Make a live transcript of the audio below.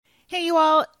Hey, you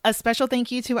all. A special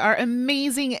thank you to our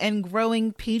amazing and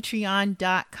growing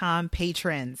Patreon.com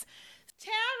patrons.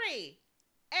 Terry,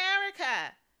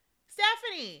 Erica,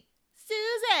 Stephanie,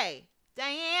 Susie,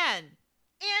 Diane,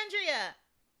 Andrea,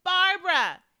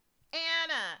 Barbara,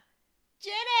 Anna,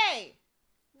 Jenny,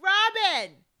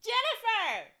 Robin,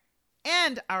 Jennifer,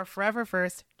 and our forever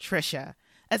first, Trisha.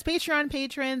 As Patreon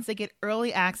patrons, they get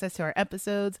early access to our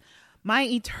episodes, my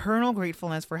eternal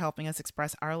gratefulness for helping us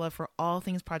express our love for all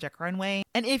things Project Runway.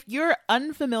 And if you're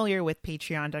unfamiliar with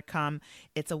Patreon.com,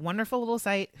 it's a wonderful little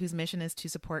site whose mission is to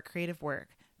support creative work.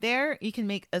 There, you can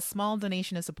make a small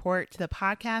donation of support to the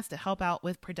podcast to help out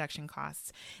with production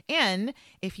costs. And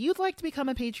if you'd like to become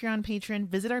a Patreon patron,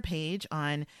 visit our page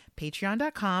on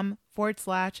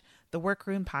patreon.com/The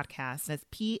Workroom Podcast. That's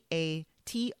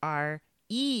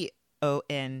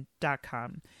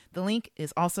patreon.com. The link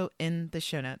is also in the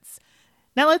show notes.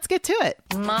 Now let's get to it.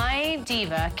 My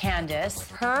diva, Candace,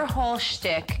 her whole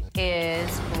shtick is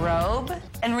robe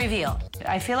and reveal.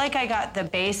 I feel like I got the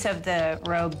base of the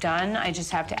robe done. I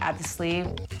just have to add the sleeve.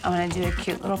 I want to do a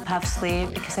cute little puff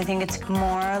sleeve because I think it's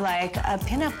more like a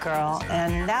pinup girl.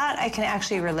 And that I can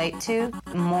actually relate to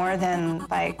more than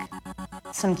like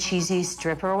some cheesy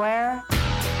stripper wear.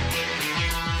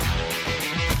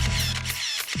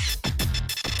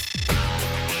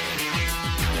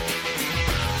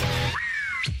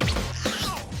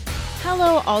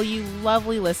 Hello, all you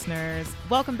lovely listeners.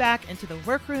 Welcome back into the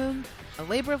Workroom, a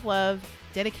labor of love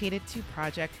dedicated to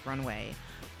Project Runway.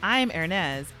 I'm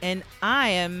Ernez, and I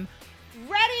am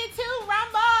ready to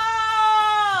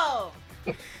rumble!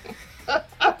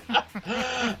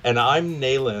 And I'm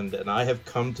Nayland, and I have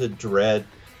come to dread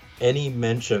any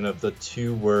mention of the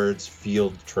two words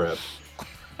field trip.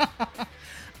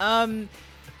 I'm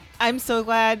so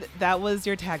glad that was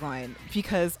your tagline,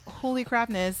 because holy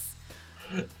crapness,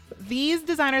 these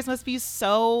designers must be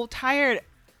so tired.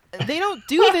 They don't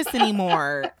do this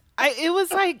anymore. It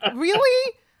was like,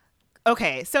 really?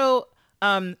 Okay, so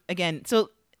again,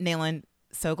 Nayland,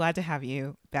 so glad to have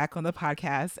you back on the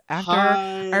podcast after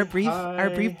our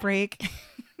brief break.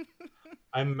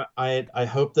 I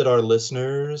hope that our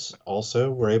listeners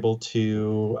also were able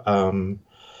to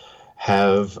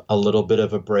have a little bit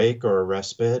of a break or a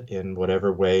respite in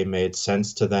whatever way made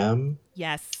sense to them.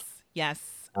 Yes.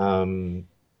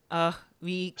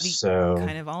 We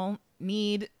kind of all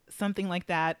need something like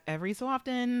that every so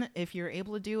often if you're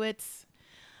able to do it.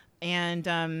 And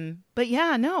but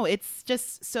yeah, no, it's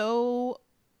just so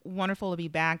wonderful to be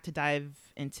back to dive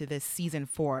into this season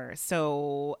 4.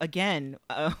 So again,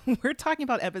 we're talking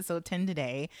about episode 10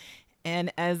 today,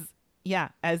 and as you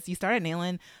started,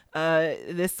 Nayland,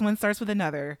 this one starts with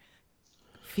another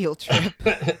field trip.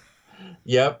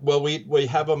 Yep. Well, we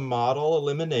have a model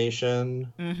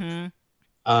elimination. Mm-hmm.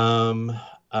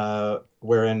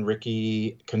 Wherein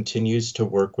Ricky continues to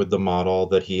work with the model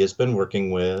that he has been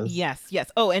working with. Yes.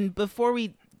 Oh, and before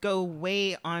we go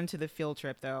way on to the field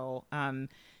trip, though,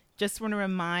 just want to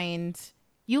remind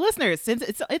you listeners, since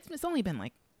it's only been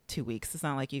like 2 weeks, it's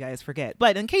not like you guys forget,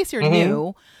 but in case you're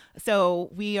new, so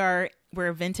we're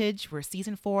vintage, we're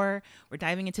season 4, we're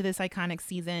diving into this iconic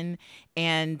season,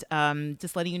 and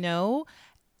just letting you know,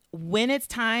 when it's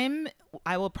time,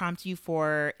 I will prompt you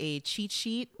for a cheat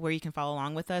sheet where you can follow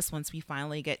along with us once we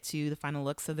finally get to the final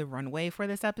looks of the runway for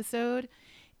this episode.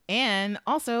 And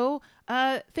also,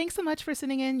 thanks so much for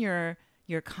sending in your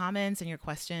comments and your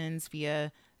questions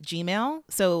via Gmail.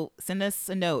 So send us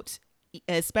a note,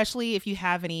 especially if you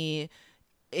have any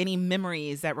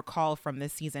memories that recall from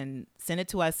this season. Send it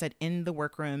to us at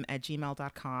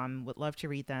intheworkroom@gmail.com. Would love to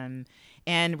read them.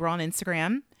 And we're on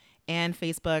Instagram and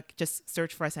Facebook. Just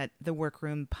search for us at The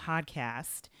Workroom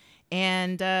Podcast.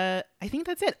 And I think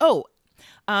that's it. Oh,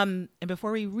 and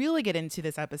before we really get into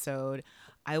this episode,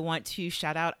 I want to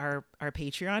shout out our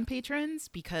Patreon patrons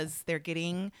because they're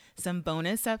getting some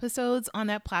bonus episodes on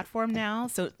that platform now.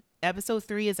 So episode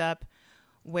 3 is up,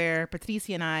 where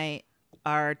Patricia and I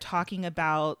are talking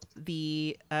about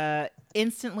the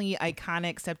instantly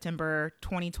iconic September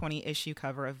 2020 issue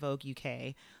cover of Vogue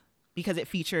UK, because it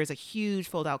features a huge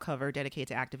fold-out cover dedicated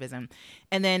to activism.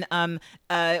 And then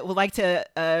would like to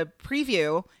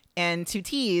preview and to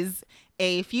tease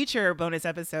a future bonus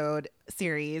episode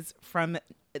series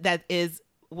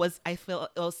was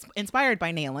inspired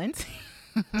by Nayland.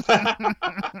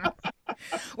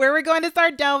 Where we're going to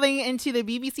start delving into the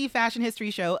BBC fashion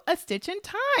history show A Stitch in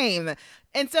Time.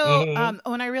 And so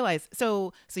when I realized,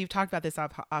 so you've talked about this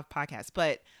off podcast,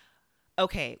 but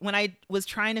okay, when I was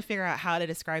trying to figure out how to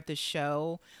describe the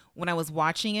show, when I was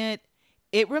watching it,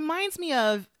 it reminds me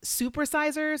of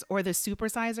Supersizers or The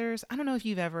Supersizers. I don't know if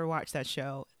you've ever watched that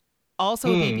show. Also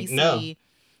BBC. No.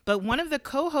 But one of the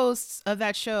co-hosts of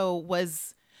that show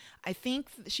was, I think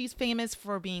she's famous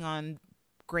for being on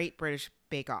Great British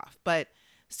Bake Off, but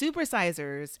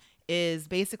Supersizers is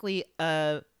basically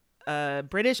another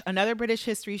British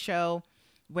history show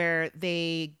where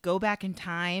they go back in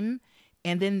time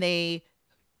and then they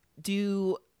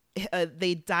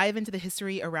dive into the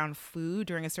history around food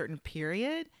during a certain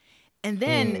period. And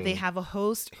then they have a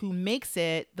host who makes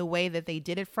it the way that they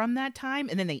did it from that time,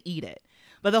 and then they eat it.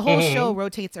 But the whole show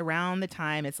rotates around the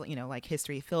time. It's, like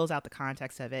history fills out the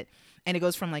context of it. And it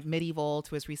goes from like medieval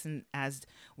to as recent as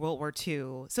World War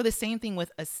II. So the same thing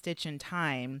with A Stitch in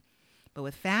Time, but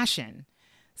with fashion.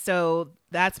 So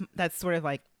that's sort of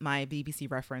like my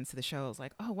BBC reference to the show. I was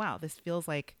like, oh, wow, this feels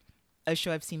like a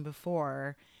show I've seen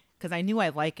before, because I knew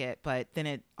I'd like it, but then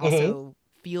it also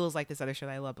feels like this other show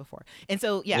that I loved before. And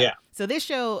so, so this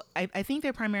show, I think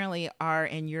they primarily are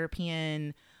in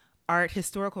European art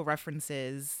historical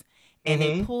references, and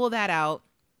they pull that out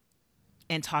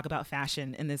and talk about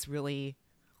fashion in this really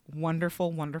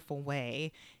wonderful, wonderful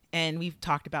way. And we've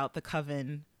talked about the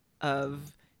coven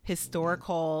of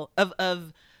historical,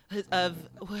 of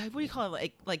what do you call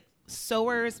it? Like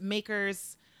sewers,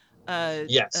 makers,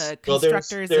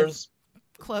 constructors of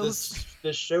clothes.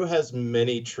 This show has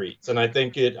many treats, and I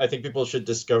think people should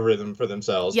discover them for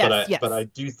themselves. But I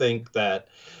do think that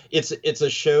it's a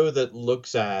show that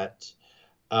looks at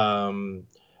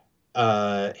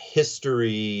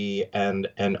history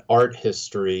and art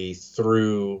history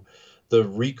through the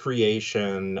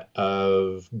recreation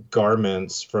of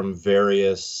garments from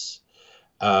various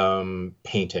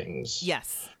paintings.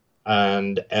 Yes.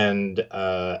 And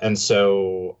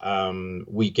so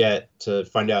we get to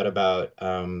find out about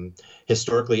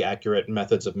historically accurate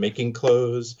methods of making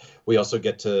clothes. We also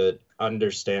get to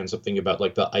understand something about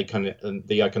like the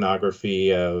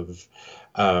iconography of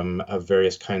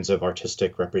various kinds of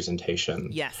artistic representation.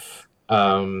 Yes.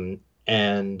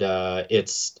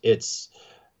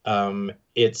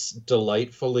 It's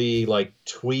delightfully like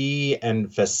twee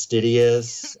and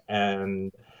fastidious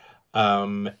and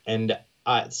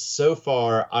so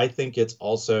far, I think it's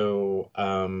also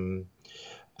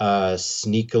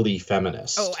sneakily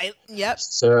feminist. Yep.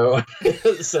 So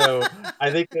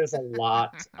I think there's a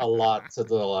lot to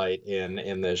delight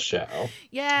in this show.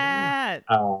 Yeah.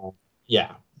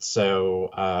 Yeah. So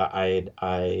I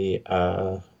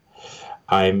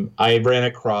ran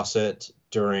across it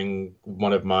during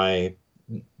one of my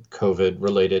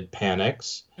COVID-related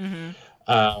panics. Mm-hmm.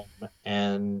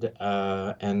 And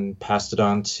passed it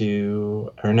on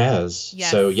to Ernez.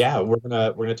 Yes. So yeah, we're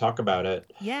gonna talk about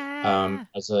it. Yeah.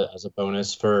 As a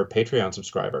bonus for Patreon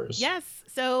subscribers. Yes.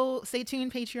 So stay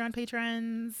tuned, Patreon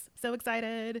patrons. So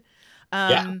excited.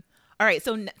 Yeah. All right.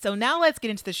 So now let's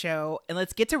get into the show and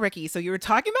let's get to Ricky. So you were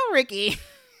talking about Ricky.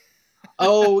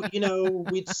 Oh,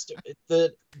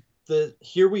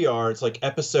 here we are. It's like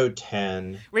episode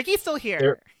 10. Ricky's still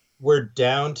here. We're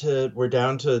down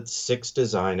to 6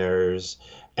 designers,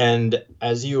 and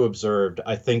as you observed,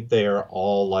 I think they are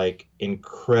all like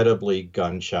incredibly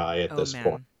gun shy at this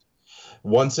point.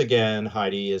 Once again,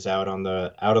 Heidi is out on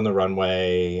the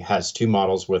runway, has 2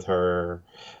 models with her.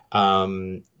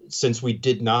 Since we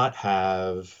didn't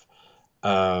have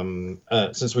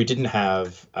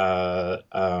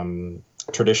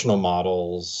traditional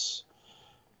models.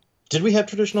 Did we have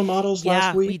traditional models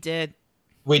last week? Yeah, we did.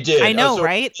 We did. I know,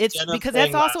 right? It's because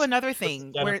that's also another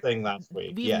thing. Thing last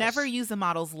week. We've never used the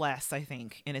models less, I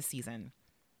think, in a season.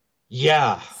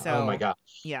 Yeah. So, oh my gosh.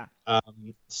 Yeah.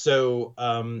 So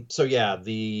we had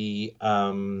the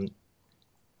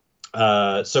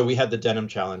denim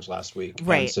challenge last week.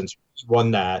 Right. And since he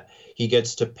won that, he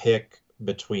gets to pick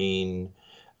between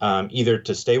either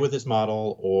to stay with his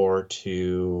model or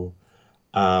to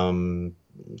switch.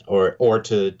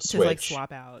 Like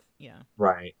swap out. Yeah.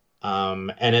 Right.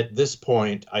 And at this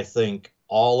point, I think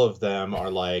all of them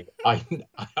are like, I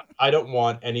don't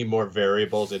want any more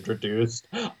variables introduced.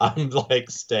 I'm like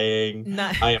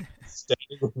I am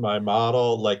staying with my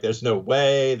model. Like, there's no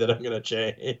way that I'm going to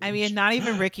change. I mean, not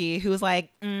even Ricky, who's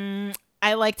like,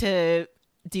 I like to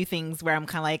do things where I'm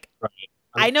kind of like, right.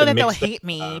 I know that they'll hate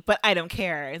me, but I don't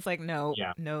care. It's like, no,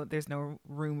 there's no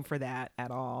room for that at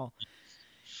all.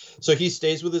 So he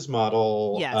stays with his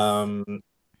model. Yes.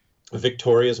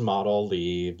 Victoria's model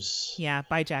leaves. Yeah,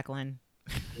 bye, Jacqueline.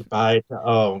 Bye.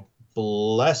 Oh,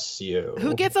 bless you.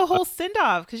 Who gets a whole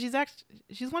send-off because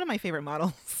she's one of my favorite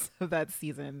models of that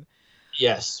season.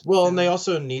 Yes. Well, and they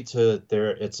also need to.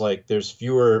 It's like there's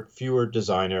fewer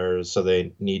designers, so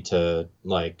they need to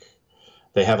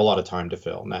they have a lot of time to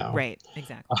fill now. Right.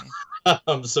 Exactly.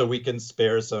 So we can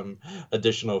spare some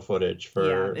additional footage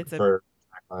for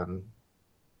Jacqueline.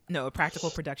 No, a practical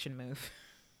production move.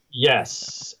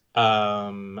 Yes.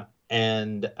 And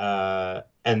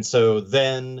so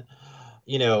then,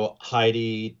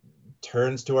 Heidi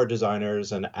turns to our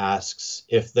designers and asks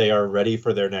if they are ready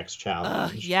for their next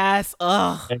challenge. Yes.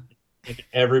 Ugh. And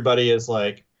everybody is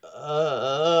like,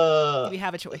 Do we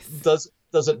have a choice?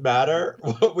 Does it matter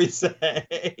what we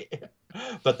say?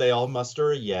 But they all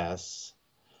muster a yes.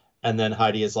 And then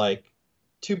Heidi is like,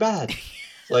 too bad.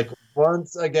 Like,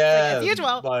 once again. As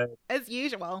usual. Like... As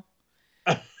usual.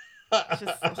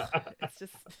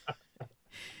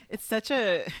 It's such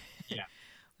a... Yeah.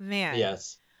 Man.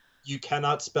 Yes. You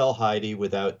cannot spell Heidi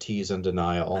without tease and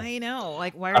denial. I know.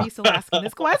 Like, why are you still asking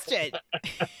this question?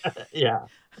 Yeah.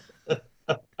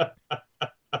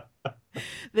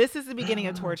 This is the beginning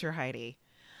of torture, Heidi.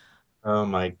 Oh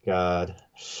my God.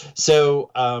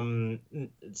 So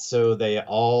they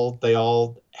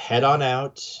all head on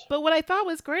out. But what I thought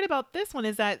was great about this one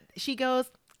is that she goes,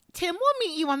 Tim, we'll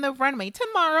meet you on the runway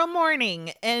tomorrow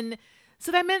morning. And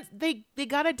so that meant they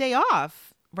got a day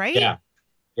off, right? Yeah.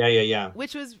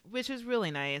 Which was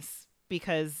really nice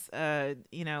because I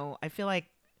feel like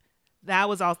that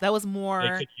was more,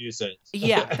 they could use it.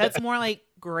 Yeah, that's more like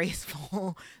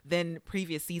graceful than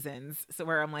previous seasons. So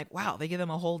where I'm like, wow, they give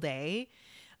them a whole day.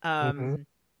 And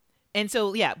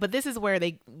so but this is where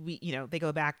they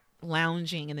go back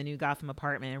lounging in the new Gotham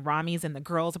apartment, and Rami's in the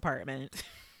girls' apartment.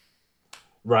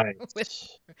 Right.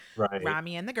 Right.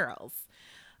 Rami and the girls.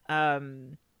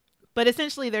 But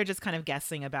essentially they're just kind of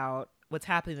guessing about what's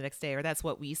happening the next day, or that's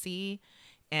what we see.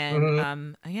 And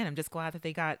again, I'm just glad that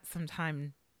they got some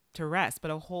time to rest, but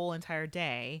a whole entire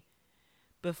day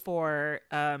before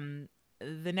the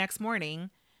next morning.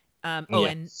 Yes.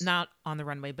 And not on the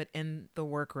runway, but in the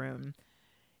workroom.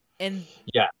 And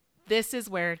this is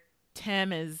where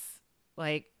Tim is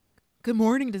like, good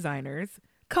morning, designers.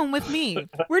 Come with me.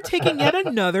 We're taking yet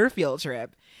another field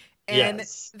trip. And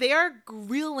they are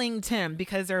grilling Tim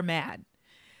because they're mad.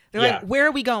 They're like, where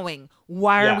are we going?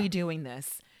 Why are we doing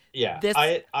this? Yeah. This,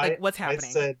 what's happening? I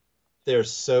said they're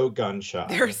so gun shy.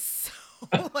 They're so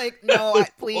like, no,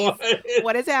 please.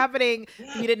 What is happening?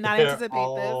 We did not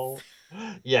anticipate this.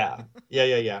 Yeah.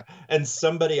 And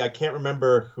somebody, I can't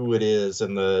remember who it is,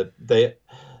 and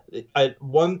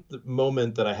one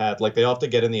moment that I had, like, they all have to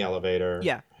get in the elevator.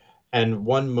 Yeah. And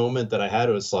one moment that I had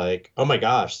was like, oh my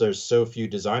gosh, there's so few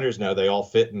designers now, they all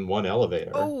fit in one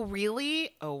elevator. Oh,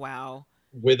 really? Oh, wow.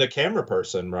 With a camera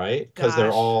person, right? Because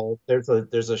they're all, there's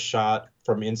a shot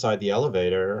from inside the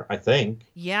elevator, I think.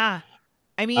 Yeah.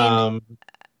 I mean,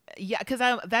 because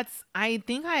oh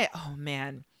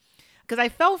man. Because I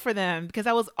felt for them, because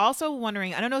I was also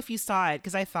wondering, I don't know if you saw it,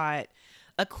 because I thought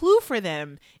a clue for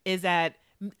them is that,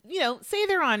 say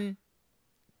they're on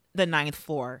the 9th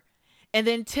floor, and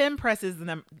then Tim presses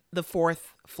the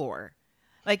 4th floor.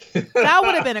 Like, that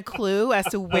would have been a clue as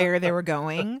to where they were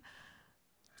going.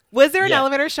 Was there an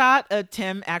elevator shot of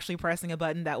Tim actually pressing a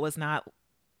button that was not,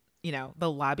 the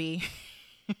lobby?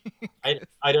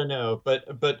 I don't know,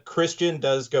 but Christian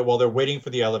does go, while they're waiting for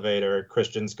the elevator,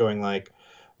 Christian's going like,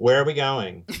 where are we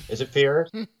going? Is it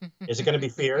fierce? Is it going to be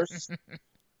fierce?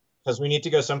 Because we need to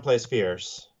go someplace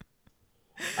fierce.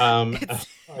 And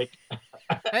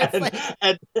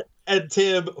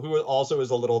Tim, who also is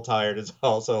a little tired, is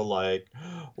also like,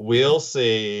 we'll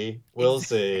see.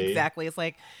 Exactly. It's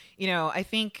like, I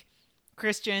think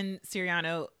Christian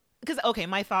Siriano, because,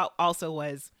 my thought also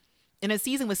was, in a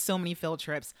season with so many field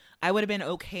trips, I would have been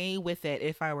okay with it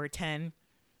if I were 10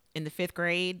 in the 5th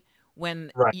grade,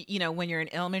 when, when you're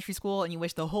in elementary school and you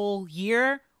wish the whole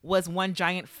year was one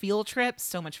giant field trip.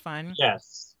 So much fun.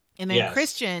 Yes. And then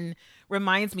Christian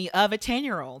reminds me of a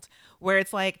 10-year-old, where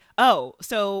it's like, oh,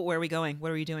 so where are we going?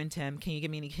 What are we doing, Tim? Can you give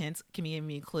me any hints? Can you give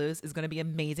me any clues? Is it going to be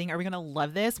amazing? Are we going to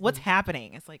love this? What's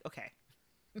happening? It's like, okay.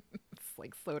 It's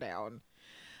like, slow down.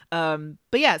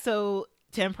 But yeah, so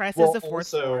Tim presses the 4th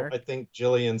floor. I think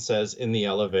Jillian says in the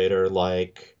elevator,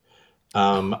 like,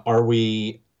 are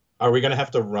we going to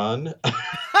have to run?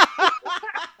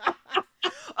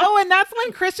 Oh, and that's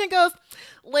when Christian goes,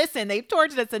 listen, they've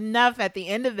tortured us enough at the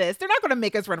end of this. They're not going to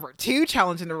make us run for 2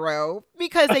 challenges in a row,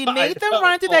 because they made them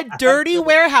run through that dirty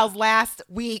warehouse last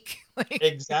week.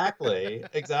 Exactly.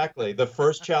 The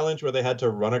first challenge where they had to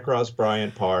run across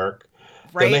Bryant Park.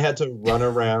 Right. Then they had to run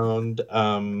around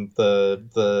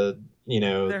the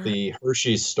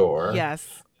Hershey's store.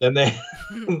 Yes. And aside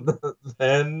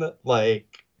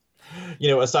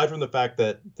from the fact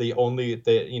that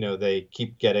they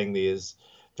keep getting these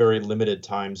very limited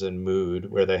times in Mood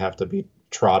where they have to be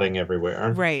trotting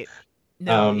everywhere. Right.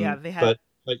 No, they had.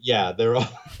 But yeah, they're all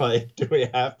like, "Do we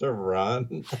have to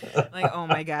run?" Like, oh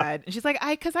my God. And she's like,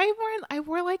 because I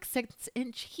wore like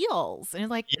 6-inch heels. And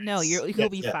it's like, no, Yes, you'll yes,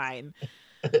 be yes. fine.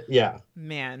 Yeah.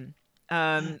 Man.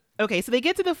 Okay, so they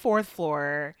get to the fourth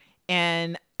floor,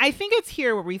 and I think it's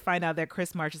here where we find out that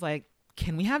Chris March is like,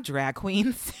 can we have drag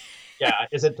queens? Yeah,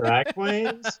 is it drag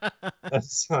queens?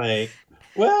 That's like,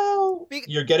 well, Be-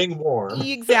 you're getting warm.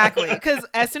 Exactly. Because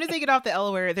as soon as they get off the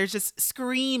elevator, there's just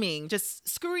screaming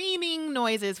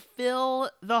noises fill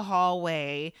the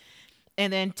hallway.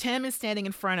 And then Tim is standing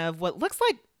in front of what looks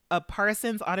like a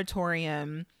Parsons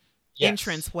Auditorium Yes.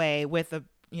 entranceway with a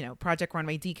Project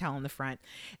Runway decal in the front,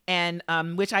 and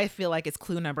which I feel like is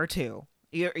clue number two.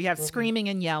 You have Mhm. screaming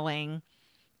and yelling,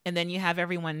 and then you have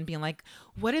everyone being like,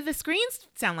 "What do the screens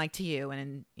sound like to you?"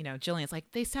 And Jillian's like,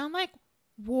 "They sound like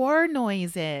war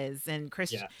noises." And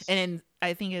Chris, Yes. and then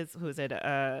I think it's who is it?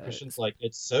 Christian's like,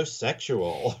 it's so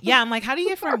sexual. Yeah, I'm like, how do you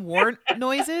get from war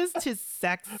noises to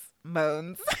sex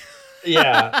moans?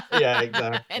 Yeah,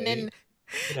 yeah, and then exactly.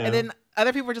 You and know, then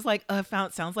other people are just like,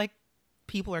 sounds like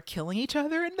people are killing each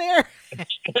other in there.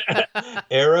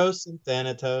 Eros and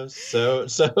Thanatos, so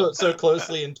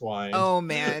closely entwined. Oh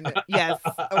man. Yes.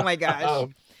 Oh my gosh.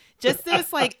 Um, Just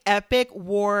this like epic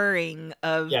warring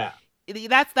of yeah.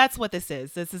 that's what this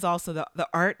is. This is also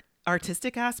the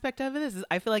artistic aspect of it.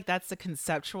 I feel like that's the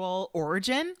conceptual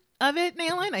origin of it,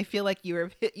 Nayland. I feel like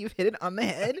you've hit it on the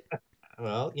head.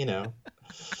 Well, yeah,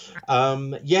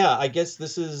 I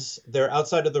guess they're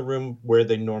outside of the room where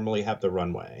they normally have the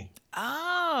runway.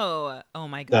 Oh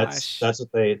my That's gosh. that's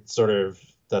what they sort of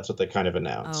that's what they kind of Oh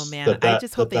announce. man, That I that,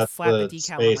 just hope that they that's slap the the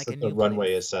decal on space like a that the new place.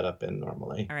 runway is set up in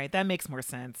normally. All right, that makes more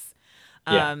sense.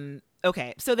 Yeah.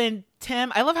 Okay, so then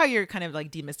Tim, I love how you're kind of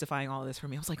like demystifying all of this for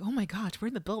me. I was like, oh my gosh, where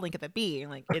in the building could that be?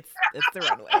 And like, it's the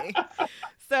runway.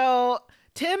 So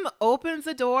Tim opens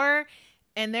the door,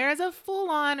 and there's a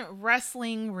full-on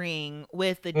wrestling ring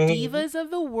with the Mhm. divas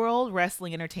of the world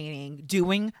wrestling entertaining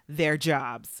doing their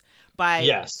jobs by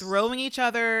Yes. throwing each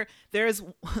other. There's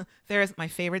there's my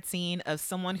favorite scene of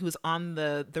someone who's on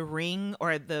the ring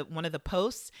or the one of the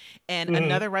posts, and Hmm.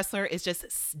 another wrestler is just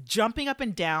jumping up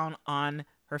and down on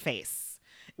her face,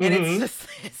 and it's Hmm. just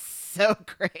it's so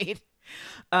great.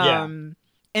 Yeah. um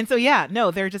and so yeah, no,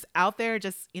 they're just out there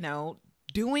just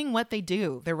doing what they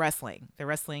do. They're wrestling their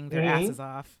Hmm. asses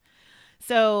off.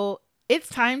 So it's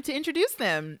time to introduce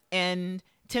them, and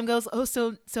Tim goes, oh,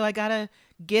 so I gotta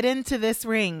get into this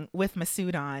ring with my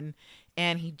suit on.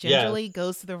 And he gingerly Yes.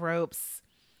 goes to the ropes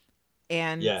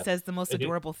and Yes. says the most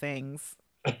adorable things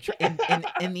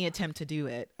in the attempt to do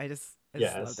it. I just love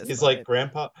Yes. this He's like,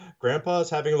 moment. Grandpa's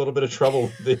having a little bit of trouble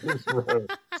with these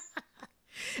roads.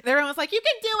 And everyone's like, you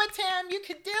can do it, Tim. You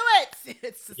can do it.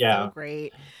 It's just so Yeah.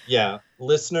 great. Yeah.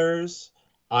 Listeners,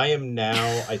 I am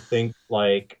now, I think,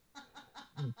 like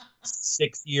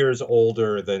 6 years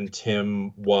older than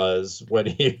Tim was when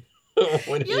he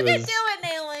when You he can do was it,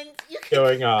 Nayland. You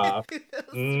going off. can do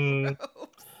those Mm,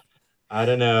 ropes. I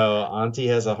don't know. Auntie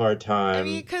has a hard I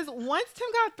mean, time. because once Tim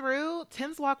got through,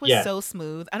 Tim's walk was Yeah. so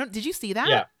smooth. Did you see that?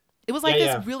 Yeah. It was Yeah. like this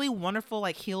Yeah. really wonderful,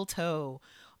 like heel toe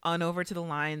on over to the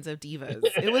lines of divas.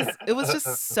 It was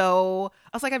just so.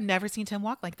 I was like, I've never seen Tim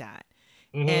walk like that.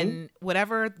 Hmm. And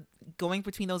whatever going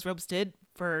between those ropes did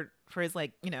for his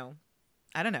like,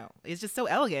 I don't know. It's just so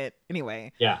elegant.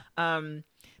 Anyway, Yeah. but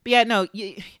yeah, no,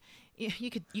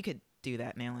 you could do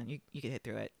that, Nayland. You could hit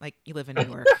through it. Like you live in New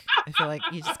York. I feel like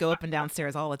you just go up and down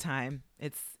stairs all the time.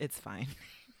 It's fine.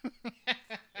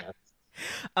 Yes.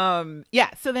 Yeah.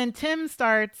 So then Tim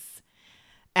starts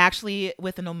actually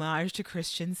with an homage to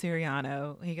Christian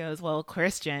Siriano. He goes, "Well,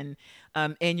 Christian,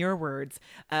 in your words,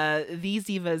 these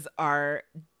divas are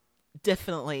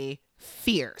definitely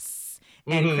fierce."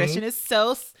 And Hmm. Christian is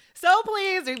so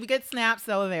pleased. We get snaps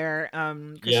over there.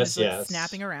 Christian is Yes. like Yes.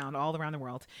 snapping around all around the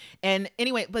world. And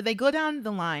anyway, but they go down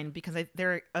the line because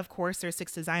of course there's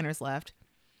 6 designers left.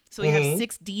 So we have Hmm.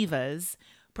 6 divas,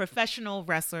 professional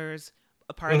wrestlers,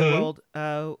 a part of the Hmm. world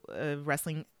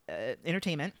wrestling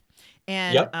entertainment,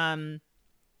 and Yep.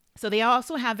 so they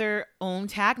also have their own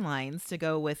taglines to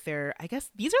go with their. I guess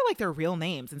these are like their real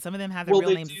names, and some of them have their Well, real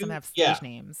they names, and some do. have Yeah. stage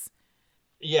names.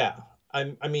 Yeah.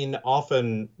 I mean,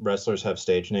 often wrestlers have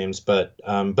stage names, but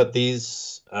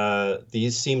these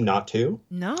seem not to,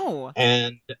 No.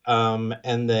 and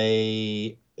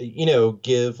they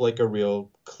give like a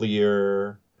real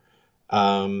clear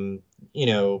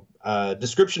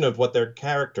description of what their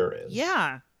character is.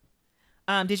 Yeah.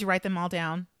 Did you write them all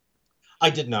down? I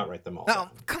did not write them all Oh, down.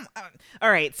 come on. All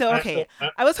right. So, okay.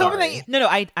 I was hoping that. Sorry. No,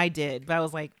 I did. But I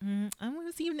was like, I want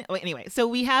to see. Wait, anyway, so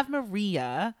we have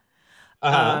Maria,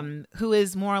 Uh-huh. who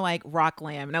is more like rock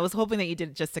glam. And I was hoping that you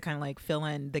did just to kind of like fill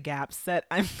in the gaps that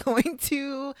I'm going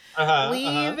to Uh-huh. Uh-huh.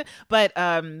 leave. But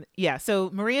yeah, so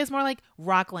Maria is more like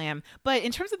rock glam. But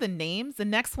in terms of the names, the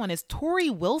next one is Tori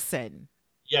Wilson.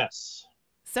 Yes.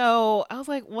 So I was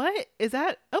like, what is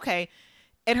that? Okay.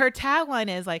 And her tagline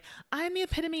is like, I'm the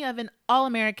epitome of an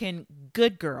all-American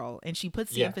good girl. And she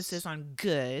puts the emphasis Yes. on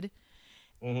good.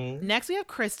 Mm-hmm. Next, we have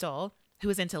Crystal, who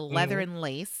is into leather Mm-hmm. and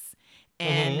lace.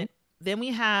 Mm-hmm. And then we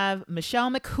have Michelle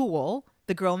McCool,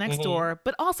 the girl next Mm-hmm. door,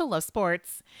 but also loves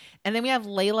sports. And then we have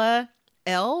Layla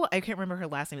L. I can't remember her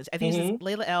last name. I think she's Mm-hmm.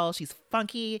 Layla L. She's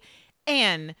funky.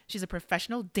 And she's a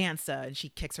professional dancer. And she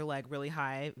kicks her leg really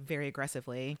high, very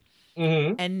aggressively.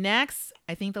 Mm-hmm. And next,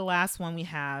 I think the last one we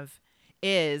have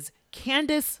is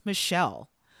Candice Michelle,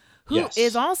 who is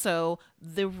Yes. also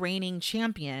the reigning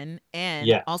champion and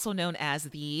Yes. also known as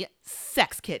the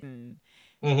Sex Kitten.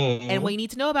 And what Mm-hmm. you need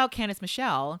to know about Candice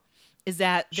Michelle is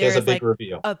that She has there a is big like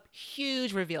reveal. a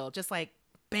huge reveal, just like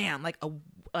bam, like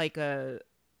a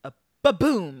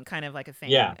ba-boom kind of like a thing.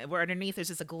 Yeah. Where underneath there's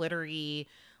just a glittery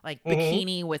like Mm-hmm.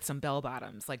 bikini with some bell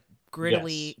bottoms, like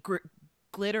Yes.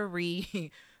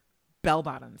 glittery bell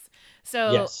bottoms.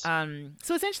 So Yes.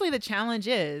 so essentially the challenge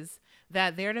is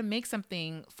that they're to make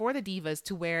something for the divas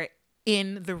to wear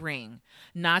in the ring,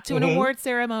 not to an Mm-hmm. award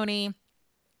ceremony,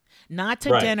 not to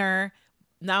Right. dinner,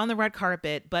 not on the red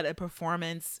carpet, but a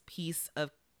performance piece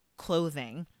of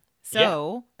clothing. Yeah.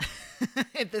 So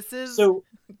this is So,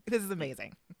 this is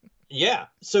amazing. yeah.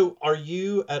 So, are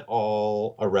you at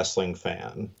all a wrestling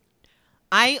fan?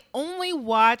 I only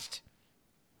watched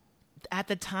at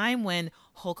the time when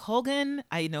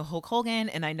I know Hulk Hogan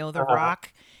and I know The Uh-huh.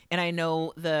 Rock and I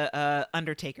know the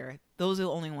Undertaker. Those are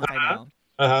the only ones I know.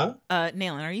 Uh-huh.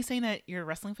 Nayland, are you saying that you're a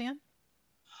wrestling fan?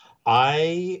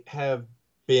 I have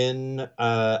been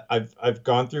I've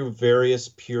gone through various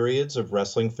periods of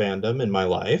wrestling fandom in my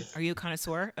life. Are you a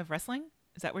connoisseur of wrestling?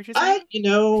 Is that what you're I saying? you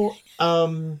know,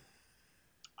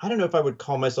 I don't know if I would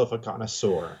call myself a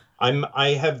connoisseur. I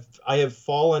have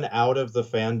fallen out of the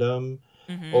fandom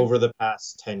Mm-hmm. over the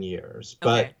past 10 years.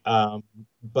 Okay.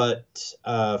 But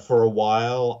for a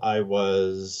while I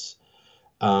was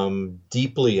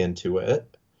deeply into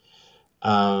it.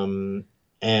 Um,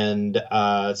 and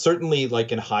certainly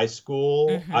like in high school,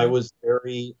 Mm-hmm. I was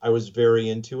very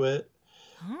into it.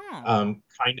 Oh.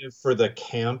 Kind of for the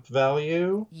camp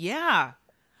value. Yeah.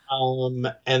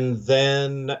 And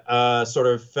then sort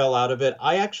of fell out of it.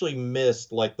 I actually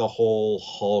missed like the whole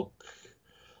Hulk,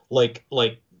 like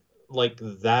like like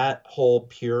that whole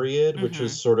period, which Mm-hmm.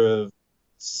 was sort of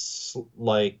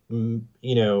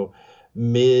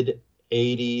mid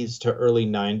 80s to early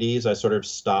 90s. I sort of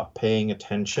stopped paying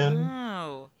attention.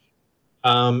 Oh.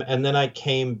 And then I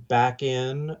came back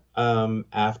in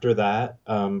after that,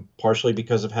 partially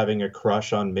because of having a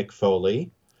crush on Mick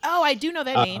Foley. Oh, I do know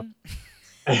that Uh, name.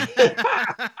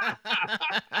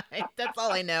 That's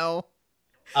all I know.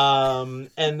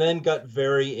 and then got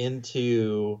very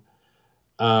into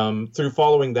through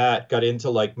following that, got into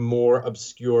like more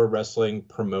obscure wrestling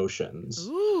promotions.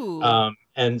 Ooh.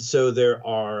 And so there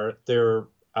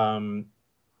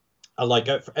like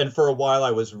and for a while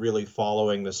I was really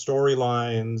following the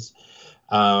storylines.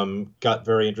 Got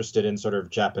very interested in sort of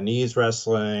Japanese Oh my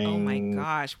wrestling.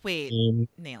 gosh. Wait, Um,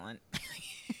 Nayland.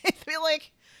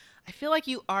 I feel like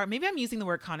you are, maybe I'm using the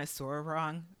word connoisseur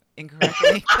wrong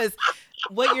incorrectly because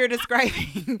what you're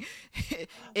describing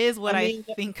is what I I mean,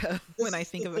 think of this when I is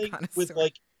think the of a thing with connoisseur.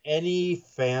 like any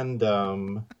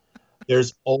fandom,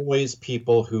 there's always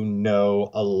people who know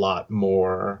a lot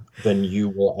more than you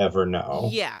will ever know.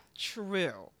 Yeah,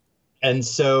 true. And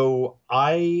so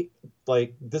I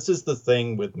like this is the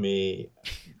thing with me,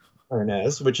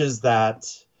 Ernest, which is that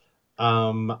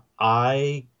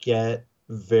I get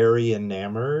very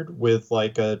enamored with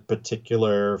like a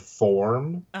particular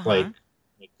form, Uh-huh. like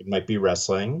it might be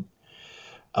wrestling,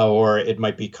 or it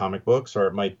might be comic books, or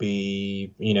it might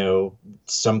be,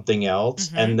 something else.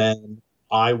 Mm-hmm. And then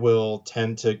I will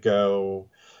tend to go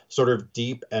sort of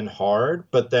deep and hard.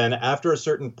 But then after a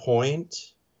certain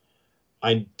point,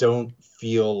 I don't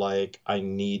feel like I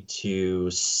need to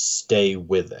stay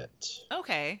with it.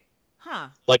 Okay. Huh.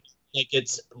 Like,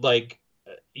 it's like,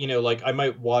 like I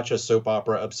might watch a soap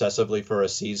opera obsessively for a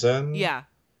season Yeah.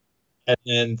 and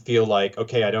then feel like,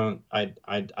 okay,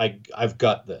 I've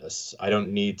got this. I don't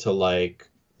need to like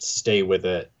stay with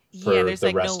it Yeah, for there's the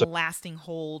like no rest of. lasting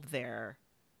hold there.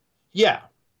 Yeah.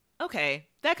 Okay.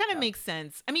 That kind of makes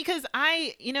sense. I mean, because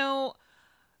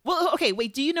well, okay,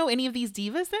 wait, do you know any of these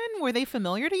divas then? Were they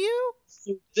familiar to you?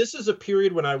 So this is a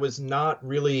period when I was not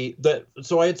really that.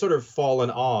 So I had sort of fallen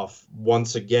off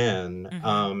once again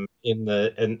Mm-hmm. in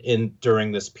the and in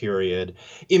during this period,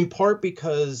 in part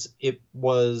because it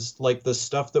was like the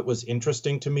stuff that was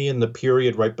interesting to me in the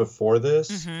period right before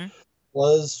this Mm-hmm.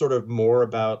 was sort of more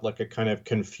about like a kind of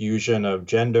confusion of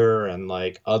gender and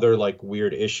like other like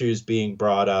weird issues being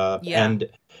brought up. Yeah. And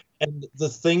the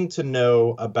thing to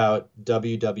know about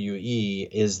WWE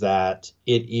is that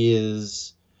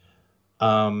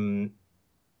um,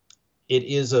 it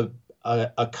is a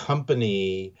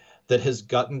company that has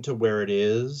gotten to where it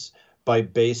is by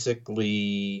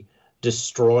basically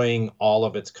destroying all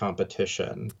of its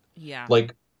competition. Yeah.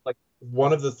 Like like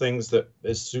one of the things that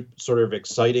is sort of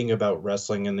exciting about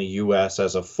wrestling in the US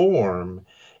as a form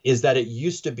is that it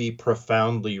used to be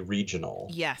profoundly regional.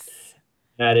 Yes.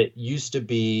 That it used to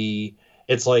be,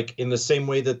 it's like in the same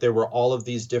way that there were all of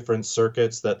these different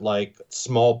circuits that like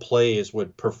small plays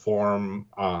would perform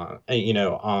on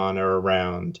or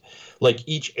around, like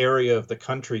each area of the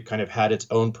country kind of had its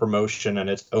own promotion and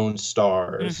its own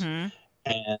stars. Mm-hmm.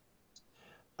 And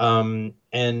um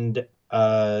and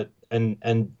uh and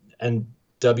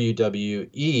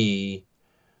WWE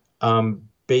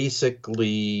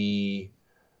basically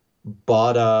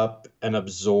bought up and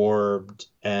absorbed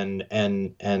and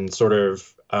sort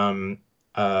of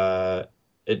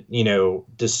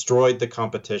destroyed the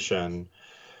competition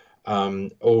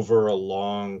over a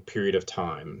long period of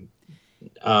time.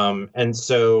 And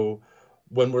so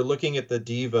when we're looking at the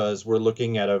divas, we're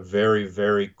looking at a very,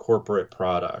 very corporate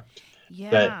product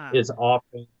that Yeah. is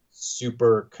often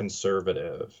super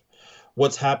conservative.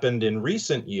 What's happened in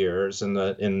recent years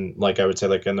in like I would say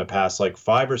like in the past like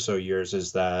 5 or so years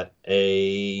is that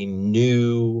a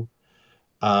new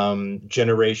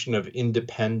generation of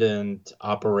independent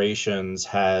operations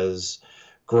has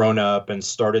grown up and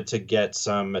started to get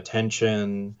some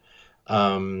attention,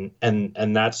 and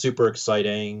that's super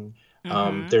exciting.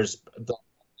 Mm-hmm. There's the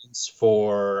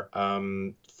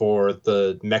for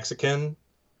the Mexican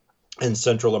and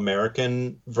Central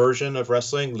American version of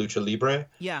wrestling, Lucha Libre,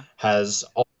 Yeah. has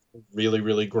also really,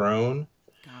 really grown.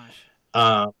 Gosh.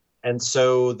 Um, and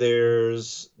so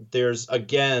there's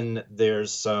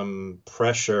some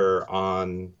pressure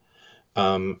on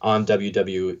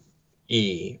WWE,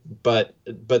 but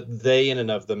they in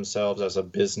and of themselves as a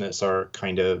business are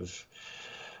kind of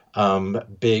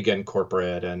big and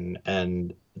corporate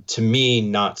and to me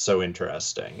not so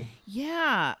interesting.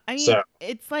 Yeah. I mean, So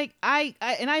it's like I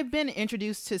and I've been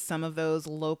introduced to some of those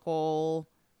local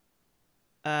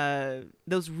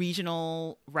those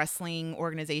regional wrestling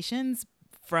organizations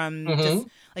from just mhm.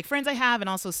 like friends I have and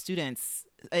also students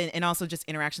and also just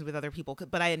interactions with other people.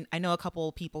 But I know a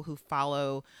couple people who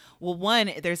follow. Well,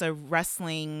 one, there's a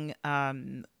wrestling.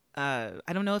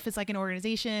 I don't know if it's like an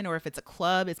organization or if it's a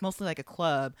club. It's mostly like a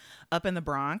club up in the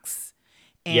Bronx,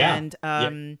 Yeah, and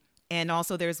yeah.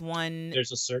 also there's one.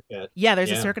 There's a circuit. Yeah,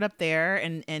 there's a Yeah. circuit up there,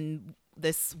 and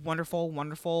this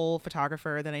wonderful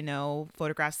photographer that I know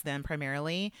photographs them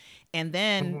primarily. And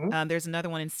then Hmm. there's another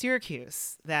one in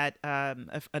Syracuse that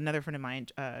another friend of mine,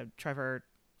 Trevor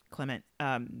Clement,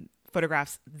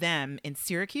 photographs them in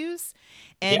Syracuse.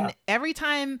 Yeah. And every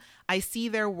time I see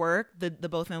their work, the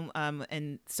both of them,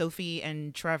 and Sophie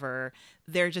and Trevor,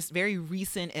 they're just very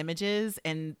recent images,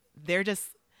 and they're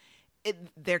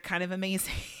kind of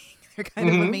amazing. They're kind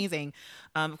of Hmm. amazing.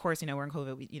 Of course, we're in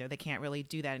COVID. They can't really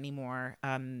do that anymore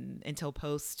until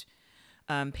post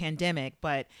pandemic.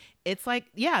 But it's like,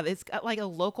 yeah, it's got like a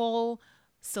local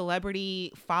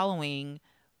celebrity following,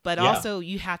 but Yeah. also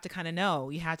you have to kind of know,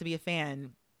 you have to be a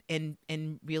fan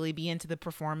and really be into the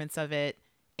performance of it,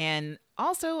 and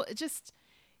also just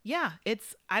yeah,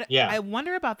 it's Yeah. I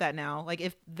wonder about that now, like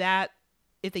if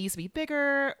they used to be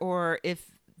bigger or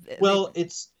if they Well,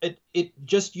 it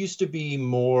just used to be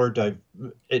more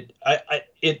it I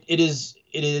it is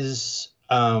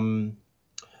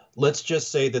let's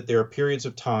just say that there are periods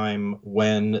of time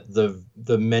when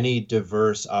the many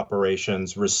diverse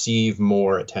operations receive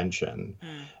more attention,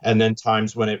 mm, and then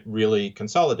times when it really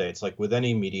consolidates, like with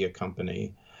any media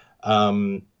company.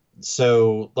 Um,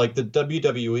 so like the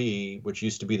WWE, which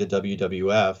used to be the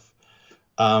WWF,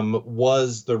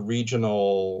 was the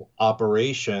regional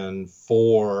operation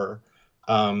for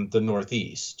the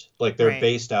Northeast. Like they're right.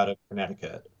 based out of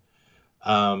Connecticut.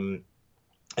 Um,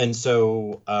 and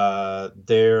so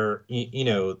their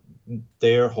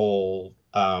whole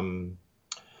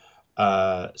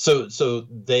so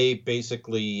they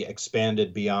basically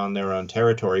expanded beyond their own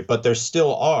territory, but there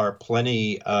still are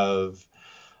plenty of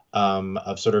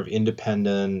sort of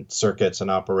independent circuits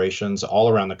and operations all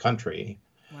around the country,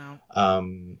 Wow.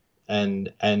 um,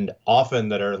 and often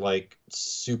that are like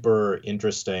super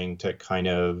interesting to kind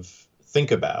of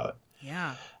think about.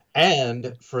 Yeah.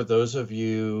 And for those of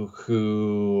you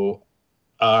who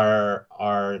are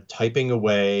typing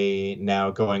away now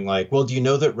going like, well, do you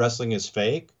know that wrestling is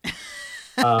fake?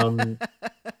 Um,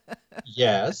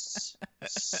 yes,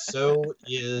 so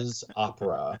is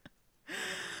opera.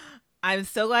 I'm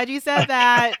so glad you said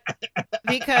that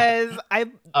because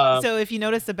Um, so if you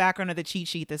notice the background of the cheat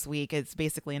sheet this week, it's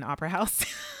basically an opera house.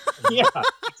 yeah, That's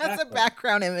a exactly.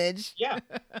 background image. Yeah,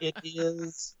 it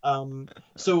is.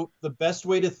 So the best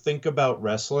way to think about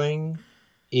wrestling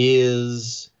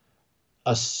is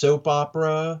a soap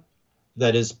opera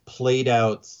that is played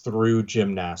out through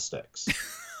gymnastics.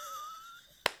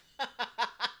 Not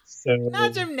So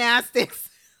gymnastics.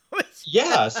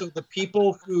 yeah, so the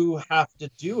people who have to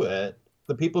do it,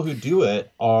 the people who do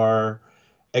it are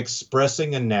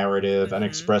expressing a narrative and Mm-hmm.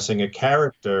 expressing a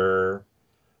character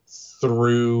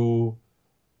through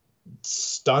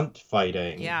stunt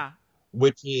fighting, Yeah.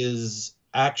 which is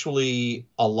actually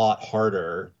a lot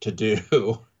harder to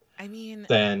do I mean,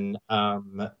 than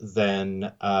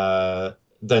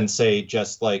say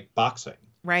just like boxing.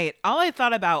 right. All I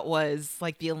thought about was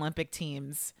like the Olympic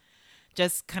teams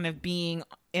just kind of being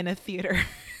in a theater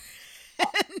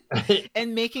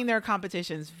and making their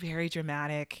competitions very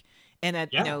dramatic. And that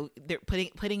Yeah, they're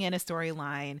putting in a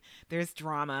storyline. There's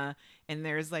drama and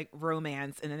there's like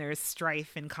romance and then there's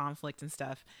strife and conflict and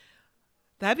stuff.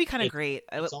 That'd be kind of it, great.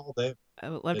 it's all there. I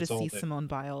would love to It's all see there. Simone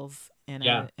Biles in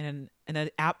Yeah, an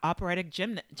operatic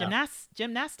yeah.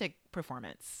 gymnastic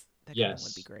performance. That kind of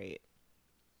would be Yes. great.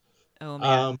 Oh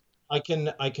man. Um, I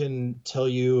can tell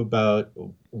you about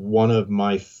one of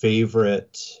my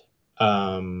favorite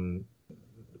um,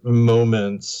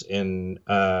 moments in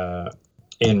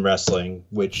wrestling,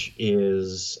 which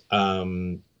is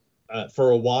for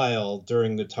a while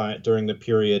during the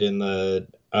period in the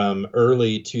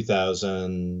early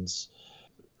 2000s,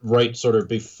 right sort of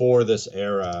before this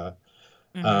era.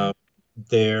 Mm-hmm. Um,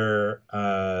 there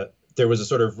there was a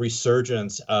sort of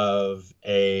resurgence of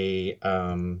a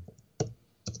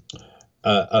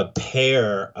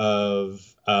pair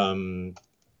of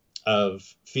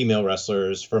female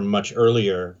wrestlers from much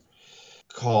earlier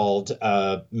called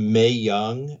Mae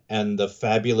Young and the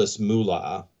Fabulous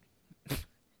Moolah.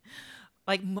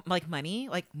 Like money,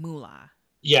 like moolah.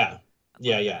 Yeah, I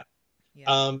yeah, love yeah. that.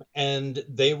 Yeah. And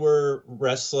they were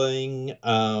wrestling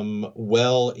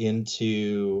well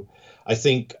into. I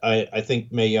think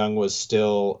Mae Young was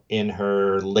still in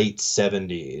her late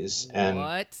 70s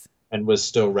What? and was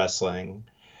still wrestling.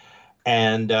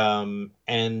 And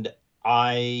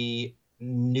I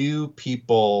knew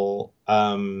people.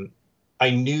 I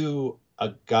knew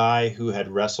a guy who had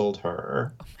wrestled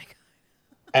her, Oh my god.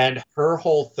 and her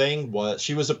whole thing was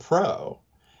she was a pro,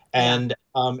 Yeah.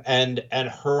 and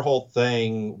her whole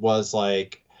thing was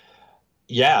like,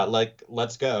 yeah, like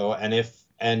let's go. And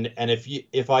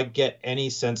if I get any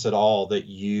sense at all that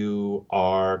you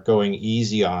are going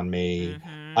easy on me,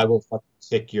 Mm-hmm. I will fucking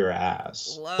kick your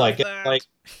ass. Love that.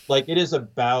 Like it is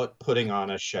about putting on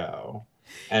a show,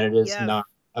 and it is Yes. not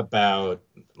about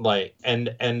like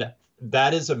and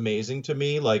that is amazing to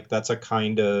me. Like that's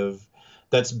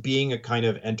being a kind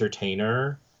of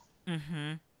entertainer.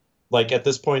 Mm-hmm. Like at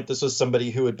this point, this was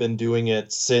somebody who had been doing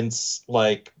it since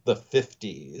like the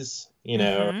 50s,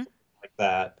 Mm-hmm. like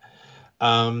that.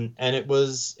 And it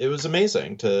was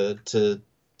amazing to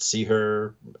see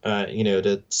her,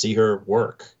 to see her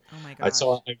work. Oh my I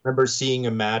saw. gosh. I remember seeing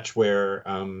a match where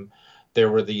there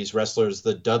were these wrestlers,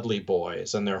 the Dudley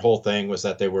Boys, and their whole thing was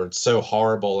that they were so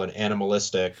horrible and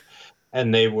animalistic,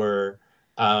 and they would.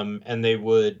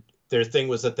 Their thing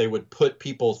was that they would put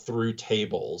people through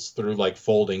tables, through like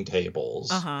folding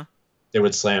tables. Uh-huh. They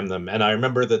would slam them, and I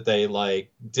remember that they like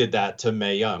did that to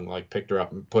Mae Young, like picked her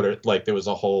up and put her like there was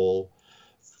a whole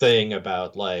thing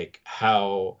about like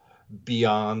how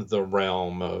beyond the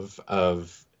realm of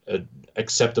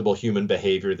acceptable human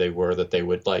behavior they were that they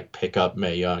would like pick up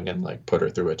Mae Young and like put her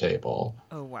through a table.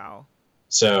 Oh wow.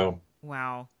 So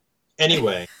Wow.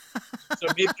 anyway, so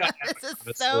maybe I have This is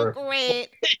a so story. great.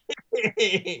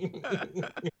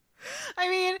 I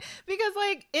mean, because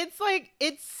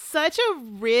it's such a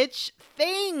rich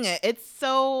thing. It's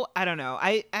so I don't know.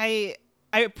 I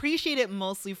appreciate it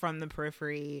mostly from the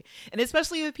periphery, and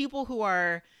especially with people who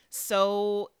are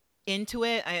so into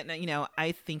it.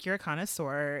 I think you're a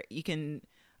connoisseur. You can.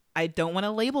 I don't want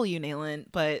to label you, Nayland,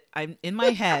 but I'm in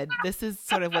my head. This is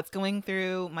sort of what's going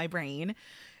through my brain,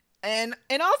 and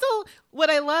also what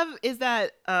I love is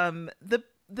that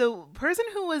the person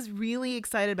who was really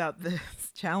excited about this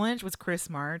challenge was Chris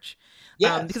March,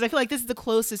 Yes. because I feel like this is the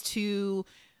closest to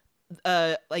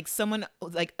like someone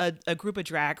like a group of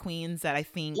drag queens that I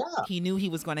think Yeah. he knew he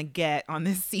was going to get on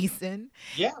this season.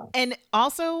 Yeah. And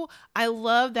also, I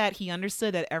love that he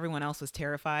understood that everyone else was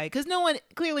terrified, because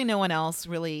clearly no one else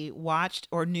really watched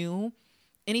or knew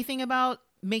anything about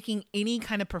making any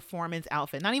kind of performance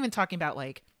outfit. Not even talking about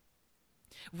like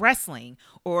wrestling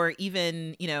or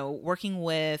even, working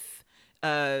with,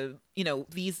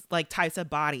 these like types of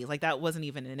bodies. Like that wasn't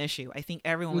even an issue. I think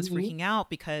everyone was freaking out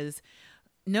because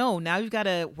no, now you've got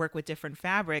to work with different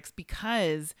fabrics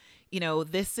because,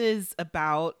 this is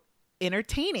about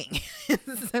entertaining.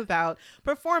 This is about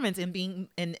performance and being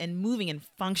and moving and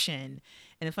function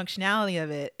and the functionality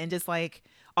of it. And just like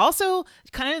also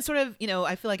kind of sort of,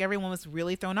 I feel like everyone was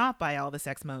really thrown off by all the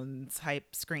sex moans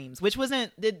type screams, which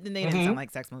they didn't sound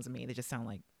like sex moans to me. They just sound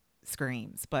like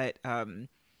screams. But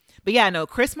yeah, no,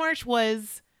 Chris March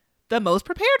was the most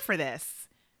prepared for this.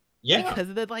 Yeah. Because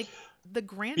of the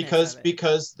grandness of it.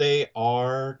 Because they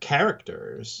are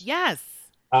characters. Yes.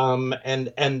 And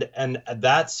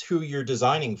that's who you're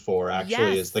designing for,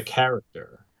 actually, is the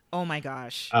character. Oh my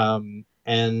gosh. I'm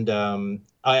gonna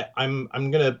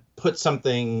put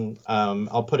something.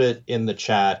 I'll put it in the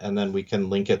chat, and then we can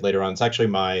link it later on. It's actually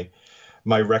my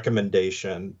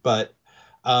recommendation. But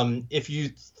if you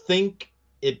think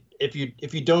if you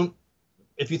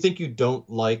think you don't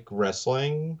like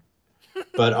wrestling,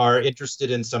 but are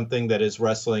interested in something that is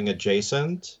wrestling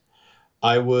adjacent,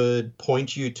 I would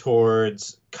point you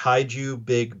towards Kaiju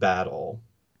Big Battle,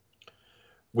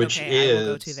 which is. I will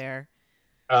go to there.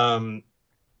 I'm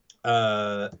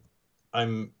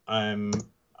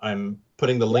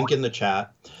putting the link in the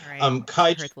chat. Right.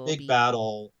 Kaiju Big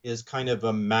Battle is kind of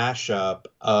a mashup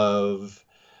of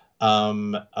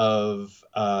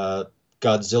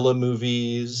Godzilla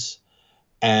movies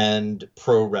and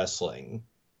pro wrestling.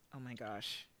 Oh my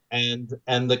gosh. And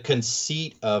the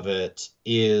conceit of it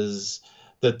is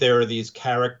that there are these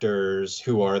characters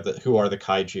who are the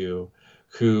kaiju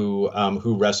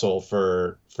who wrestle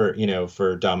for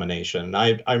domination.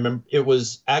 I remember it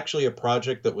was actually a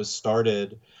project that was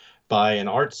started by an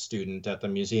art student at the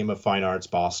Museum of Fine Arts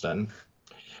Boston,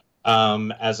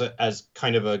 as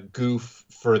kind of a goof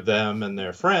for them and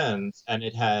their friends, and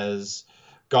it has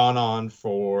gone on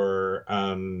for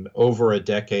over a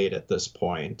decade at this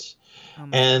point. Oh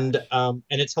and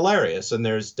it's hilarious. And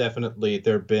there's definitely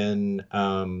there have been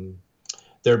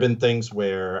things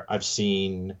where I've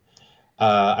seen.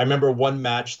 I remember one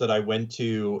match that I went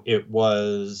to. It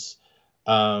was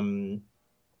a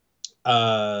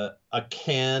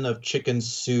can of chicken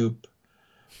soup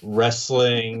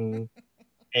wrestling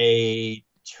a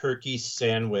turkey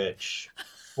sandwich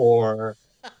for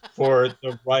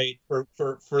the right for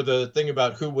the thing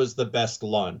about who was the best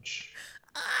lunch.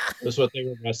 Was what they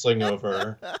were wrestling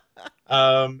over.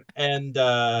 And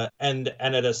at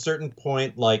a certain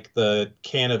point, like the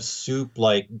can of soup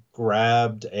like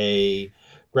grabbed a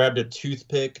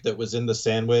toothpick that was in the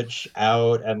sandwich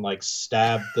out and like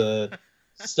stabbed the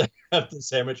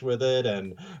sandwich with it,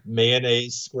 and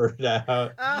mayonnaise squirted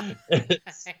out.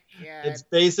 It's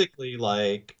basically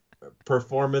like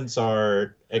performance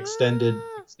art, extended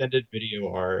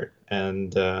video art,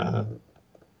 and oh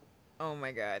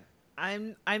my god.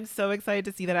 I'm so excited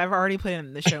to see that. I've already put it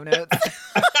in the show notes.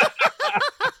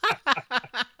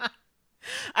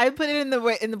 I put it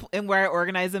in where I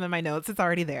organize them in my notes. It's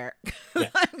already there. Yeah.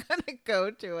 I'm gonna go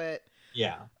to it.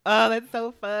 Yeah. Oh, that's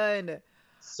so fun.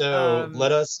 So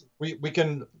we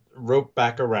can rope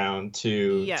back around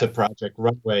to Project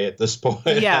Runway at this point.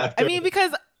 Yeah, I mean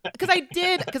because I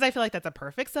feel like that's a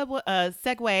perfect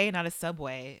segue, not a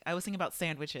subway. I was thinking about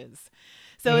sandwiches,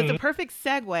 so it's a perfect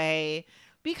segue.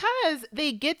 Because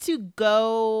they get to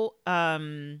go,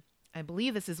 I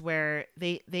believe this is where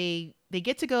they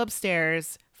get to go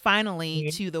upstairs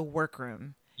finally to the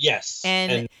workroom. Yes,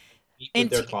 and meet with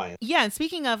their clients. Yeah, and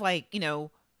speaking of like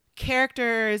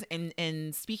characters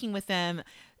and speaking with them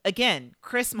again,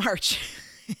 Chris March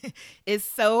is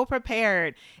so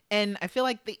prepared, and I feel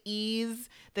like the ease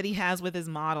that he has with his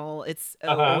model, it's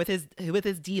with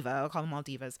his diva. I'll call them all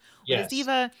divas. Yes. With his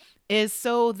diva is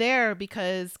so there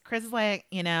because Chris is like,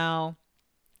 I'm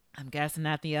guessing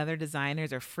that the other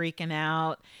designers are freaking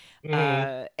out,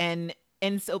 and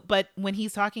so, but when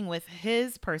he's talking with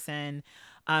his person,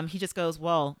 he just goes,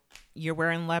 "Well, you're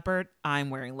wearing leopard, I'm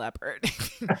wearing leopard.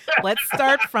 Let's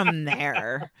start from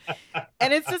there."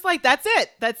 And it's just like, that's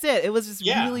it. It was just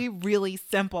really, really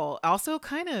simple. Also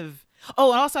kind of,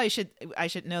 and also I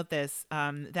should note this,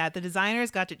 that the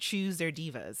designers got to choose their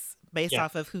divas based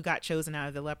off of who got chosen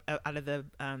out of the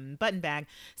button bag.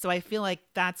 So I feel like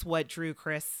that's what drew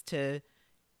Chris to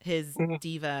his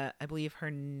diva. I believe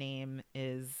her name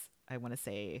is, I want to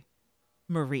say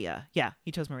Maria. Yeah,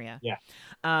 he chose Maria. Yeah.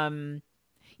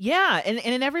 Yeah, and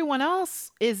then everyone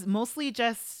else is mostly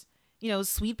just,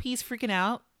 Sweet Pea's freaking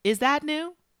out. Is that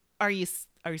new? Are you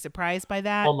surprised by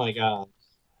that? Oh my God.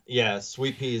 Yeah,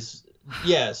 Sweet Pea's.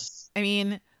 Yes. I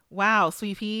mean, wow,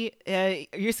 Sweet Pea,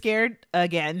 you're scared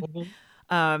again.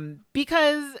 Mhm.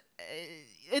 Because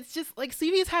it's just like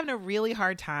Sweet Pea's having a really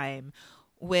hard time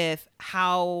with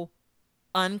how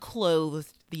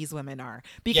unclothed these women are.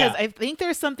 Because Yeah. I think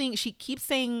there's something, she keeps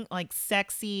saying like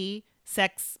sexy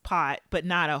sex pot, but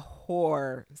not a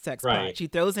whore sex pot. Right. She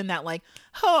throws in that like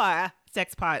whore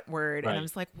sex pot word, and I'm Right.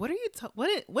 just like, what are you?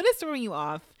 What is throwing you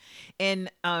off? And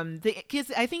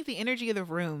because I think the energy of the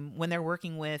room when they're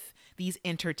working with these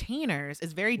entertainers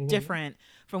is very Mhm. different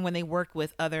from when they work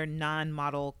with other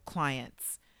non-model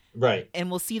clients, Right. and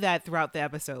we'll see that throughout the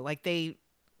episode. Like they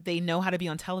know how to be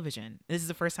on television. This is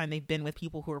the first time they've been with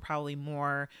people who are probably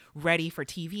more ready for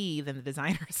TV than the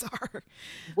designers are.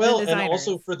 Well, The and designers.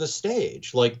 also for the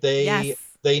stage, like Yes.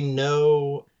 they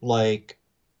know, like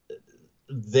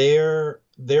they're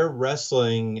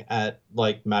wrestling at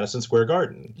like Madison Square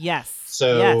Garden. Yes.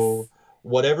 So Yes.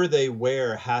 whatever they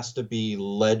wear has to be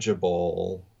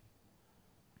legible,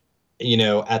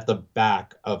 at the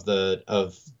back of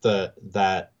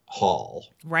that hall,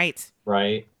 Right.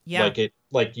 right? Yeah.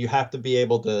 Like you have to be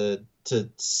able to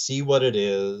see what it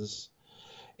is.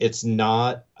 It's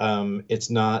not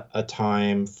a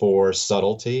time for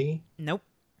subtlety, Nope.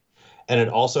 and it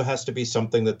also has to be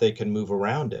something that they can move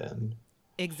around in.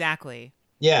 Exactly.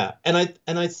 Yeah, and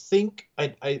I think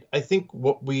I think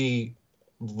what we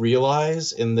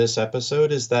realize in this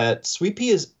episode is that Sweet Pea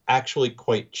is actually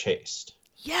quite chaste.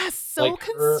 Yes. So Like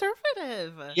her,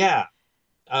 conservative. yeah.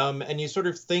 And you sort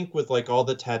of think with like all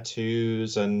the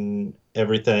tattoos and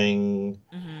everything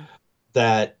Mm-hmm.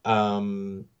 that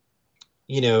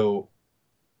you know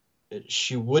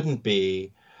she wouldn't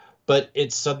be, but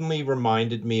it suddenly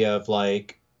reminded me of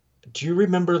like, do you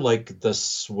remember like the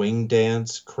swing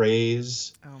dance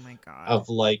craze Oh my God. of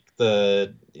like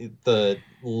the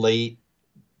late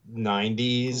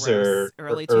 90s Gross. or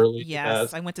Early to early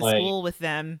yes. 2000s? I went to Like, school with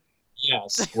them. yeah,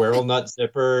 squirrel nut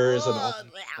zippers and all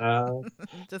Ugh. that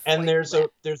stuff. Just And like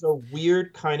there's a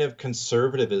weird kind of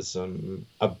conservatism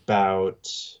about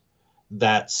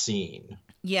that scene,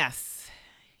 yes.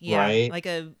 Yeah. right? Like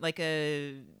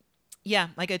a yeah,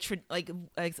 like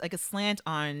a slant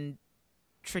on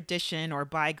tradition or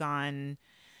bygone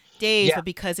days, Yeah, but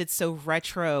because it's so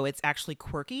retro, it's actually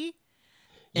quirky.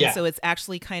 And yeah, so it's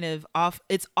actually kind of off,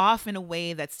 it's off in a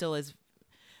way that still is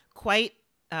quite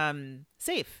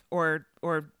safe, or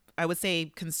I would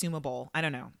say consumable. I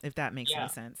don't know if that makes any yeah.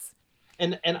 sense.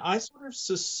 And I sort of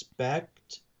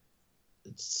suspect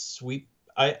Sweet.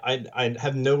 I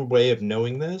have no way of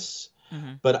knowing this,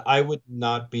 Hmm. but I would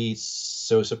not be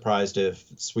so surprised if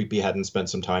Sweet Pea hadn't spent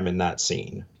some time in that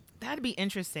scene. That'd be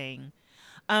interesting.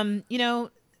 Um, you know,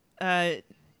 uh,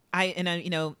 I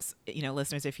and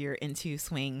listeners, if you're into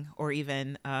swing or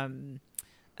even uh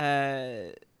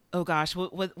oh gosh,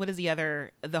 what is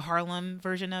the Harlem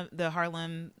version of the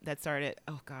Harlem that started?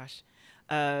 Oh gosh,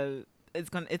 uh, it's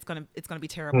gonna be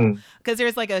terrible Hmm. because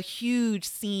there's like a huge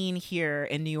scene here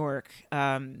in New York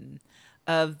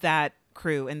of that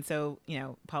crew, and so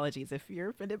apologies if you're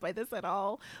offended by this at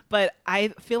all, but I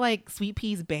feel like Sweet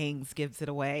Pea's bangs gives it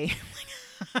away.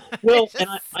 Well, It's and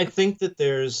just I think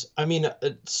that I mean,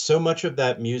 so much of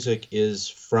that music is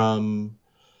from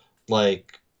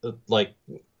like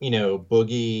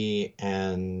boogie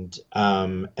and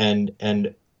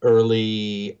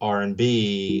early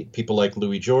R&B, people like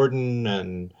Louis Jordan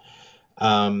and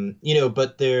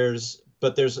but there's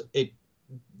it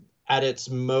at its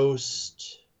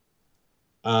most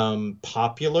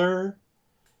popular,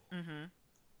 Mhm.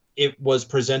 it was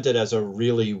presented as a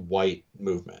really white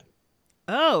movement.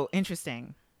 Oh,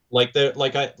 interesting. Like there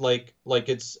like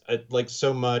it's like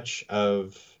so much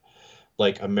of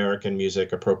like American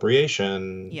music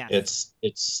appropriation. Yes.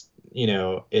 It's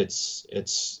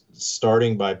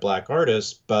starting by black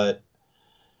artists, but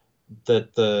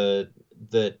that the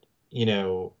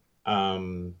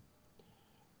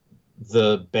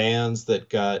bands that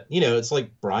got, it's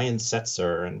like Brian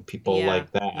Setzer and people Yeah.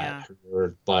 like that Yeah. who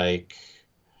were like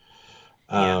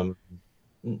Yeah. um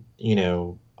you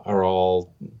know are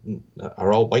all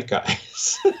white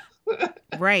guys.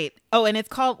 Right. Oh, and it's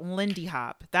called Lindy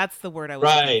Hop. That's the word I was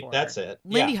looking Right, for. that's it.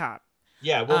 Lindy Yeah. Hop.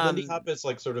 Yeah, well, Lindy Um, Hop is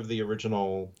like sort of the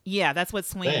original yeah, that's what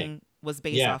thing. swing was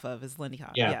based Yeah, off of, is Lindy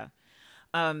Hop. yeah,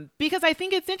 Yeah. Because I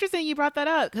think it's interesting you brought that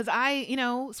up, because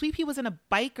Sweet Pea was in a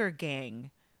biker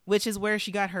gang, which is where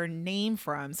she got her name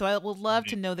from. So I would love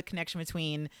to right. know the connection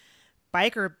between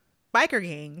biker biker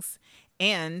gangs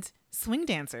and swing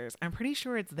dancers. I'm pretty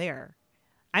sure it's there.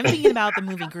 I'm thinking about the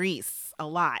movie Grease a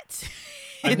lot.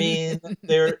 I mean,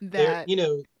 there, that.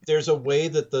 there's a way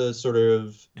that the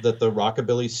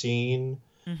rockabilly scene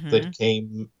that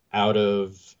came out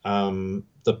of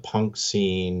the punk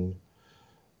scene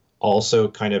also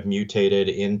kind of mutated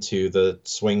into the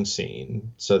swing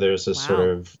scene. So there's a sort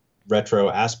of retro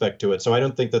aspect to it. So I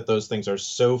don't think that those things are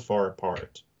so far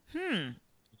apart.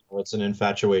 It's an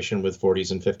infatuation with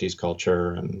 40s and 50s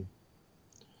culture. And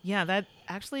yeah, that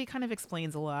actually kind of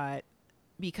explains a lot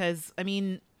because, I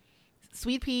mean,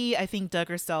 Sweet Pea, I think, dug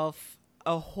herself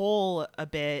a hole a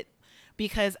bit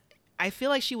because I feel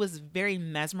like she was very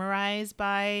mesmerized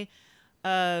by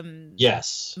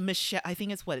yes, Michelle. I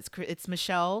think it's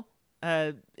Michelle.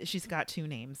 She's got two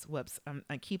names. Whoops.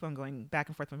 I keep on going back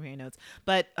and forth with my notes.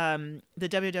 But the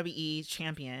WWE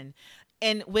champion,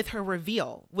 and with her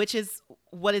reveal, which is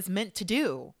what it's meant to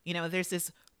do. There's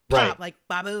this pop, like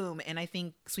ba-boom, and I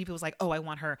think Sweet Pea was like, oh, I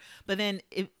want her. But then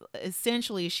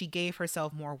essentially she gave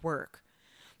herself more work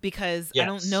because I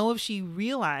don't know if she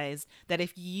realized that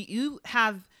if you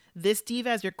have this diva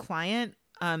as your client,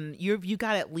 you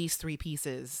got at least 3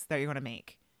 pieces that you're going to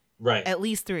make. Right. At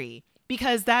least 3.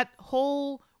 Because that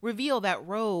whole reveal, that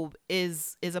robe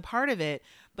is a part of it.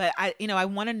 But I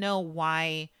want to know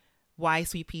why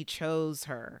Sweet Pea chose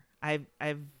her. I've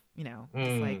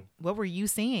it's like, what were you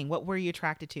seeing? What were you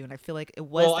attracted to? And I feel like it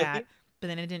was but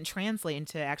then it didn't translate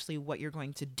into actually what you're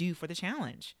going to do for the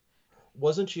challenge.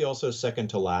 Wasn't she also second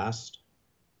to last?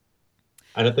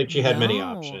 I don't think she had many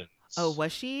options. Oh,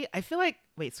 was she? I feel like,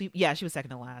 yeah, she was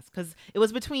second to last because it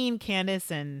was between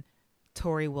Candace and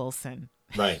Tori Wilson.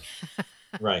 Right.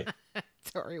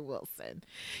 Tori Wilson.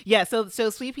 Yeah, so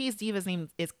Sweet Pea's diva's name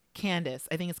is Candace.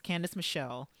 I think it's Candace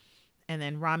Michelle. And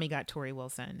then Rami got Tori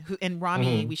Wilson. And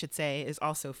Rami, we should say, is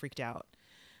also freaked out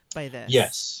by this.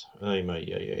 Yes.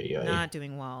 Not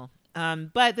doing well.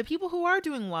 But the people who are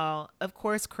doing well, of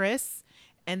course, Chris,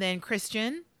 and then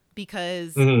Christian,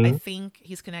 because I think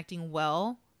he's connecting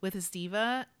well with his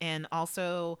diva. And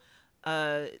also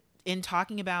in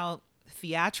talking about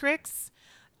theatrics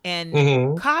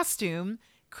and costume,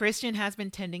 Christian has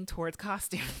been tending towards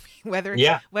costume, whether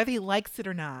he likes it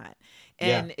or not.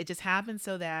 And it just happens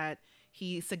so that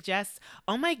he suggests,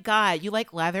 oh my God, you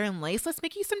like leather and lace? Let's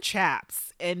make you some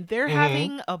chaps. And they're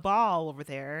having a ball over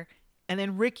there. And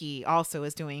then Ricky also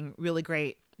is doing really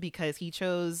great because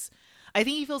I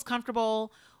think he feels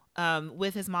comfortable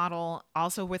with his model.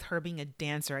 Also with her being a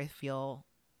dancer, I feel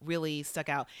really stuck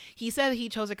out. He said he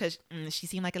chose her because she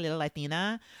seemed like a little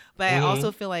Latina, but I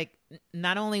also feel like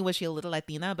not only was she a little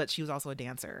Latina, but she was also a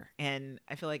dancer. And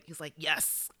I feel like he's like,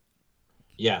 yes.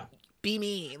 Yeah. Be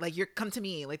me. Like, come to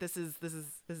me. Like, this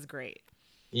is great.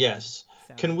 Yes.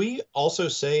 So. Can we also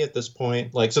say at this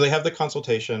point, like, so they have the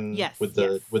consultation with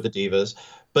the divas,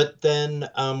 but then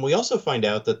we also find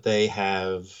out that they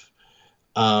have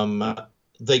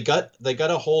they got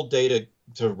a whole day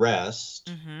to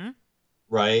rest,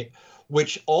 right?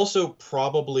 Which also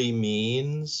probably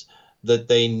means that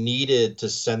they needed to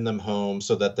send them home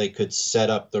so that they could set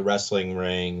up the wrestling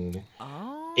ring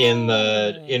in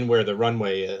where the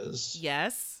runway is.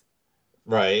 Yes.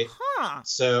 Right. Huh.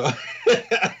 So.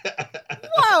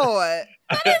 Whoa.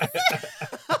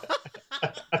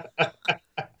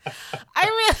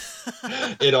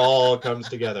 It all comes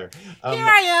together. Here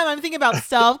I am. I'm thinking about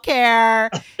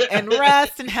self-care and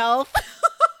rest and health.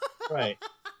 Right.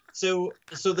 So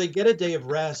they get a day of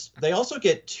rest. They also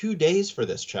get 2 days for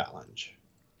this challenge.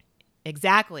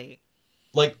 Exactly.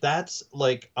 Like that's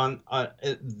like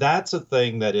that's a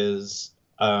thing that is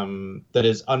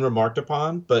unremarked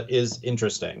upon, but is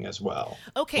interesting as well.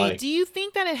 Okay. Like, do you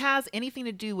think that it has anything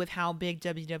to do with how big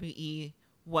WWE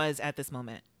was at this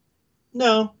moment?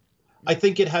 No, I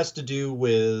think it has to do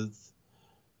with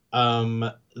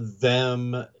them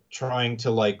trying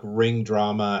to like wring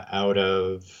drama out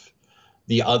of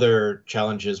the other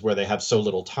challenges where they have so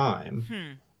little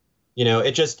time.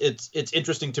 It's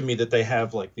interesting to me that they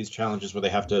have like these challenges where they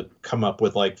have to come up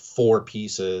with like 4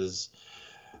 pieces,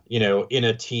 in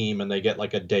a team, and they get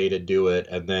like a day to do it,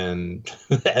 and then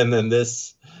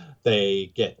this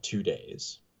they get 2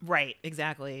 days. Right,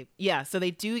 exactly. Yeah, so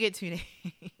they do get 2 days.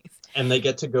 And they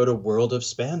get to go to World of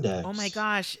Spandex. Oh my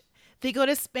gosh. They go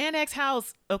to Spandex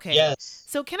House. Okay. Yes.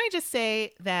 So can I just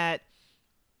say that,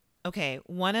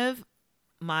 one of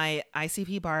my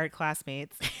ICP Bard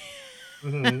classmates,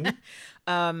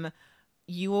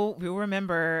 you will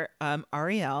remember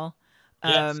Ariel.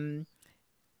 Yes.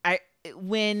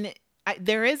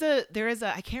 There is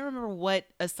a I can't remember what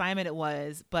assignment it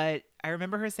was, but I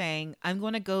remember her saying, I'm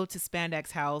going to go to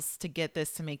Spandex House to get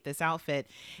this, to make this outfit.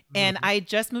 And I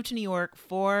just moved to New York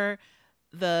for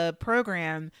the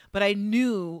program, but I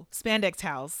knew Spandex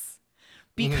House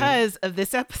because of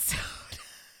this episode.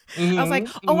 I was like,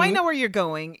 oh, I know where you're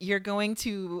going. You're going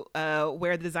to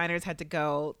where the designers had to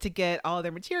go to get all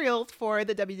their materials for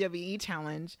the WWE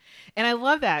challenge. And I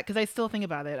love that because I still think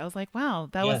about it. I was like, wow,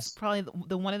 that was probably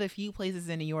the one of the few places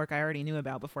in New York I already knew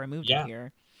about before I moved up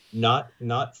here. Not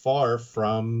far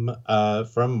from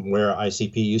where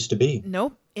ICP used to be.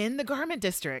 Nope, in the garment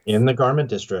district. In the garment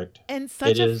district. And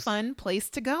such a fun place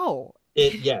to go.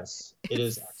 It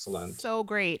is excellent. So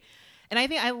great. And I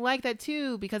think I like that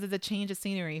too because it's a change of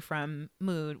scenery from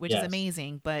Mood, which is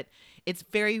amazing. But it's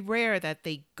very rare that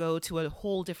they go to a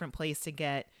whole different place to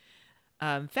get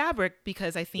fabric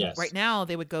because I think right now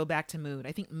they would go back to Mood.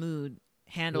 I think Mood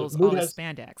handles all the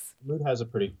spandex. Mood has a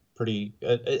pretty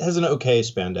it has an okay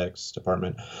spandex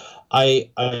department. I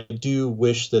do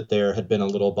wish that there had been a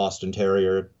little Boston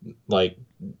Terrier like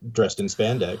dressed in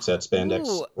spandex at Spandex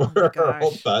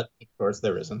World, but of course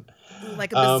there isn't.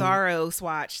 Like a Bizarro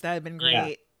swatch, that would have been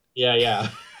great. Yeah.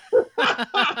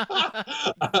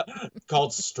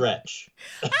 Called Stretch.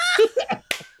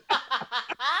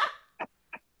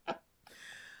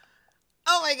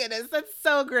 Oh my goodness, that's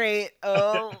so great.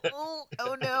 Oh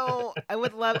no. I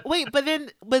would love. Wait, but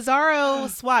then Bizarro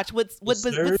swatch, would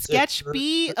Sketch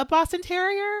be a Boston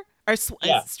Terrier or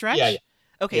Stretch? Yeah.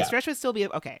 Okay, Stretch would still be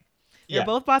okay. They're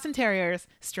both Boston Terriers,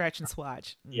 Stretch and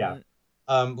Swatch. Yeah.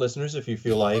 Listeners, if you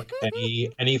feel like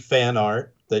any fan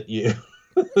art that you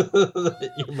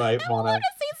that you might want to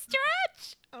see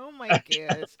Stretch. Oh my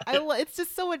gosh, it's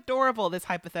just so adorable. This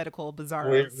hypothetical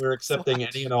Bizarro. We're accepting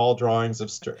Swatch. Any and all drawings of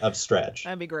Stretch.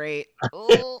 That'd be great.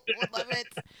 Oh, would love it.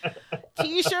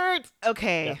 T-shirt.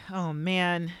 Okay. Yeah. Oh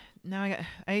man, now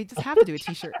I just have to do a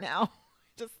T-shirt now.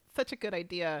 Just such a good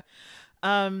idea.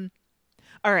 All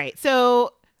right,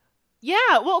 so.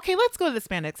 Yeah, well, okay, let's go to the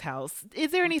Spandex House.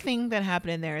 Is there anything that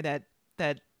happened in there that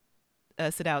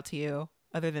stood out to you?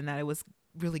 Other than that, it was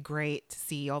really great to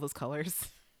see all those colors.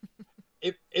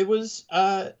 It was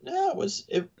nice.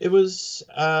 It was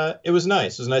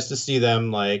nice to see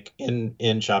them like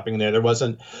in shopping there. There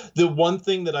wasn't the one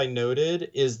thing that I noted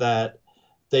is that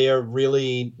they are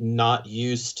really not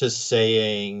used to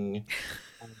saying.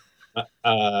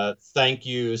 Thank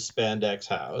you, Spandex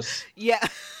House. Yeah.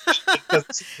 Because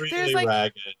it's really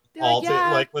ragged. When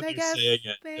you're saying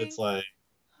it, it's like,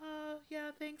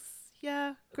 yeah, thanks.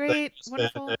 Yeah, great.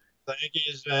 Wonderful. Thank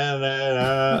you,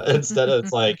 Spandex. Instead of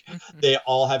it's like, they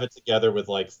all have it together with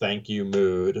like, thank you,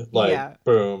 Mood. Like,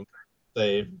 boom.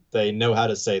 They know how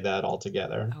to say that all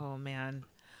together. Oh, man.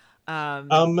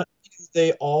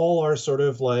 They all are sort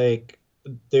of like,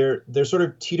 they're sort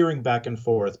of teetering back and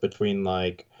forth between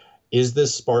like, is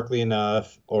this sparkly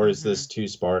enough or is this too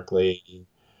sparkly?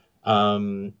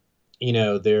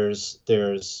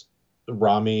 There's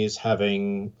Rami's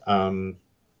having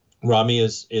Rami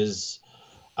is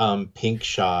pink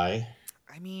shy.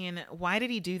 I mean, why did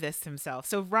he do this to himself?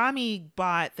 So Rami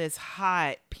bought this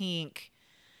hot pink,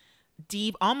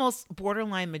 deep, almost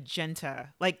borderline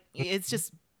magenta. Like it's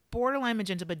just borderline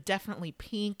magenta, but definitely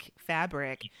pink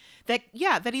fabric that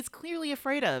he's clearly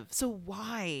afraid of. So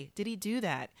why did he do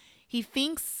that? He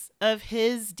thinks of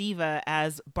his diva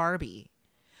as Barbie,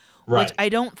 which I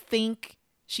don't think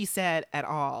she said at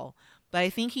all. But I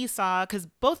think he saw, because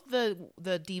both the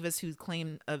divas who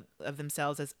claim of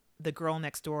themselves as the girl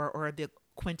next door or the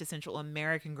quintessential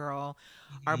American girl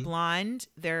are blonde.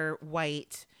 They're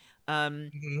white.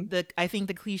 I think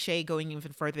the cliche going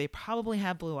even further, they probably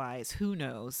have blue eyes. Who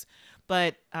knows?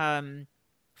 But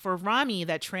for Rami,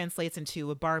 that translates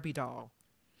into a Barbie doll.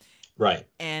 Right.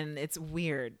 And it's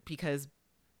weird because,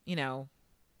 it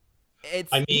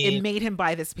made him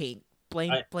buy this pink.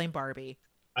 Blame Barbie.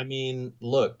 I mean,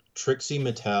 look, Trixie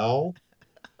Mattel,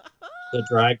 the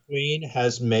drag queen,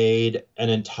 has made an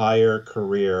entire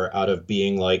career out of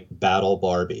being like Battle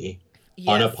Barbie,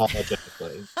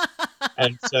 unapologetically.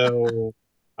 And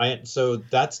so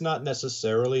that's not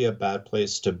necessarily a bad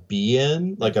place to be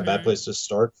in, like a bad place to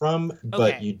start from,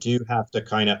 but you do have to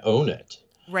kind of own it.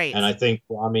 Right. And I think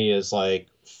Rami is like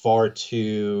far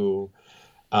too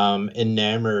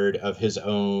enamored of his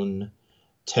own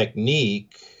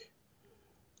technique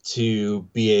to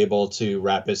be able to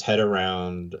wrap his head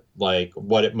around like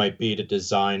what it might be to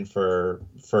design for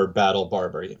Battle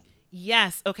Barbie.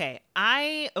 Yes. Okay.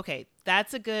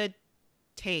 That's a good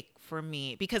take for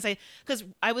me because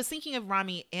I was thinking of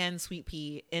Rami and Sweet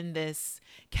Pea in this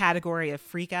category of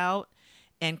freak out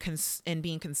and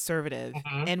being conservative,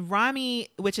 and Rami,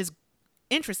 which is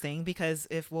interesting because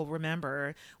if we'll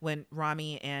remember when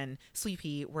Rami and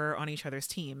Sleepy were on each other's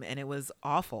team and it was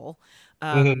awful.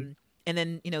 Mhm. And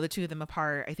then, the two of them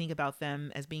apart, I think about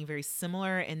them as being very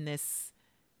similar in this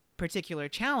particular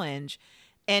challenge.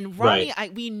 And Rami,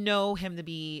 Right. we know him to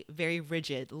be very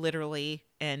rigid, literally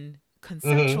and Mhm.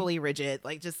 conceptually rigid,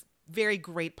 like just very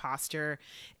great posture,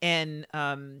 and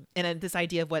this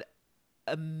idea of what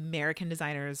American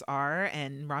designers are,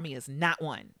 and Rami is not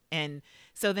one. And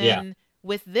so Yeah. then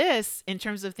with this, in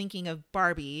terms of thinking of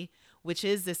Barbie, which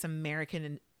is this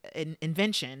American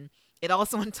invention, it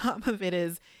also on top of it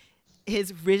is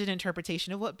his rigid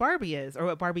interpretation of what Barbie is or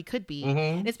what Barbie could be.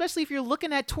 And Mhm. especially if you're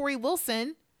looking at Tori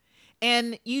Wilson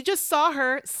and you just saw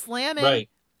her slamming Right.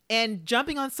 and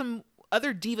jumping on some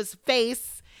other diva's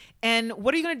face. And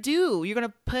what are you going to do? You're going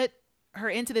to put her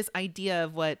into this idea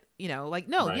of what, like,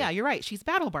 no, yeah, Right. you're right. She's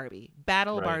Battle Barbie.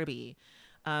 Right.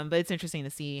 But it's interesting to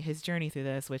see his journey through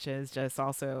this, which is just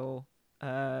also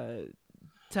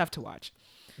tough to watch.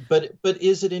 But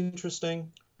is it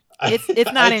interesting? It's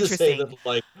I not have to say interesting. that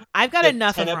like I've got that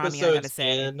enough 10 of Rami, I got to episodes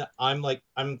say. in, I'm like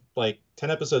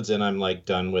 10 episodes in, I'm like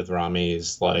done with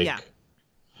Rami's Yeah. like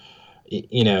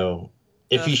you know,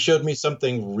 if Ugh. he showed me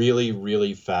something really,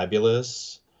 really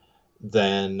fabulous,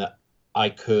 then I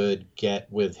could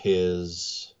get with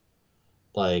his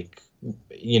like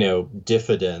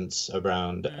diffidence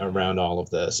around Mm-hmm. all of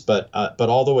this. But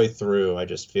all the way through, I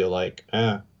just feel like,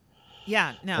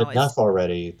 Yeah, no, it's enough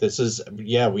already. This is,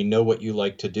 yeah, we know what you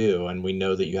like to do, and we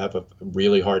know that you have a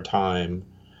really hard time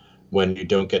when you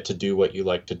don't get to do what you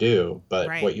like to do. But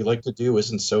right. what you like to do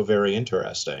isn't so very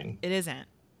interesting. It isn't.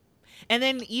 And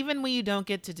then even when you don't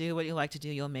get to do what you like to do,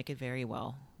 you'll make it very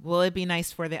well. Will it be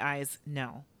nice for the eyes?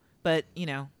 No. But,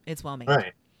 it's well made.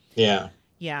 Right. Yeah.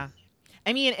 Yeah.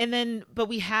 I mean, and then but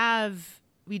we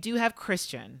do have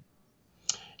Christian,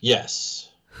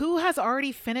 Yes. who has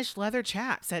already finished Leather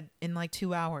Chaps in like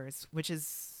 2 hours, which is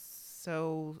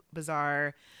so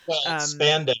bizarre. Well, Um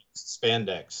spandex,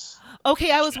 spandex.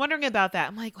 okay, I was wondering about that.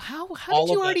 I'm like, how did All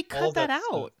you of that, already all cut of that that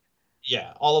stuff. out?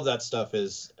 Yeah, all of that stuff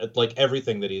is like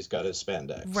everything that he's got is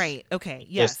spandex. Right. Okay.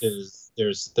 Just Yes. is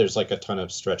there's like a ton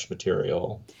of stretch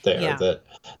material there Yeah.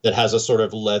 that has a sort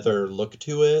of leather look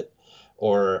to it,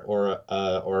 or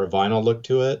a vinyl look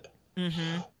to it.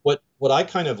 Mhm. What I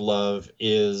kind of love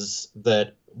is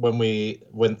that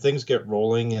when things get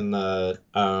rolling in the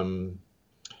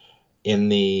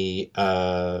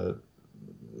uh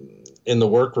in the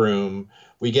workroom,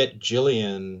 we get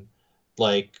Jillian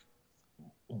like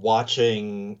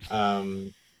watching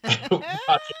watching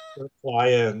her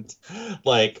client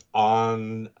like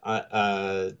on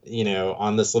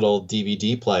this little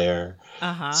DVD player,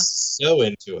 Uh-huh. so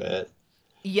into it.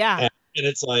 Yeah. And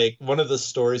it's like one of the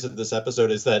stories of this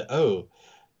episode is that, oh,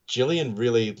 Jillian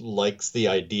really likes the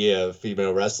idea of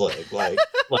female wrestling, like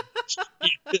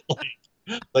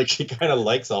she kind of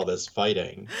likes all this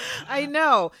fighting. I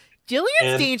know. Jillian's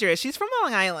And dangerous. She's from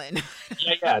Long Island.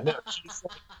 yeah, yeah, no, she's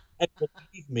like, and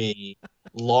believe me,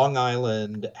 Long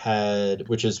Island had,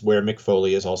 which is where Mick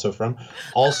Foley is also from,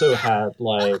 also had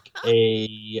like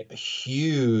a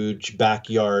huge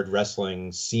backyard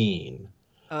wrestling scene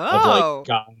of like Oh.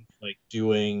 guys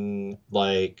doing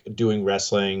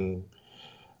wrestling,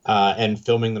 and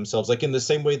filming themselves like in the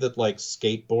same way that like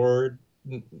skate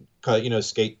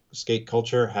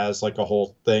culture has like a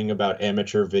whole thing about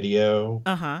amateur video.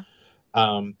 Uh-huh.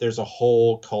 There's a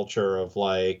whole culture of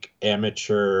like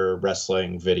amateur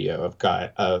wrestling video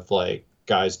of like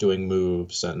guys doing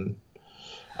moves and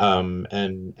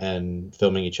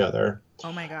filming each other.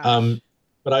 Oh my gosh. Um,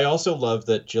 but I also love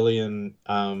that Jillian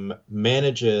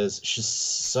manages. She's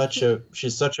such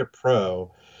a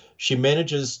pro. She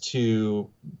manages to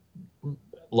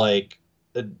like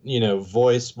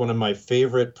voice one of my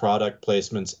favorite product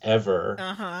placements ever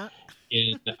Uh-huh.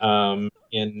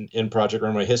 in Project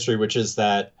Runway history, which is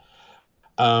that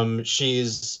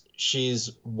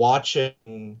she's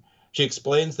watching. She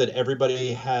explains that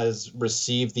everybody has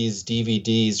received these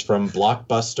DVDs from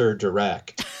Blockbuster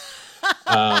Direct,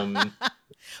 um,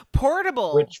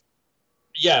 Portable. which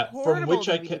yeah, from Portable which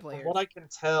DVD from players. what I can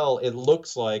tell, it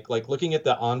looks like looking at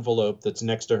the envelope that's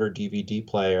next to her DVD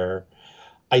player.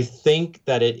 I think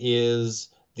that it is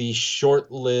the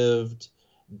short-lived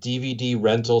DVD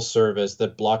rental service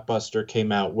that Blockbuster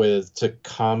came out with to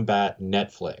combat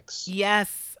Netflix.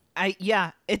 Yes.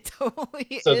 Yeah, it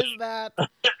totally So, is that.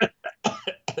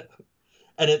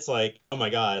 and it's like, oh my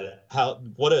God,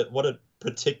 what a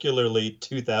particularly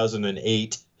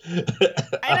 2008 And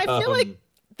I feel like um,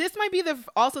 this might be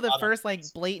also the product. first like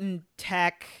blatant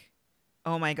tech.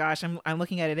 Oh my gosh, I'm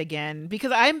looking at it again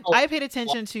because I paid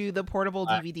attention to the portable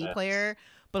DVD Access. player,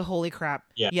 But holy crap.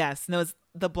 Yeah. Yes. No, it's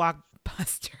the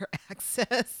Blockbuster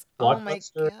access. Oh my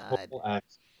Blockbuster God. Total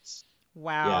Access. Yeah.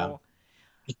 Wow.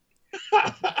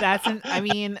 I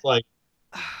mean, Like,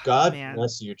 God man,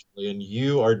 bless you, Julian.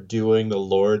 You are doing the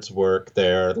Lord's work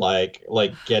there, like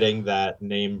getting that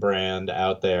name brand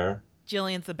out there.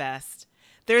 Jillian's the best.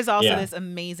 There's also Yeah. this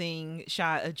amazing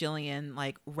shot of Jillian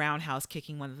like roundhouse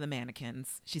kicking one of the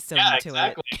mannequins. She's so Yeah, into it.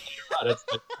 exactly. Later on, it's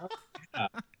like, oh, yeah.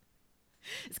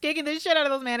 It's kicking the shit out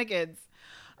of those mannequins.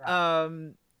 Yeah.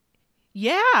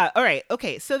 Yeah. All right.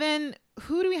 Okay. So then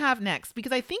who do we have next?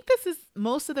 Because I think this is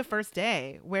most of the first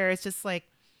day where it's just like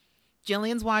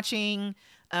Jillian's watching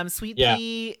Sweet Yeah.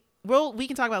 Pea. Well, we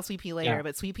can talk about Sweet Pea later, Yeah.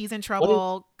 but Sweet Pea's in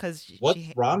trouble because What's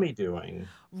Rami doing?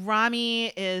 Rami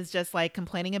is just like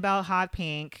complaining about hot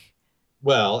pink.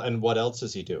 Well, and what else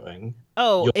is he doing?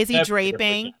 Oh, You'll is he never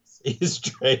draping? guess. He's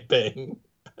draping.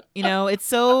 You know, it's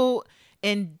so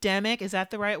endemic. Is that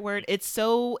the right word? It's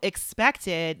so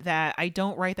expected that I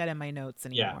don't write that in my notes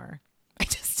anymore. I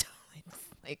just don't.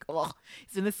 It's like, well,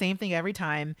 he's doing the same thing every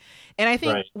time. And I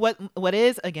think Right. what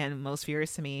is, again, most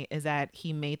furious to me is that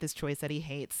he made this choice that he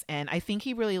hates. And I think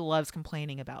he really loves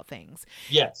complaining about things.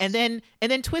 Yes. And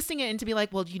then twisting it into be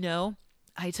like, well, you know,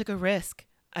 I took a risk.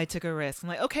 I took a risk. I'm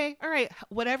like, okay, all right,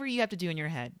 whatever you have to do in your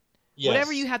head. Yes.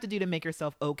 Whatever you have to do to make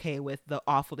yourself okay with the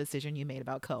awful decision you made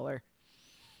about color.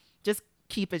 Just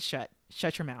keep it shut.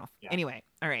 Shut your mouth. Yeah. Anyway,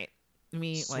 all right.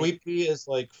 Sweet Pea is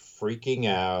like freaking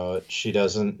out. She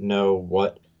doesn't know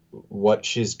what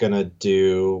she's gonna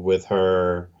do with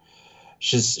her.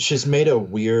 She's made a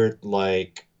weird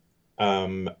like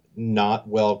not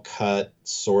well cut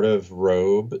sort of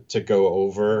robe to go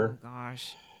over Oh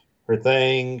gosh. her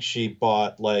thing. She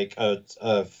bought like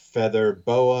a feather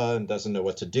boa and doesn't know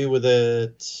what to do with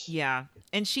it. Yeah.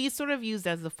 And she's sort of used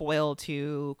as the foil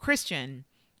to Christian,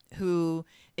 who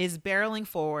is barreling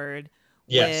forward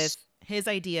Yes. with his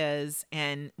ideas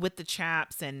and with the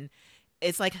chaps, and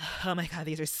it's like, oh my God,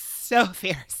 these are so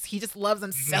fierce. He just loves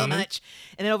them so much.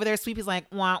 And then over there, Sweepy's like,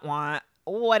 wah, wah.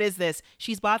 What is this?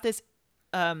 She's bought this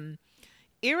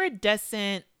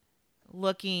iridescent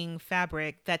looking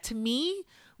fabric that to me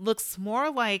looks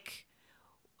more like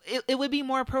it would be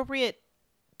more appropriate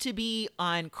to be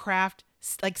on craft,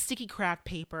 like sticky craft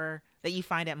paper that you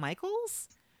find at Michael's.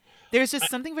 There's just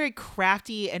something very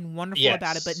crafty and wonderful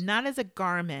about it, but Yes. not as a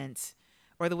garment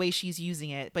or the way she's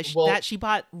using it. But Well, that she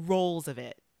bought rolls of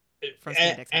it from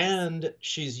Spandex House. and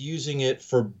she's using it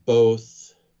for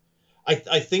both. I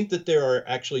think that there are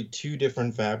actually two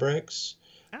different fabrics,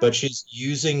 Oh. but she's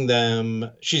using them.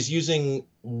 She's using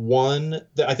one.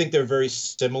 I think they're very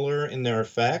similar in their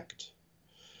effect.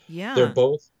 Yeah. They're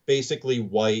both basically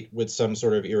white with some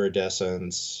sort of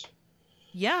iridescence.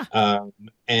 Yeah.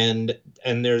 And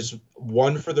there's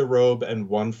one for the robe and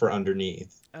one for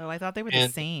underneath. Oh, I thought they were the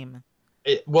And same.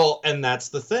 well, and that's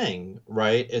the thing,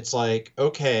 right? It's like,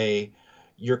 okay,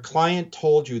 your client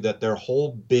told you that their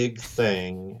whole big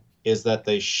thing is that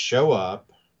they show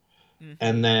up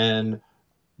and then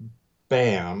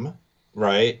bam,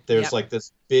 right? There's Yep. like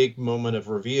this big moment of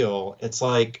reveal. It's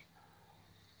like,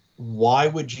 why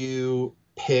would you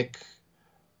pick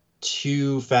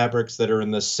two fabrics that are in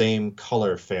the same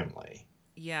color family?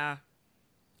 Yeah.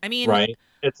 I mean, Right?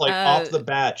 It's like off the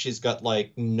bat, she's got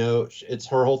like it's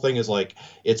her whole thing is like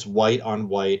it's white on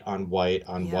white on white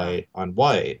on Yeah. white on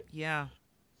white. yeah.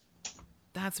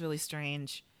 That's really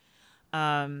strange.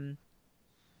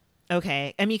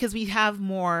 Okay. I mean, because we have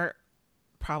more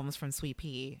problems from Sweet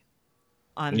Pea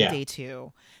on Yeah. day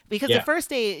 2. Because Yeah. the first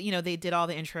day, you know, they did all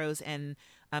the intros and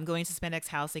going to Spandex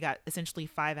House, they got essentially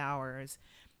 5 hours.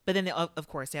 But then, of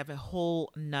course, they have a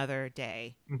whole nother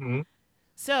day. Mm-hmm.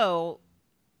 So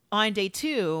on day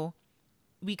 2,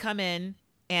 we come in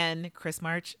and Chris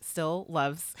March still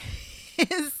loves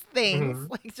his things.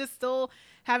 Mm-hmm. Like just still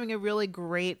having a really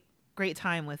great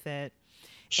time with it.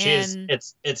 She's And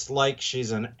it's like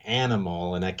she's an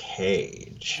animal in a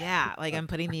cage. yeah, like I'm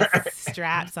putting these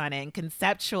straps on it. And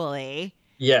conceptually,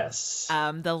 Yes.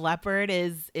 the leopard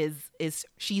is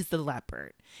she's the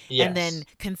leopard. Yes. And then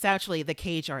conceptually, the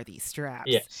cage are these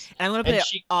straps. Yes. And I'm gonna put And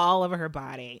it all over her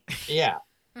body. Yeah.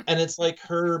 And it's like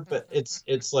her, but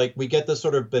it's like we get this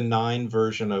sort of benign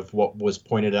version of what was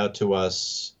pointed out to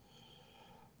us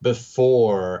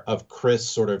before of Chris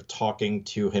sort of talking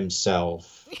to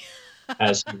himself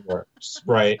as he works,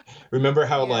 right? Remember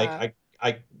how Yeah. like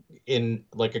I in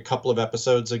like a couple of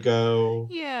episodes ago,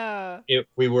 Yeah.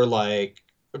 we were like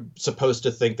supposed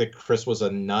to think that Chris was a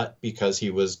nut because he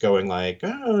was going like,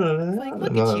 oh, Like,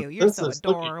 look at you. You're this so is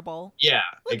looking-" adorable. Yeah,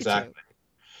 Look at exactly.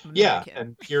 you. I'm Yeah, like him.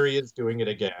 and here he is doing it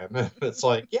again. It's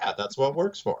like, yeah, that's what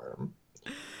works for him.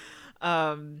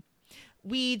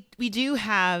 we do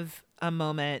have a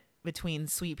moment between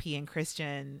Sweet Pea and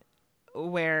Christian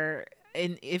where,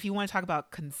 and if you want to talk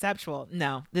about conceptual,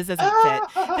 no, this doesn't fit.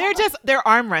 They're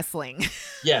arm wrestling.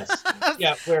 Yes.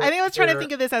 Yeah. I think I was trying to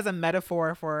think of this as a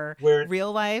metaphor for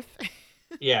real life.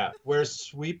 Yeah, where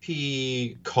Sweet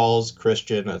Pea calls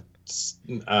Christian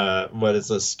what is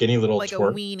a skinny little like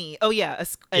twerp? A weenie. Oh yeah, a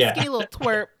skinny little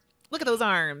twerp. Look at those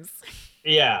arms.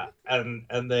 Yeah,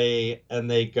 and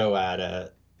they go at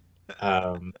it,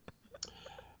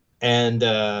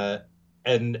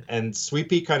 and Sweet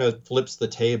Pea kind of flips the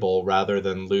table rather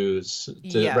than lose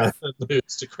to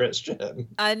Christian.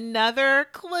 Another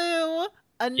clue.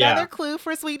 Another clue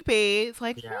for Sweet Pea. It's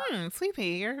like, Sweet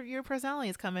Pea, your personality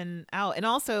is coming out, and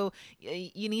also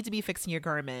you need to be fixing your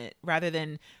garment rather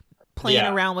than playing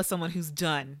around with someone who's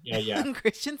done. Yeah.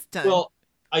 Christian's done. Well,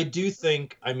 I do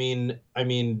think. I mean,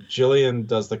 Jillian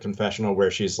does the confessional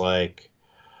where she's like,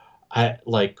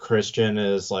 Christian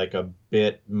is like a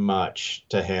bit much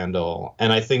to handle,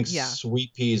 and I think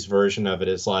Sweet Pea's version of it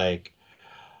is like,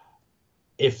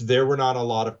 if there were not a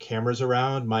lot of cameras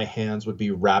around, my hands would be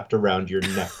wrapped around your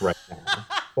neck right now.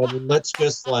 But let's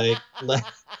just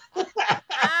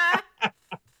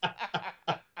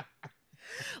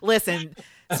listen.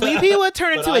 Sweet Pea would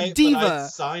turn into a diva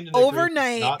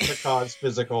overnight, not to cause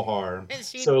physical harm.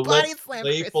 So let's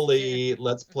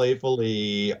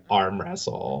playfully arm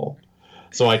wrestle.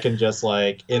 So I can just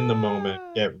in the moment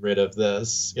get rid of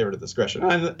this Christian.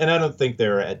 And I don't think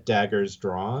they're at daggers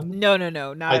drawn. No, not at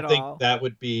all. I think that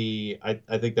would be. I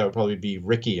think that would probably be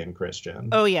Ricky and Christian.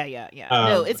 Oh yeah.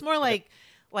 No, it's more like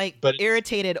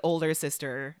irritated older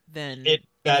sister than.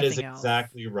 That is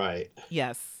exactly right.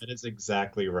 Yes. That is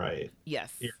exactly right.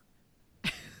 Yes. Yeah.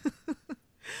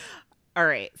 All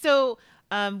right. So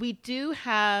we do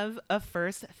have a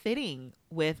first fitting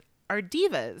with our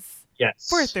divas. Yes.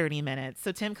 For 30 minutes.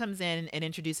 So Tim comes in and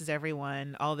introduces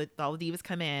everyone. All the divas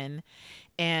come in.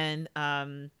 And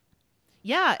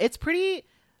it's pretty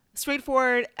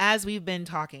straightforward as we've been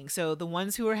talking. So the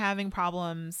ones who are having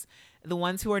problems, the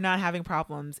ones who are not having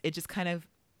problems, it just kind of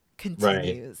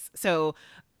continues. Right. So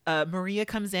Maria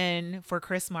comes in for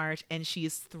Chris March and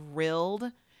she's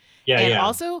thrilled. And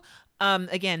also,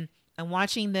 again, I'm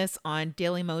watching this on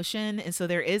Daily Motion. And so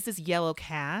there is this yellow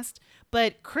cast,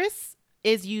 but Chris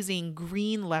is using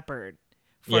green leopard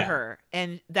for her.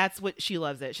 And that's what she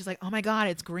loves it. She's like, oh my God,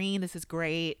 it's green. This is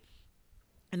great.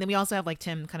 And then we also have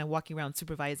Tim kind of walking around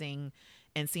supervising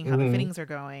and seeing how the fittings are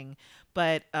going.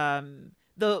 But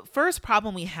the first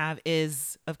problem we have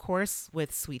is, of course,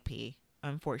 with Sweet Pea,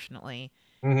 unfortunately.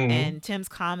 And Tim's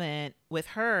comment with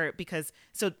her, because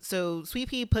so Sweet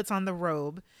Pea puts on the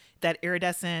robe, that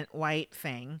iridescent white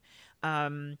thing.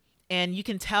 And you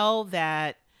can tell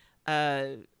that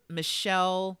Candace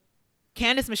Michelle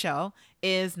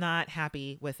is not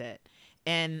happy with it,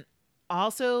 and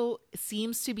also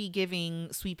seems to be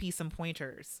giving Sweet Pea some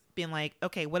pointers, being like,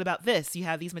 okay, what about this? You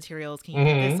have these materials, can you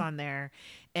put this on there?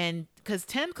 And because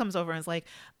Tim comes over and is like,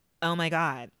 oh my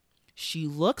God, she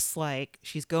looks like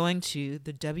she's going to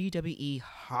the WWE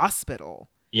hospital.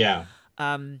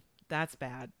 That's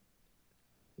bad.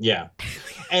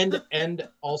 And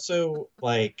also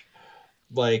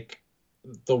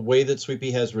the way that Sweet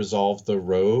Pea has resolved the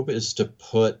robe is to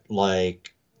put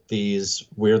these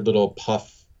weird little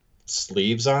puff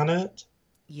sleeves on it.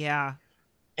 Yeah.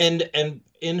 And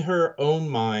in her own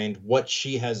mind, what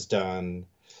she has done,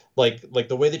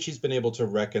 the way that she's been able to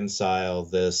reconcile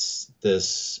this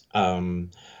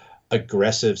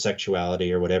aggressive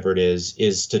sexuality or whatever it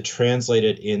is to translate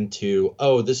it into,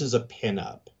 this is a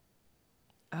pinup.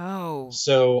 Oh.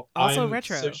 So also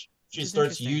retro. So she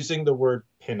starts using the word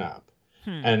pinup.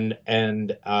 And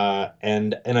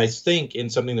I think in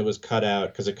something that was cut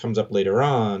out because it comes up later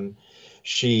on,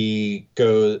 she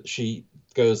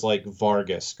goes like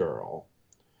Vargas girl.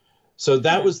 So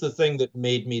that was the thing that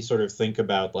made me sort of think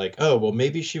about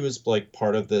maybe she was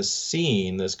part of this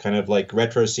scene, this kind of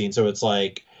retro scene. So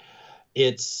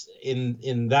it's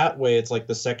in that way, it's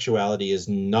the sexuality is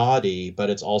naughty,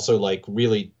 but it's also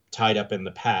really tied up in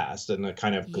the past and the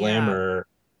kind of glamour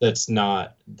that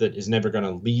is never going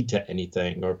to lead to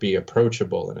anything or be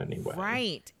approachable in any way.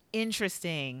 Right.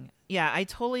 Interesting. Yeah, I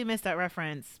totally missed that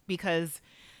reference because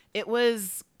it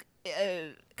was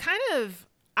kind of,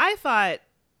 I thought,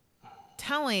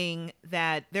 telling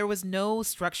that there was no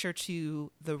structure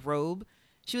to the robe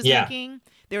she was making.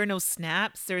 There were no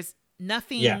snaps. There's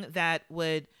nothing that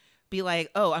would be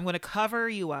like, oh, I'm going to cover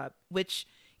you up, which,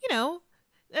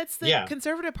 that's the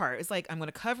conservative part. It's I'm going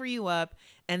to cover you up,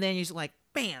 and then you're just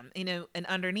bam, and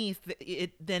underneath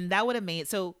it, then that would have made.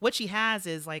 So what she has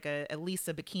is at least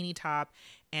a bikini top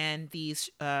and these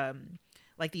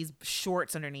like these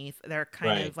shorts underneath. They're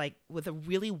kind Right. of like with a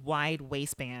really wide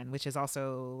waistband, which is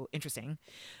also interesting.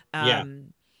 Yeah.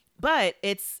 But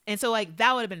and so like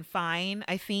that would have been fine,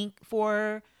 I think,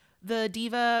 for the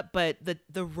Diva, but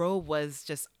the robe was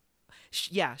just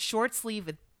short sleeve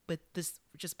with this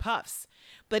just puffs.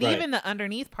 But Right. even the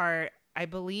underneath part, I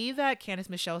believe that Candice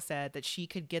Michelle said that she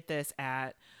could get this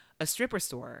at a stripper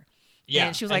store. And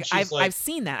Yeah. she was And like, she's I've like,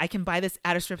 seen that. I can buy this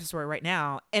at a stripper store right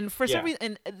now. And for some yeah.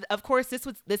 reason, and of course, this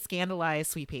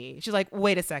scandalized Sweet Pea. She's like,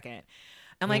 wait a second.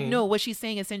 I'm like, Hmm. no. What she's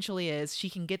saying essentially is she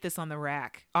can get this on the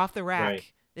rack, off the Right.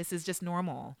 rack. This is just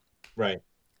normal. Right.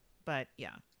 But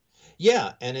yeah,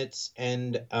 Yeah. And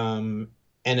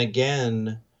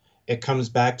again, it comes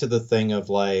back to the thing of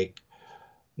like,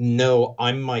 no,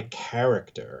 I'm my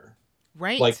character.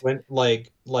 Like right, when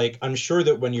like I'm sure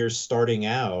that when you're starting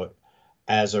out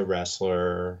as a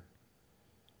wrestler,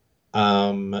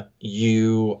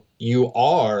 you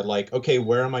are like, okay,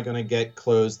 where am I going to get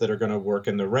clothes that are going to work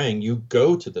in the ring? You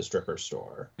go to the stripper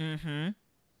store. mm-hmm,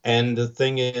 And the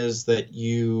thing is that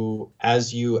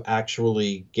as you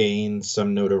actually gain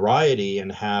some notoriety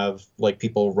and have like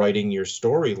people writing your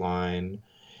storyline,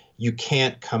 you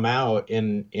can't come out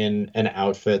in an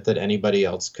outfit that anybody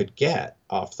else could get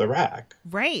off the rack.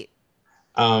 right,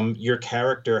 Your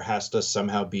character has to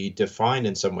somehow be defined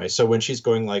in some way. So when she's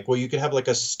going like, well, you could have like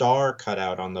a star cut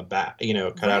out on the back,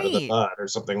 cut out of the right, butt or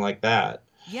something like that.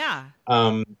 yeah,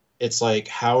 Um, it's like,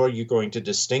 how are you going to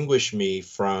distinguish me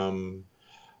from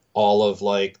all of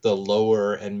like the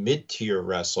lower and mid-tier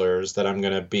wrestlers that I'm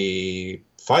going to be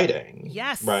fighting,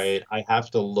 yes, right? I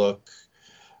have to look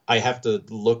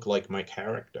like my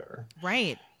character.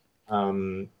 right.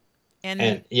 Um, And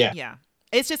and yeah, yeah,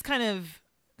 it's just kind of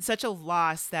such a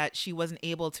loss that she wasn't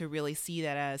able to really see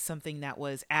that as something that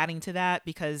was adding to that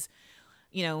because,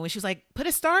 when she was like, put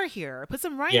a star here, put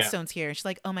some yeah, rhinestones here. And she's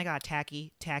like, oh my God,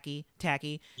 tacky, tacky,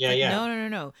 tacky. It's yeah, like, yeah, no, no, no,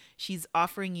 no. She's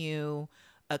offering you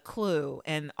a clue.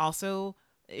 And also,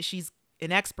 she's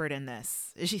an expert in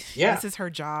this. yeah, This is her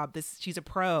job. She's a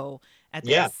pro at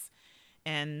yeah, this.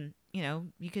 And,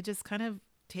 you could just kind of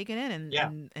take it in and, yeah,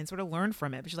 and, and sort of learn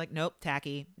from it. But she's like, nope,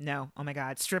 tacky. No. Oh my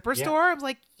God. Stripper yeah, store? I was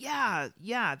like, yeah,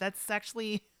 that's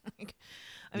actually, I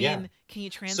yeah. mean, can you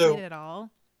translate it So at all?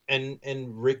 and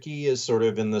Ricky is sort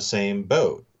of in the same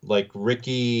boat. Like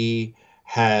Ricky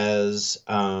has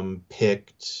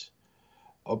picked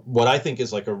what I think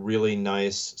is like a really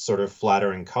nice sort of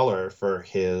flattering color for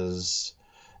his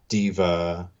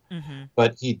diva, Mm-hmm.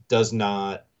 but he does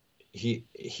not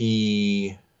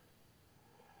he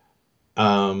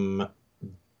um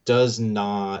does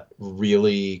not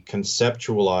really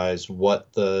conceptualize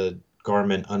what the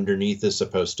garment underneath is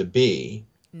supposed to be.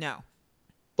 No,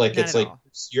 Like not it's at like all.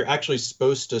 you're actually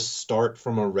supposed to start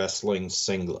from a wrestling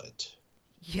singlet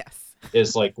Yes.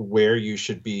 is like where you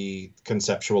should be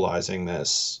conceptualizing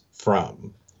this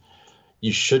from.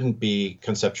 You shouldn't be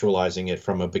conceptualizing it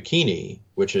from a bikini,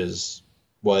 which is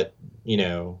what,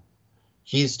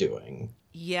 he's doing.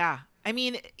 Yeah. I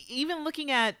mean, even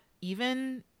looking at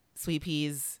even Sweet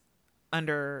Pea's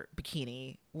under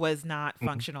bikini was not Mhm.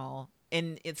 functional.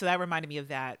 And so that reminded me of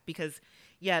that because,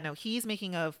 yeah, no, he's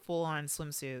making a full on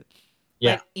swimsuit.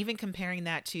 Yeah. But even comparing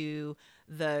that to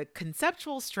the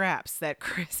conceptual straps that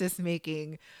Chris is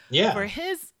making for Yeah.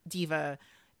 his diva,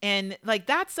 and like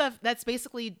that stuff, that's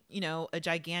basically, a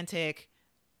gigantic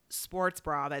sports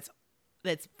bra that's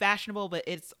fashionable, but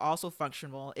it's also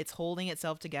functional. It's holding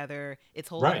itself together. It's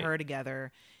holding Right. her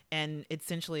together, and it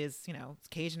essentially is, it's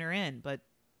caging her in. But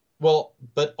Well,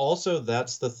 but also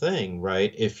that's the thing,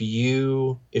 right? If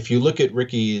you look at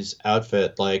Ricky's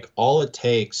outfit, like all it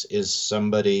takes is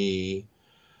somebody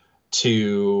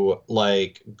to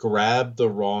like grab the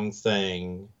wrong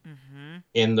thing hmm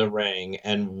in the ring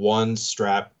and one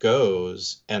strap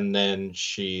goes and then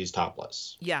she's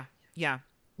topless, yeah, yeah,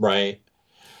 right?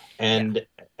 yeah,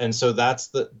 And so that's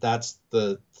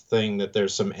the thing, that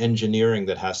there's some engineering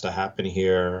that has to happen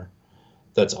here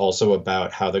that's also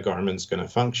about how the garment's going to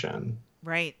function.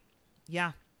 right,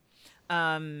 yeah.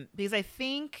 Because I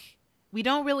think we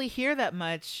don't really hear that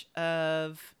much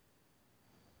of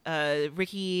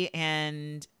Ricky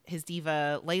and his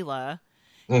diva Layla,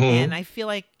 and Hmm. I feel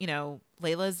like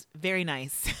Layla's very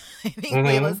nice. I think Hmm.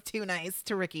 Layla's too nice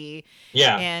to Ricky,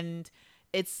 Yeah. and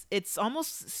it's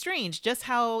almost strange just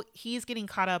how he's getting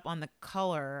caught up on the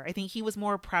color. I think he was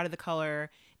more proud of the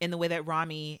color in the way that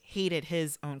Rami hated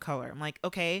his own color. I'm like,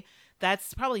 okay,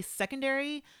 that's probably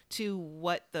secondary to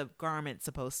what the garment's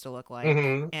supposed to look like.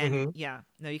 Hmm. And Hmm. yeah,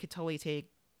 no, you could totally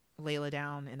take Layla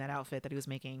down in that outfit that he was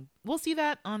making. We'll see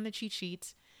that on the cheat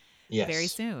sheet very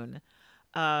Yes. soon.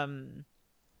 Um,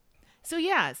 so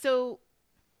yeah, so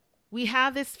we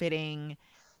have this fitting,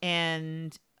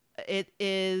 and it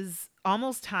is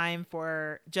almost time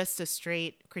for just a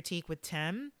straight critique with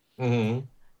Tim. Mm-hmm.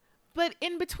 But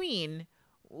in between,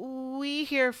 we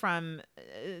hear from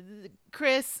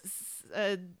Chris,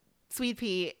 Sweet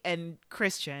Pea, and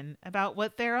Christian about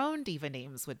what their own diva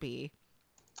names would be.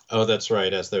 Oh, that's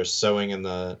right. As they're sewing in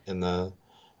the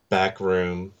back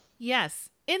room. Yes,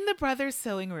 in the brothers'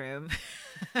 sewing room.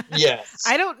 Yes.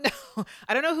 I don't know.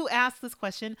 I don't know who asked this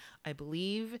question. I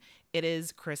believe it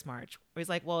is Chris March. Where he's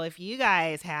like, "Well, if you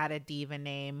guys had a diva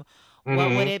name, what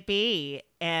would it be?"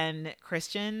 And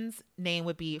Christian's name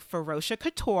would be Ferocia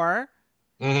Couture.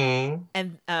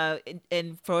 Mm-hmm.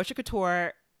 And Ferocia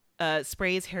Couture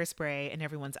sprays hairspray in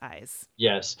everyone's eyes.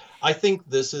 Yes. I think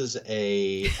this is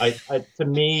to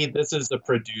me, this is a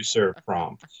producer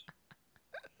prompt.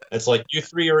 It's like, you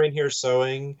three are in here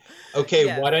sewing. Okay,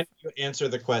 Yes. why don't you answer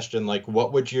the question, like,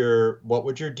 what would your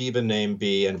diva name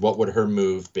be, and what would her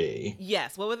move be?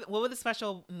 Yes. What would the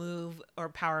special move or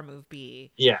power move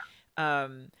be? Yeah.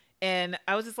 And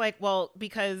I was just like, well,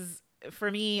 because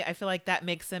for me, I feel like that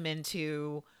makes them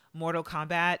into Mortal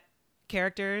Kombat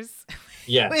characters,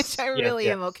 Yes. which I really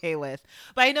yes. am okay with.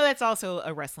 But I know that's also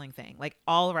a wrestling thing. Like,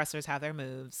 all wrestlers have their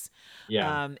moves.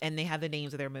 Yeah. And they have the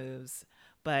names of their moves.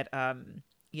 But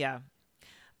yeah.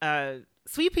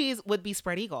 Sweet Peas would be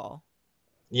Spread Eagle,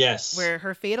 Yes. where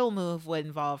her fatal move would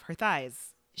involve her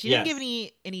thighs. She didn't give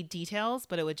Yes. any details,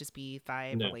 but it would just be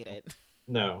thigh No. related.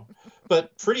 No.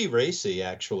 But pretty racy,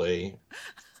 actually,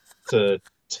 to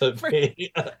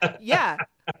be. Yeah.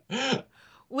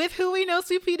 With who we know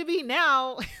Sweet Pea to be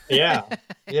now. Yeah.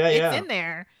 Yeah, It's in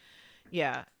there.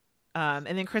 Yeah. And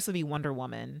then Chris would be Wonder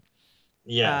Woman.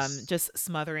 Yes. Just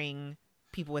smothering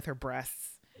people with her breasts.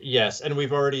 Yes, and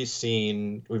we've already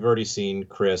seen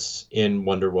Chris in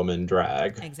Wonder Woman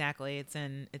drag. Exactly. It's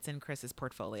in Chris's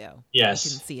portfolio. Yes.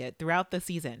 You can see it throughout the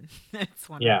season. It's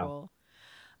wonderful.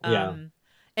 Yeah.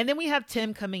 And then we have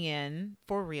Tim coming in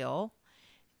for real,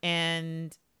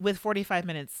 and with 45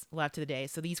 minutes left of the day.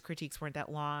 So these critiques weren't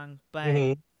that long, but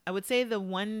I would say the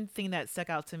one thing that stuck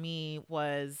out to me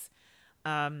was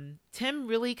Tim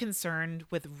really concerned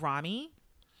with Rami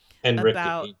And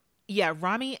about Ricky. Yeah,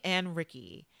 Rami and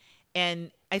Ricky.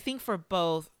 And I think for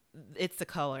both, it's the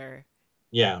color,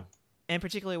 Yeah. and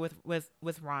particularly with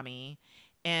Rami.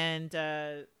 And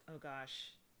oh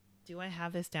gosh, do I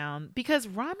have this down? Because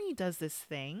Rami does this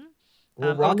thing.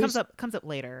 Well, It comes up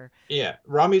later. Yeah,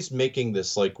 Rami's making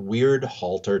this like weird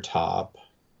halter top.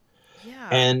 Yeah.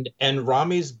 And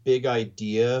Rami's big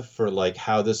idea for like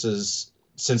how this is,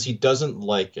 since he doesn't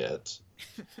like it,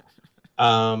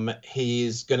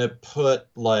 he's gonna put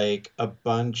like a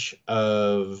bunch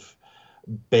of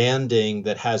banding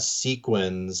that has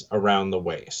sequins around the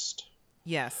waist.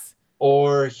 Yes.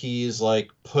 Or he's like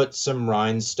put some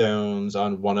rhinestones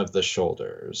on one of the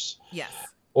shoulders. Yes.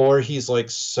 Or he's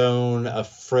like sewn a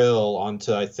frill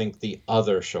onto, I think, the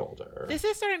other shoulder. This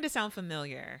is starting to sound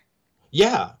familiar.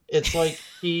 Yeah, it's like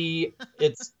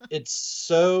it's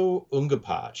so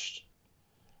ungepatched.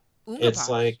 It's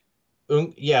like,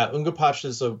 ungepatched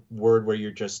is a word where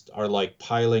you just are like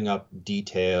piling up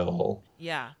detail.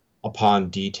 Yeah. Upon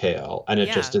detail, and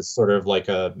it just is sort of like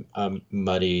a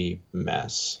muddy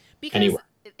mess. Because anyway.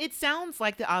 It sounds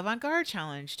like the avant-garde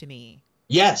challenge to me.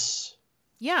 Yes.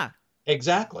 Yeah.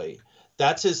 Exactly.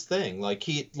 That's his thing. Like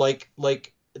he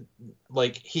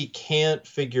he can't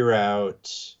figure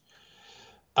out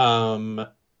a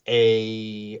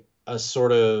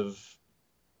sort of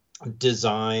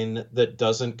design that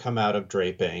doesn't come out of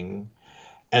draping.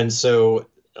 And so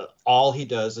all he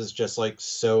does is just like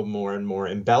sew more and more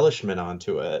embellishment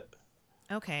onto it.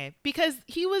 Okay, because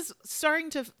he was starting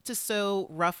to sew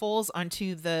ruffles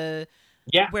onto the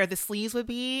where the sleeves would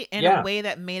be in a way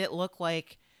that made it look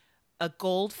like a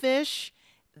goldfish,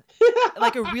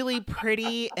 like a really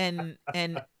pretty and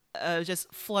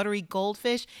just fluttery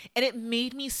goldfish, and it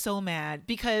made me so mad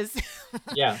because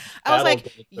I was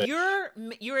like, you're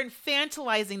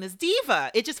infantilizing this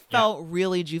diva. It just felt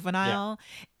really juvenile.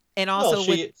 Yeah. And also,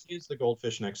 she's the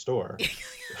goldfish next door.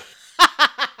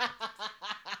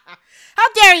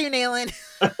 How dare you, Nayland?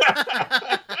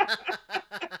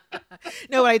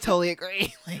 No, but I totally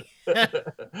agree. This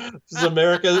is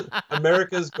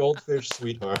America's goldfish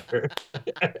sweetheart.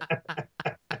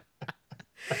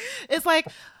 It's like,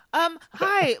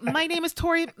 hi, my name is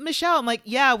Tori Michelle. I'm like,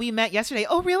 yeah, we met yesterday.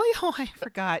 Oh, really? Oh, I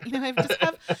forgot. I just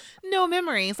have no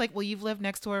memory. It's like, well, you've lived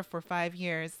next door for 5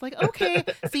 years. It's like, okay,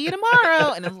 see you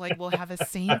tomorrow. And I'm like, we'll have the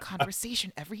same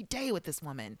conversation every day with this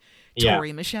woman,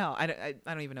 Tori Michelle. I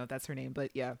don't even know if that's her name,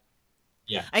 but yeah.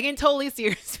 Yeah. I can totally see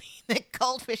her the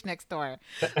goldfish next door.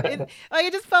 And like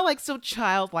it just felt like so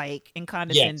childlike and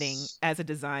condescending as a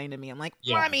design to me. I'm like,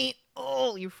 Mommy,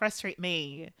 oh, you frustrate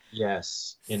me.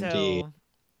 Yes, indeed. So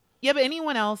yeah, but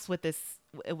anyone else with this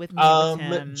with me with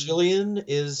him? Jillian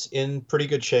is in pretty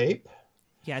good shape.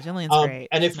 Yeah, Jillian's great.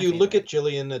 And if you look at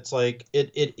Jillian, it's like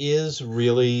it is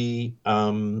really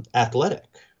athletic.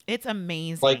 It's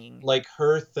amazing. Like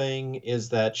her thing is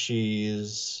that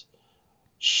she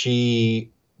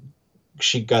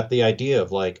got the idea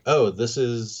of like, oh, this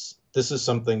is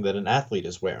something that an athlete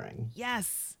is wearing.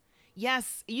 Yes.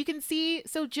 You can see.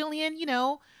 So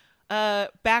Jillian,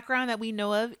 background that we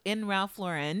know of in Ralph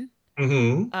Lauren.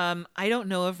 Mm-hmm. I don't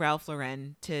know of Ralph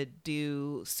Lauren to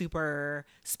do super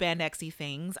spandexy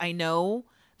things. I know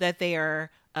that they are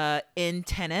in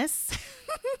tennis.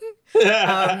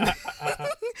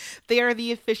 They are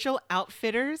the official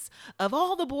outfitters of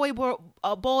all the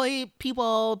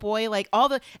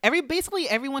basically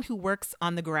everyone who works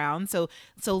on the ground. So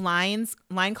line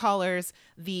callers,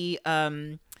 the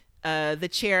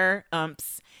chair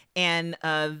umps, and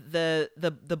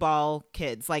the ball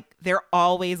kids. Like they're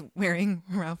always wearing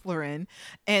Ralph Lauren,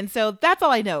 and so that's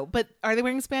all I know. But are they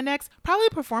wearing spandex? Probably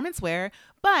performance wear.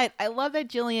 But I love that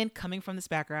Jillian, coming from this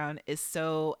background, is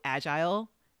so agile.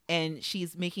 And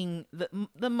she's making the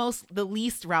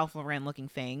least Ralph Lauren looking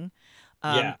thing,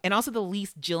 and also the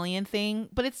least Jillian thing,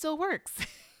 but it still works.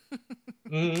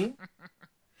 Mm-hmm.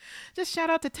 Just shout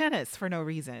out to tennis for no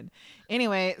reason.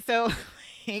 Anyway, so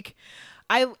like,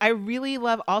 I really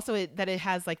love also that it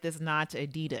has like this nod to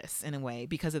Adidas in a way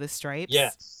because of the stripes.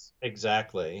 Yes,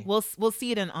 exactly. We'll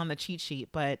see it on the cheat sheet,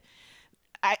 but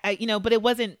I but it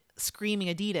wasn't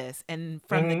screaming Adidas, and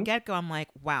from the get go, I'm like,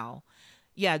 wow,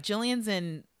 yeah,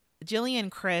 Jillian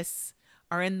and Chris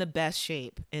are in the best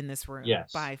shape in this room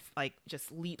by like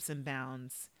just leaps and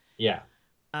bounds. Yeah.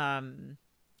 And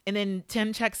then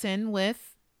Tim checks in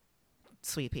with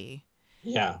Sweet Pea.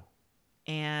 Yeah.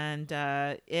 And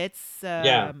it's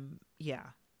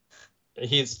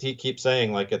he keeps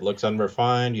saying like it looks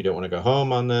unrefined. You don't want to go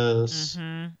home on this.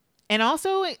 Mm-hmm. And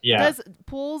also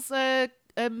pulls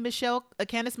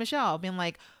Candace Michelle being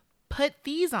like, put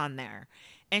these on there.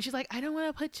 And she's like, I don't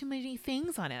want to put too many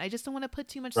things on it. I just don't want to put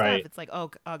too much stuff. It's like, oh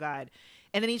God.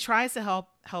 And then he tries to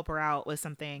help her out with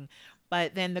something.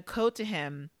 But then the coat to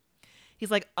him, he's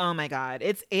like, oh my God,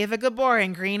 it's Ava Gabor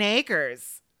in Green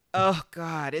Acres. Oh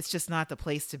God, it's just not the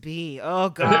place to be. Oh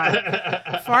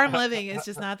God. Farm living is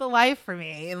just not the life for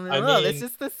me. And it's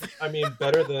just this. I mean,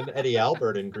 better than Eddie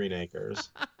Albert in Green Acres.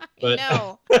 But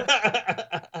no.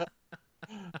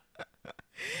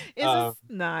 It's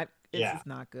just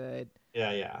not good.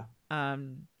 Yeah.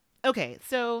 Okay,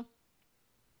 so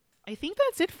I think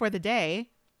that's it for the day.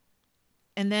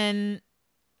 And then,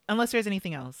 unless there's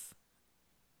anything else.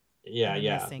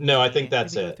 Yeah. No, I think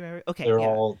that's it. Okay, they're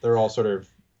all sort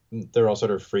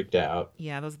of freaked out.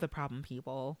 Yeah, those are the problem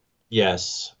people.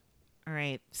 Yes. All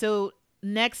right. So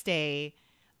next day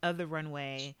of the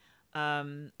runway,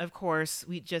 of course,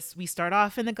 we start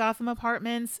off in the Gotham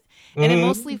apartments, and it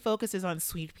mostly focuses on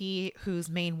Sweet Pea, whose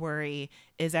main worry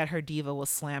is that her diva will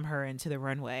slam her into the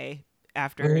runway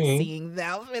after seeing the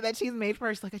outfit that she's made for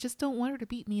her. She's like, I just don't want her to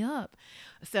beat me up.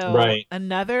 So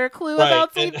another clue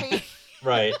about Sweet Pea.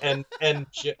 Right. And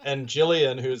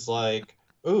Jillian, who's like,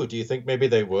 ooh, do you think maybe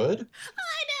they would?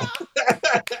 I know.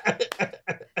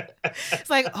 It's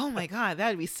like, oh my God, that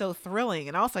would be so thrilling.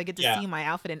 And also I get to see my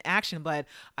outfit in action, but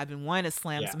I've been wanting to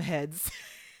slam some heads.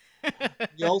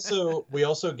 we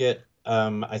also get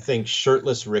I think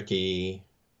shirtless Ricky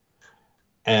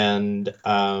and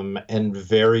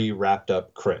very wrapped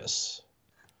up Chris.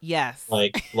 Yes.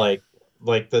 Like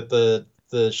that the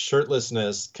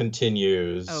shirtlessness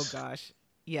continues. Oh gosh.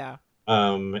 Yeah.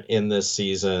 In this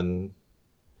season.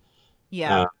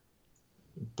 Yeah.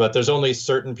 But there's only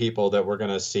certain people that we're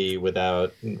gonna see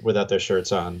without their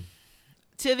shirts on.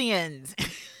 To the end.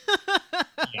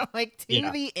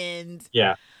 The end.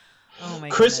 Yeah. Oh my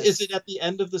Chris, goodness. is it at the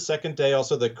end of the second day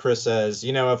also that Chris says,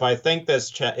 if I think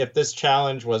if this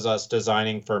challenge was us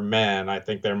designing for men, I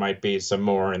think there might be some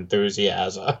more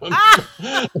enthusiasm.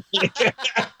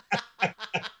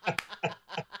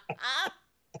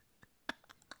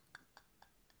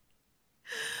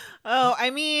 Oh, I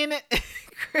mean,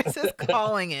 Chris is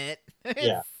calling it.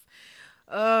 Yeah.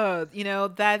 Oh,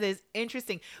 that is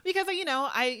interesting because you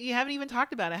haven't even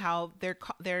talked about it, how they're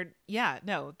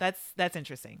that's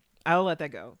interesting. I'll let that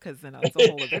go because then it's a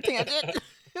whole other tangent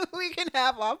we can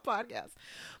have off podcast.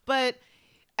 But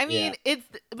I mean,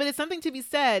 it's something to be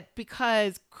said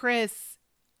because Chris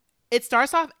it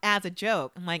starts off as a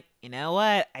joke. I'm like, you know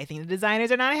what? I think the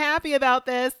designers are not happy about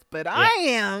this, but I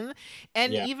am.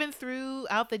 And even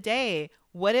throughout the day,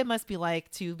 what it must be like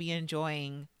to be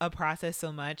enjoying a process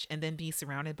so much and then be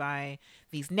surrounded by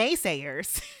these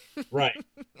naysayers. Right.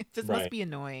 It just must be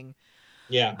annoying.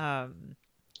 Yeah.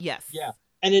 Yes. Yeah.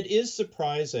 And it is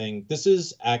surprising. This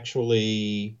is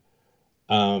actually,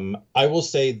 I will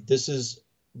say this is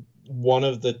one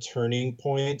of the turning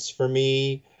points for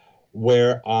me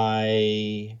where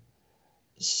I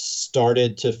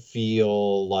started to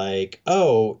feel like,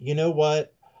 oh, you know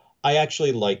what? I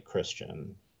actually like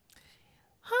Christian.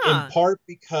 In part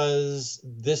because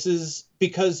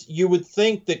because you would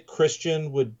think that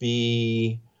Christian would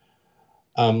be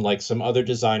like some other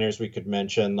designers we could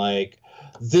mention, like,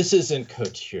 this isn't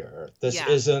couture. This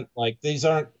isn't like,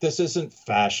 this isn't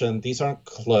fashion. These aren't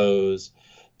clothes.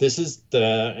 This is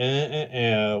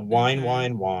the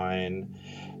wine.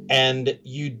 And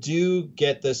you do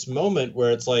get this moment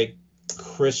where it's like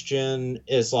Christian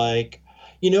is like,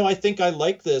 I think I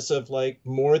like this of like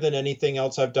more than anything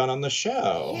else I've done on the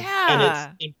show. Yeah.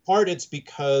 And in part it's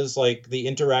because like the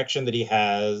interaction that he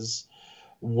has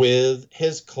with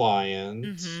his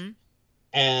client,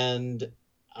 and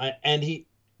he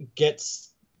gets,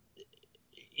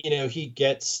 he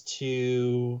gets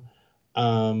to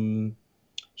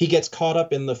he gets caught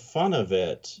up in the fun of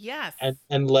it. Yes.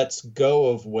 And lets go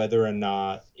of whether or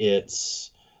not it's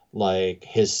like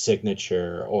his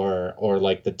signature or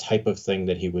like the type of thing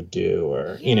that he would do,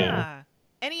 or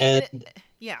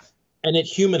and it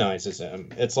humanizes him.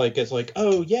 It's like,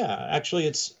 oh yeah, actually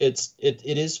it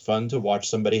is fun to watch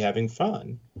somebody having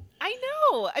fun. I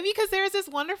know. I mean, because there's this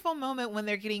wonderful moment when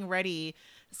they're getting ready.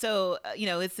 So,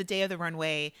 it's the day of the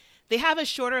runway. They have a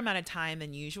shorter amount of time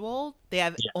than usual. They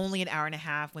have only an hour and a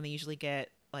half when they usually get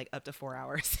like up to 4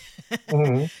 hours.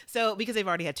 So, because they've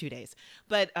already had 2 days,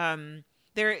 but,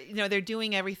 they're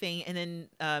doing everything. And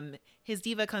then, his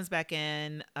diva comes back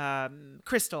in,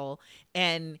 Crystal,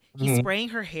 and he's spraying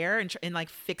her hair and like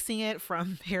fixing it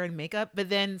from hair and makeup, but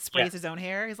then sprays his own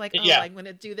hair. He's like, I'm going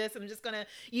to do this. I'm just going to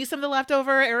use some of the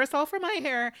leftover aerosol for my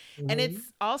hair. And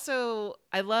it's also,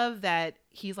 I love that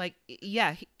he's like,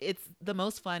 it's the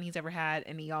most fun he's ever had.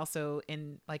 And he also,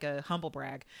 in like a humble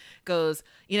brag, goes,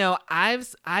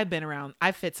 I've been around,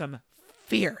 I've fit some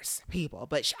fierce people,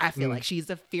 but I feel like she's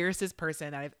the fiercest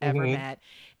person that I've ever met,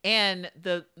 and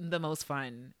the most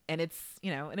fun. And it's,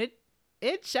 and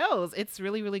it shows. It's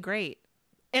really, really great.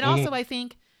 And also, I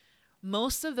think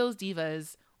most of those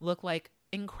divas look like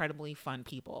incredibly fun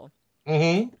people.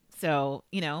 So,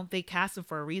 they cast them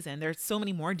for a reason. There's so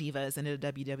many more divas in the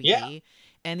WWE,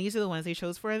 and these are the ones they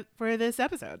chose for this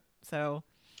episode. So,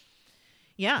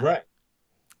 yeah. Right.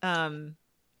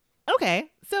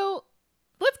 Okay. So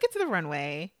let's get to the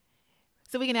runway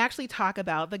so we can actually talk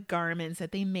about the garments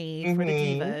that they made for the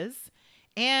divas.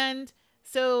 And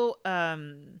so,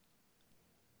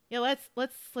 let's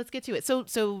get to it.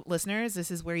 So listeners,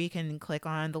 this is where you can click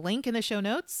on the link in the show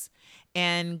notes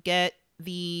and get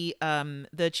the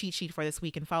cheat sheet for this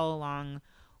week and follow along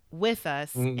with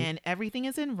us. And everything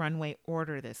is in runway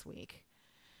order this week.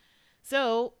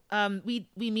 So, we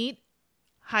meet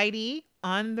Heidi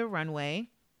on the runway.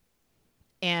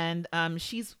 And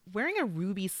she's wearing a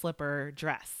ruby slipper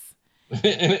dress.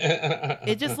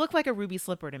 It just looked like a ruby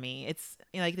slipper to me. It's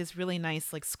like this really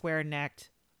nice, like square necked,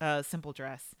 simple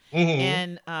dress.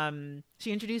 And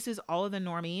she introduces all of the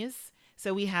normies.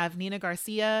 So we have Nina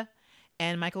Garcia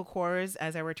and Michael Kors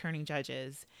as our returning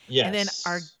judges. Yes. And then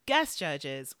our guest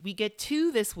judges, we get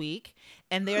 2 this week,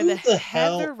 and they're Who the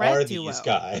hell Heatherette are duo. these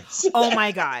guys? Oh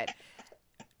my God.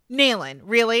 Nayland,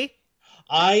 really?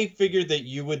 I figured that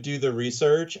you would do the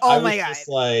research. Oh I was my God. just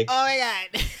like, oh my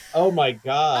God. oh my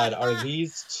God, are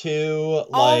these two like,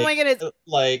 oh my goodness.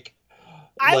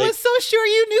 I was so sure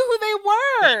you knew who they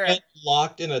were. They get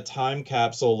locked in a time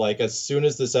capsule like as soon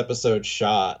as this episode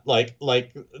shot. Like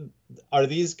are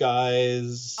these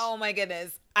guys? Oh my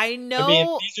goodness. I know. I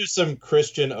mean, these are some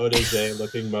Christian Audigier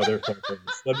looking motherfuckers.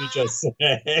 Let me just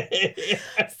say.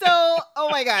 So, oh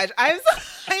my gosh, I'm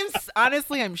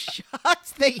honestly, I'm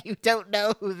shocked that you don't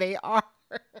know who they are.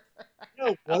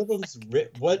 No, one of them's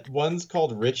what one's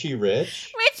called Richie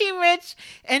Rich. Richie Rich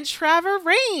and Trevor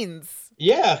Raines.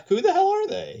 Yeah, who the hell are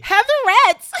they?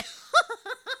 Heatherette.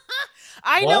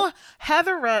 I know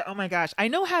Heatherette. Oh my gosh. I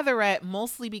know Heatherette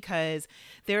mostly because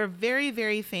they're very,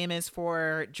 very famous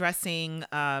for dressing.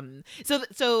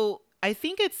 So I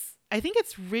think it's I think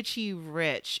it's Richie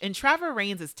Rich, and Trevor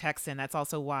Raines is Texan. That's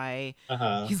also why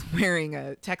Uh-huh. he's wearing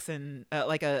a Texan,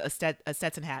 like a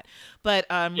Stetson hat. But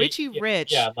Richie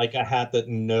Rich, Yeah, like a hat that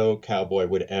no cowboy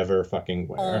would ever fucking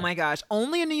oh wear. my gosh,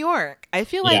 only in New York. I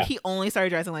feel like Yeah. he only started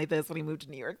dressing like this when he moved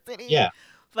to New York City. Yeah.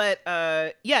 But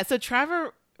yeah, so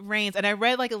Trevor Raines, and I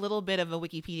read like a little bit of a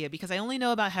Wikipedia because I only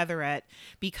know about Heatherette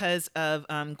because of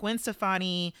Gwen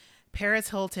Stefani, Paris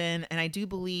Hilton, and I do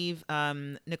believe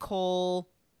Nicole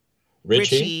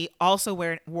Richie also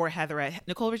wore Heatherette.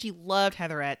 Nicole Richie loved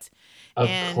Heatherette. Of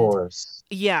And course.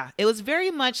 yeah, it was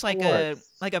very much like a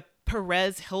course.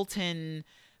 Perez Hilton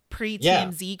pre Yeah.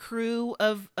 TMZ crew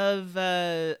of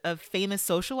famous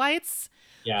socialites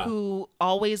Yeah. who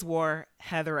always wore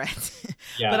Heatherette.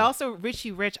 Yeah. But also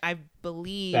Richie Rich, I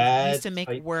believe, Bad, used to make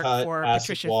tight work cut, for acid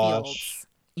Patricia wash. Fields.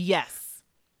 Yes.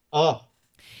 Oh.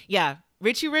 Yeah.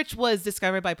 Richie Rich was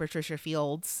discovered by Patricia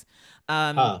Fields,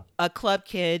 Huh. a club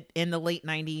kid in the late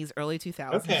 90s, early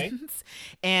 2000s. Okay.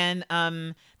 And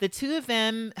the two of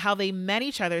them, how they met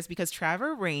each other is because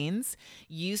Trevor Raines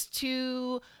used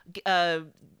to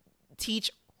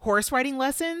teach horse riding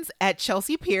lessons at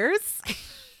Chelsea Piers.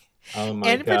 Oh my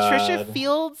And God. Patricia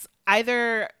Fields,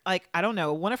 either, like, I don't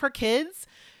know, one of her kids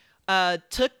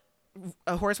took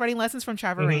horse riding lessons from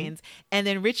Trevor Raines, and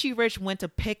then Richie Rich went to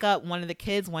pick up one of the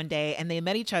kids one day, and they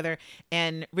met each other,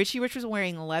 and Richie Rich was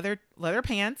wearing leather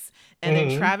pants, and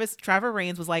then Trevor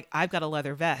Raines was like, I've got a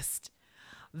leather vest.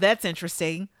 That's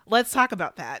interesting. Let's talk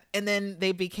about that. And then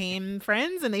they became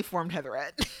friends and they formed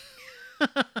Heatherette.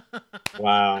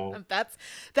 Wow. That's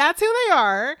who they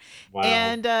are. Wow.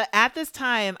 And at this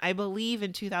time, I believe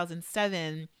in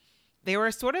 2007, they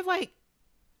were sort of like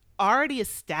already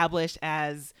established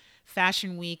as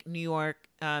Fashion Week New York,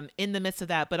 in the midst of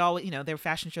that, but all, you know, their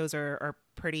fashion shows are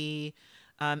pretty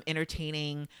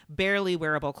entertaining, barely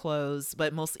wearable clothes,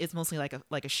 but it's mostly like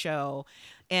a show.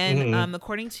 And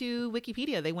according to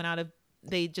Wikipedia,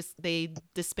 they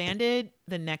disbanded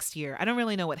the next year. I don't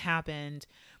really know what happened,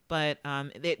 but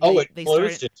they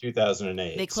closed in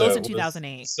 2008. They closed in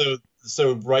 2008.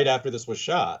 So right after this was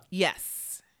shot.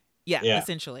 Yes. Yeah.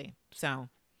 Essentially. So.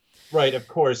 Right, of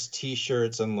course,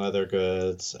 T-shirts and leather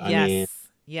goods. I mean,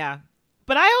 yeah.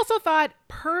 But I also thought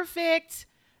perfect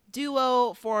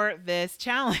duo for this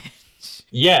challenge.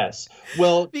 Yes.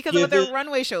 Well, because of what their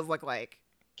runway shows look like.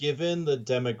 Given the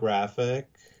demographic.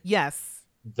 Yes.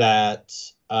 That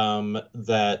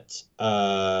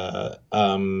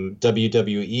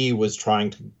WWE was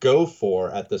trying to go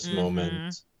for at this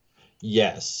moment.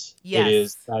 Yes.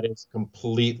 That is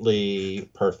completely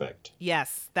perfect.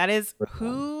 Yes.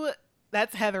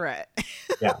 That's Heatherette.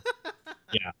 Yeah.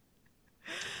 Yeah.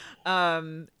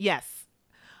 Yes.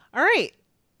 All right.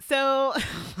 So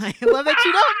I love that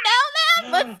you don't know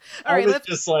that. Let's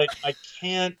just like, I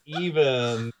can't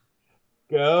even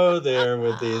go there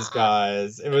with these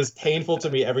guys. It was painful to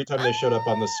me every time they showed up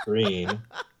on the screen.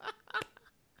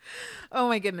 Oh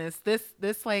my goodness.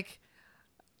 This like,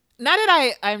 not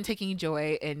that I'm taking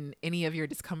joy in any of your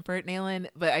discomfort, Nayland,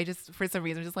 but I just, for some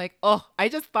reason, just like, oh, I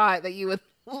just thought that you would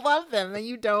love them and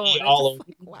you don't. Like,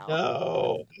 wow.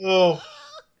 No. Oh.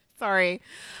 Sorry.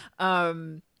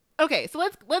 Okay, so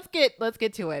let's get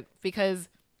to it, because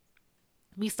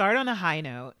we start on a high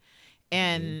note,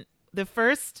 and the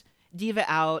first diva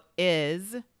out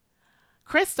is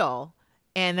Crystal,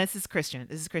 and this is Christian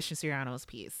Siriano's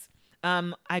piece.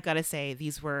 I gotta say,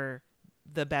 these were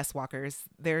the best walkers.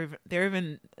 They're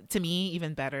even, to me,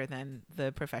 even better than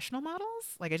the professional models.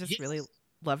 Like, I just really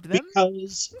loved them.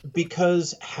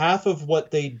 Because half of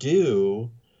what they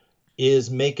do is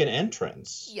make an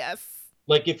entrance. Yes.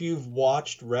 Like, if you've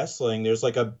watched wrestling, there's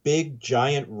like a big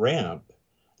giant ramp.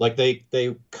 Like, they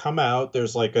come out,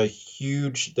 there's like a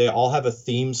huge, they all have a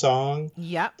theme song.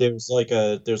 Yep. There's like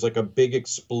a big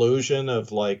explosion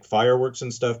of like fireworks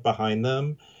and stuff behind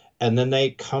them. And then they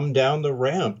come down the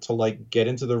ramp to like get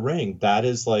into the ring. That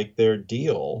is like their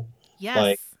deal.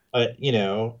 Yes. Like, you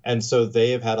know, and so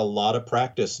they have had a lot of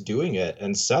practice doing it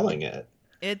and selling it.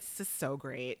 It's just so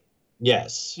great.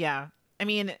 Yes. Yeah. I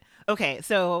mean, okay,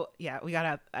 so yeah,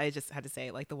 I just had to say,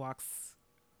 like, the walks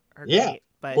are great.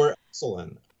 But we're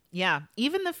excellent. Yeah.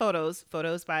 Even the photos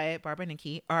by Barbara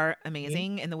Nikki are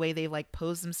amazing in the way they like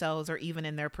pose themselves, or even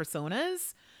in their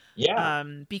personas. Yeah.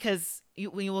 Because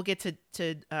we will get to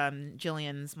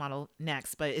Jillian's model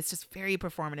next, but it's just very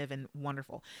performative and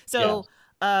wonderful. So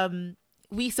we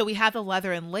have the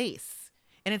leather and lace,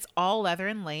 and it's all leather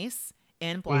and lace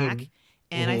in black.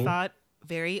 And I thought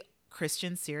very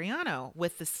Christian Siriano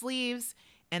with the sleeves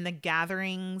and the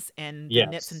gatherings and the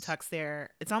nips and tucks there.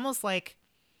 It's almost like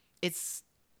it's,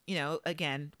 you know,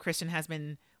 again, Christian has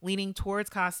been leaning towards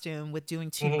costume with doing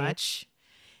too Mm-hmm. much.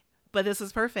 But this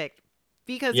was perfect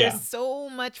because Yeah. there's so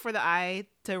much for the eye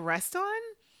to rest on.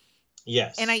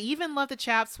 And I Yes. even love the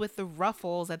chaps with the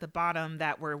ruffles at the bottom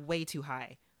that were way too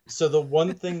high. So the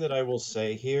one thing that I will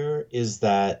say here is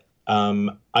that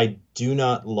I do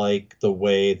not like the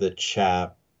way the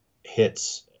chap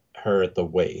hits her at the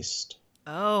waist.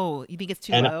 Oh, you think it's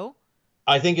too And low?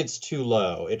 I think it's too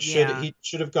low. Yeah. He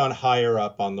should have gone higher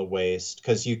up on the waist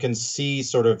because you can see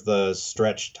sort of the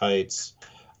stretch tights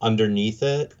underneath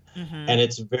it. Mm-hmm. And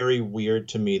it's very weird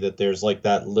to me that there's like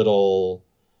that little,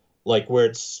 like where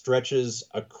it stretches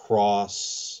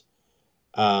across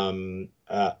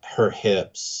her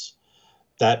hips.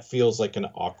 That feels like an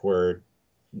awkward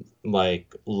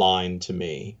like line to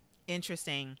me.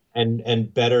 Interesting.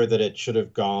 And better that it should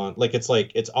have gone like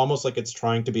it's almost like it's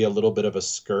trying to be a little bit of a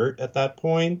skirt at that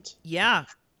point. Yeah.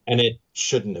 And it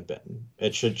shouldn't have been.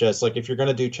 It should just like if you're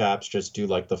gonna do chaps, just do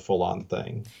like the full on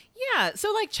thing. Yeah.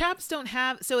 So like chaps don't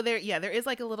have so there there is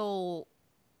like a little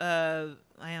I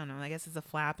don't know, I guess it's a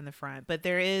flap in the front, but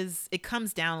it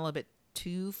comes down a little bit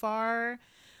too far.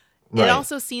 It Right.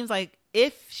 also seems like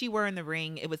if she were in the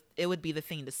ring, it would be the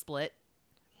thing to split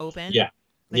open. Yeah.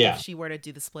 Like Yeah. if she were to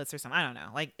do the splits or something. I don't know.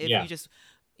 Like if Yeah. you just,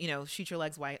 shoot your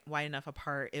legs wide enough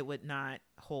apart, it would not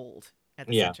hold at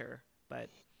the Yeah. center. But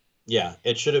Yeah.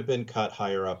 It should have been cut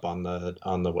higher up on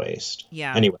the waist.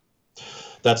 yeah. Anyway,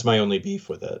 that's my only beef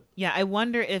with it. Yeah, I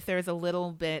wonder if there's a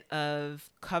little bit of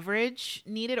coverage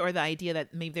needed, or the idea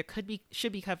that maybe there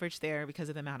should be coverage there because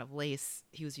of the amount of lace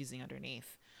he was using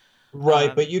underneath.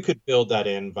 Right, but you could build that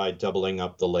in by doubling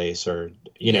up the lace or,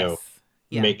 Yes.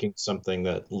 Yeah. making something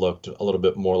that looked a little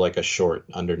bit more like a short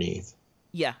underneath.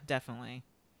 Yeah, definitely.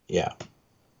 Yeah.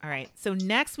 All right. So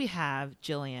next we have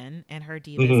Jillian and her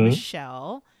diva is Mhm.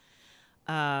 Michelle.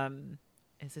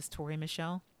 Is this Tori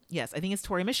Michelle? Yes, I think it's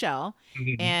Tori Michelle.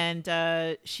 Mhm.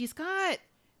 And she's got,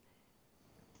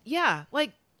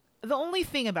 like the only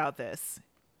thing about this,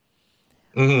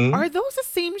 Mhm. are those the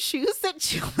same shoes that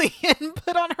Jillian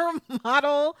put on her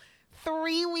model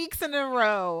 3 weeks in a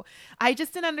row? I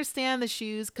just didn't understand the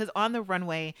shoes because on the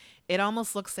runway, it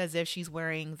almost looks as if she's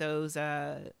wearing those,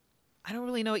 I don't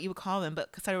really know what you would call them, but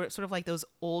sort of like those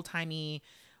old timey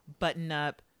button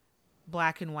up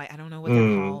black and white. I don't know what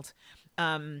they're called.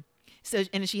 So,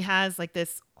 and she has like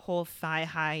this whole thigh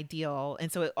high deal.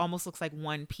 And so it almost looks like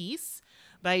one piece,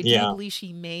 but I do Yeah. believe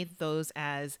she made those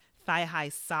as thigh high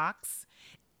socks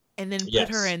and then Yes.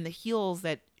 put her in the heels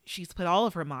that she's put all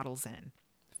of her models in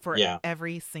for Yeah.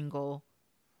 every single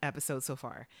episode so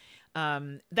far.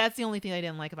 That's the only thing I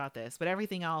didn't like about this, but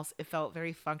everything else, it felt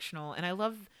very functional. And I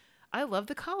love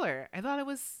the color. I thought it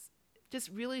was just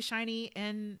really shiny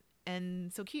and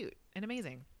so cute and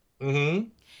amazing.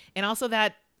 Mhm. And also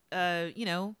that,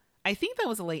 I think that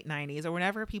was the late 90s or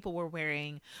whenever people were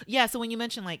wearing. Yeah. So when you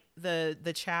mentioned like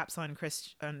the chaps on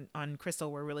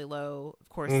Crystal were really low. Of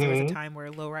course, there was a time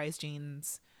where low rise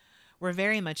jeans were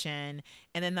very much in.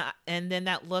 And then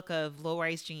that look of low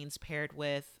rise jeans paired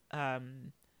with, oh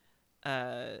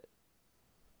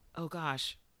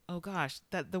gosh,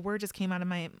 that the word just came out of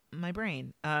my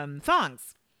brain.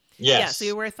 Thongs. Yes. Yeah, so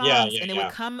you wear thongs, Yeah, and it yeah.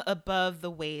 would come above the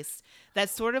waist.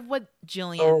 That's sort of what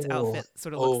Jillian's Oh, outfit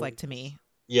sort of looks like to me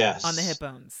Yes. on the hip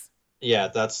bones. Yeah,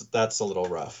 that's a little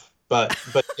rough. But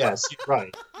yes, you're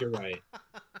right. You're right.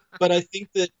 But I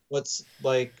think that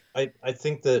I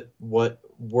think that what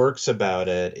works about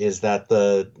it is that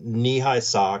the knee-high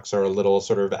socks are a little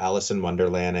sort of Alice in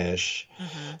Wonderland-ish.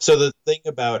 Mm-hmm. So the thing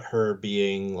about her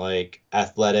being like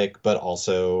athletic but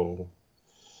also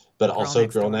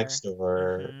girl next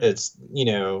door,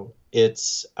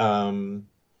 Mm-hmm.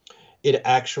 it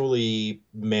actually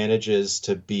manages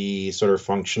to be sort of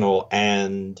functional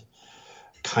and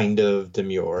kind of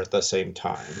demure at the same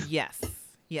time. Yes.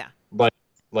 Yeah.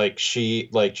 Like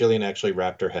Jillian actually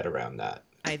wrapped her head around that.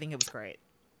 I think it was great.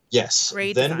 Yes.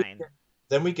 Great Then design.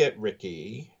 then we get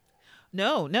Ricky.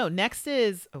 No. Next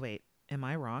is. Oh wait, am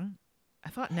I wrong? I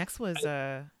thought next was.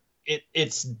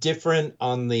 It's different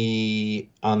on the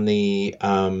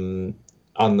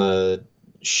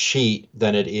sheet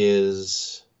than it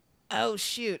is. Oh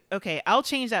shoot. Okay, I'll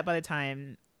change that by the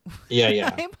time.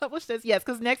 Yeah. I publish this. Yes,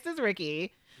 because next is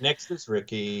Ricky. Next is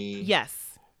Ricky. Yes.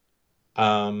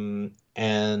 And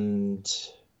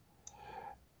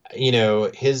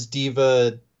his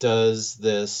diva does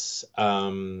this,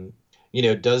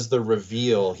 does the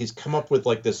reveal. He's come up with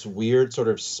like this weird sort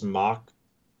of smock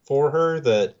for her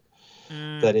that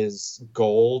is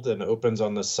gold and opens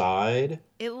on the side.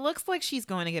 It looks like she's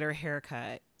going to get her hair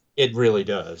cut. It really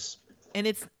does. And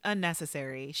it's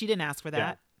unnecessary. She didn't ask for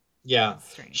that. Yeah.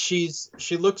 Strange.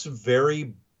 She looks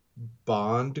very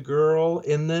Bond girl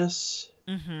in this.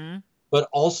 Mm-hmm. But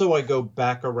also I go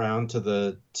back around to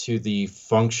the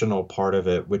functional part of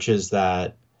it, which is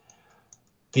that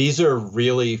these are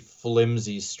really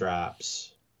flimsy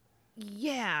straps.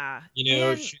 Yeah. You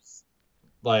know, And she's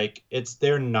like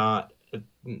they're not,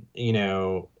 you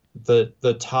know, the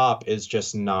top is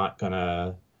just not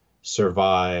gonna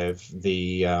survive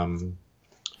the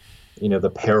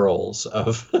the perils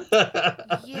of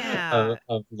yeah,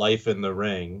 of life in the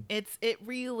ring. it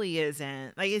really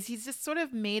isn't. Like he's just sort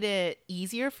of made it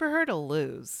easier for her to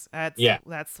lose. Yeah,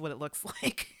 That's what it looks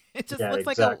like. It just yeah, looks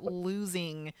like a exactly.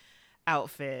 losing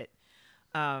outfit.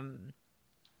 Um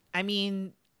I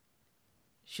mean,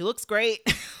 she looks great.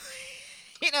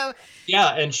 you know,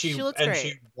 Yeah, she looks and great.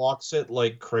 she walks it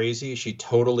like crazy. She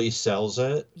totally sells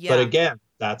it. But Yeah. again,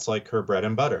 that's like her bread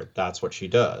and butter. That's what she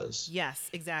does, Yes,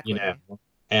 you know. exactly.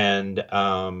 And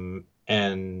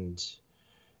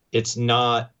it's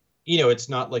not, it's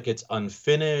not like it's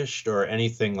unfinished or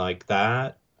anything like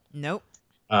that. Nope.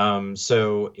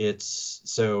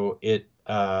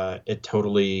 It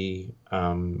totally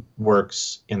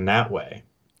works in that way.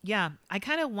 Yeah, I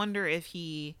kind of wonder if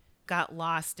he got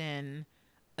lost in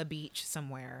a beach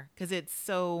somewhere because it's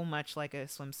so much like a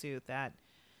swimsuit that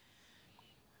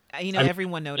I mean,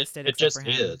 everyone it, noticed it it except for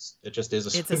just him. is. It just is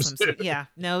a It's a swimsuit. swimsuit. Yeah,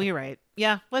 no, you're right.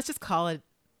 Yeah, let's just call it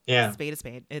Yeah, spade a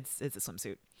spade. It's a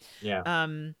swimsuit. yeah,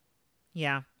 Um,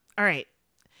 yeah. All right.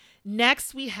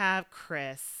 Next we have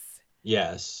Chris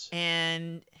yes.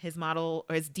 and his model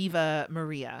or his diva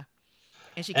Maria,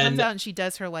 and she comes And out and she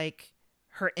does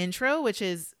her intro, which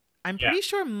is I'm yeah, pretty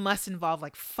sure must involve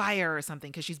like fire or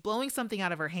something because she's blowing something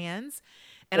out of her hands,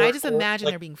 and I or just or imagine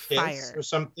like there being kiss or fire.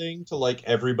 something to like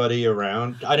everybody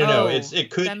around. I don't know. Oh,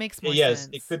 It could, that makes more yes,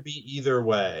 it sense. could be either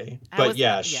way. I But was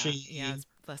yeah, yeah, she it's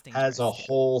less has a dangerous. Yeah.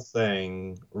 whole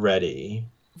thing ready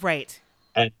Right.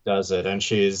 and does it, and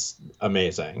she's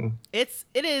amazing.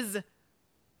 It is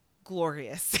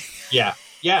glorious. Yeah,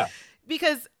 yeah,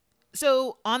 because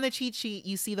so on the cheat sheet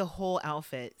you see the whole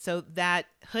outfit. So that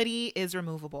hoodie is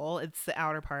removable. It's the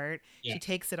outer part. yeah. She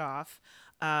takes it off.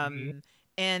 Mhm.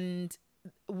 And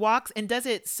walks and does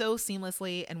it so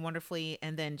seamlessly and wonderfully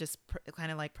and then just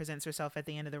kind of like presents herself at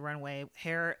the end of the runway.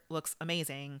 Hair looks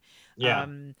amazing. Yeah,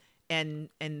 Um and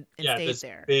yeah. stays This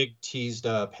there. big teased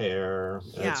up hair.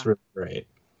 It's Yeah. really great.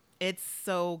 It's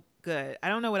so good. I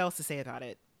don't know what else to say about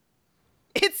it.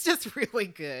 It's just really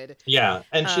good. Yeah,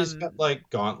 and she's got Um like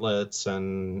gauntlets,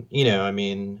 and I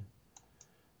mean,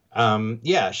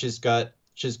 yeah, she's got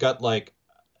like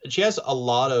she has a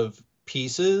lot of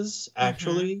pieces mhm.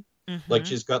 actually. Like Mhm.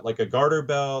 she's got like a garter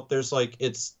belt. There's like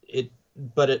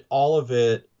but all of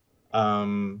it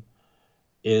um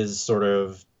is sort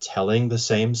of telling the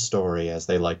same story, as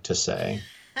they like to say.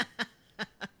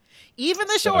 Even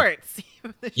the So shorts.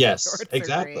 Even the yes, shorts are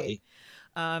great. exactly.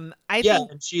 I Yeah,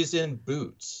 think and she's in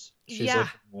boots. yeah.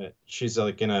 She's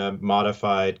like in a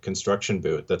modified construction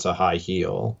boot that's a high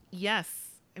heel. Yes.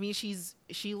 I mean,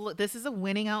 this is a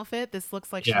winning outfit. This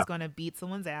looks like Yeah, she's going to beat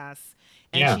someone's ass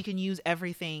and yeah, she can use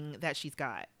everything that she's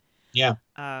got. yeah.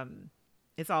 Um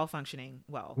it's all functioning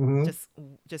well. Hmm.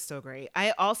 Just so great.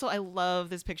 I love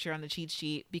this picture on the cheat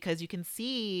sheet because you can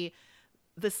see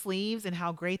the sleeves and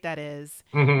how great that is.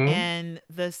 Hmm. And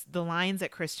the lines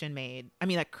that Christian made. I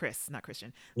mean, like Chris, not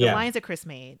Christian. The Yeah, lines that Chris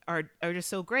made are just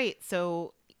so great.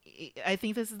 So I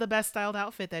think this is the best styled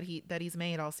outfit that he's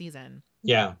made all season.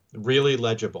 yeah. Really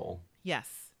legible.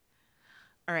 Yes.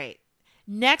 All right.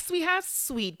 Next we have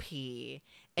Sweet Pea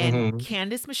and Hmm.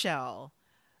 Candice Michelle,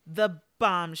 the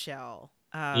bombshell.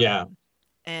 Yeah,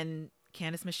 And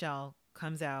Candice Michelle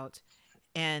comes out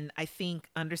and I think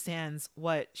understands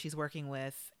what she's working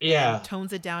with and yeah,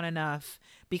 tones it down enough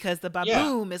because the yeah,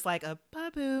 baboom is like a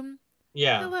baboom.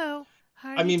 yeah. Hello, how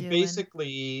are I you mean, doing?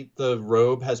 basically, the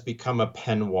robe has become a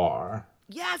peignoir.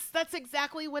 Yes, that's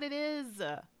exactly what it is.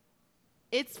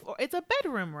 It's a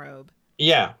bedroom robe.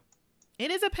 Yeah,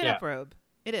 It is a yeah, pinup robe.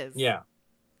 It is. yeah,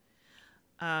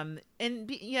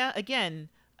 Yeah, again,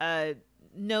 uh,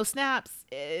 no snaps.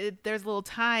 There's a little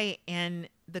tie, and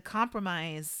the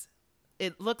compromise.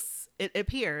 It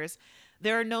appears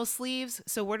there are no sleeves.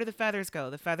 So where do the feathers go?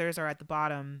 The feathers are at the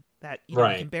bottom that we can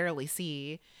right, barely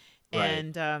see, right.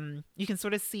 and you can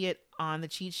sort of see it on the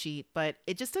cheat sheet, but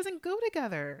it just doesn't go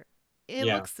together. It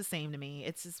Yeah, looks the same to me.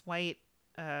 It's this white,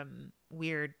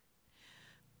 weird,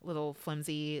 little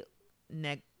flimsy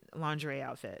neck lingerie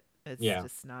outfit. It's yeah,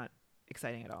 just not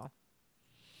exciting at all.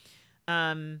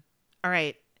 Um, all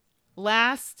right.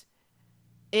 Last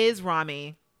is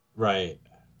Rami, right.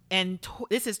 and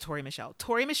this is Tori Michelle.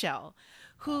 Tori Michelle,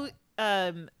 who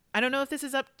I don't know if this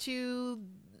is up to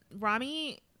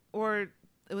Rami or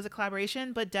it was a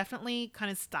collaboration, but definitely kind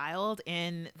of styled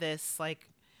in this like,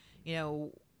 you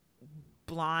know,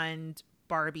 blonde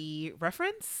Barbie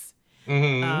reference.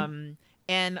 Mm-hmm.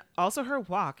 And also her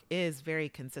walk is very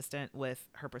consistent with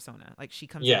her persona. Like she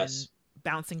comes in Yes.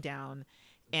 bouncing down,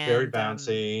 Very and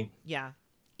bouncy. yeah,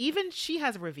 even she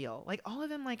has a reveal. Like all of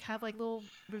them like have like little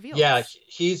Yeah, reveals.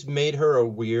 he's made her a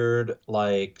weird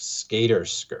like skater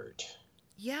skirt,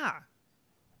 Yeah.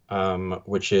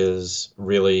 which is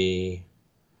really,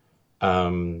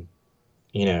 um,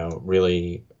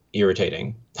 really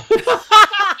irritating.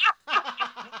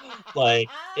 Like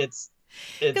Because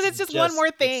it's just one more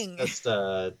it's thing. just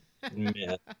a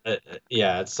myth.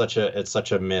 Yeah, it's such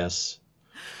a miss.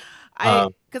 I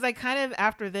Um, because I kind of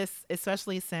after this,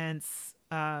 especially since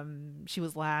she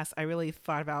was last, I really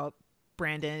thought about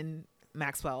Brandon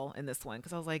Maxwell in this one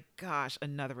because I was like, gosh,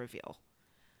 another reveal.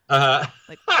 uh,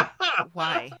 Like,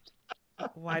 why?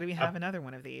 Why do we have another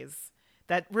one of these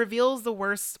that reveals the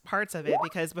worst parts of it?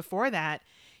 Because before that,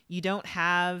 you don't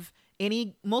have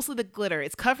any, mostly the glitter.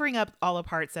 It's covering up all the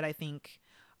parts that I think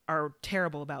are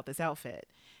terrible about this outfit.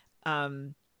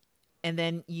 Um, and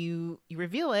then you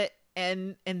reveal it,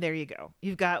 and there you go.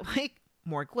 You've got like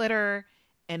more glitter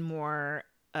and more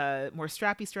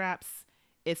strappy straps.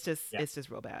 yeah. It's just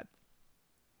real bad.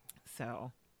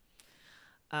 So,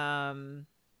 um,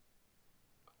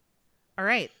 all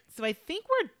right. So I think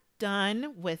we're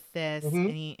done with this. Hmm.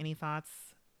 Any thoughts?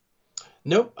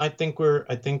 Nope. I think we're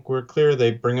clear.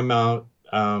 They bring him out.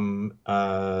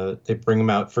 They bring him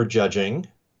out for judging.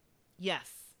 Yes.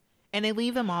 And they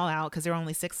leave them all out because there are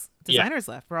only 6 Yeah. designers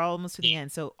left. We're almost to the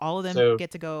end. So all of them So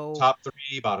get to go. top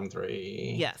three, bottom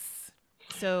three. Yes.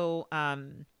 So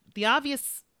the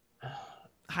obvious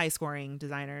high scoring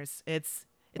designers, it's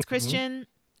Hmm. Christian,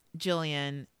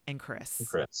 Jillian, and Chris.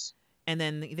 Chris. And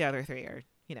then the other 3 are,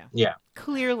 Yeah.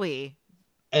 clearly,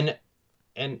 And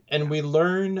and yeah. we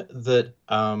learn that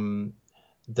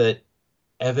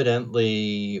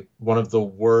evidently one of the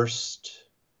worst.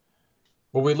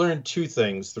 Well, we learned two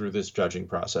things through this judging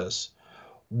process.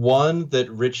 One, that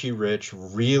Richie Rich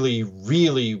really,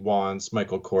 really wants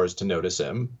Michael Kors to notice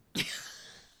him.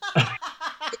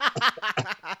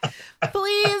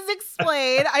 Please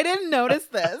explain. I didn't notice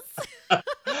this.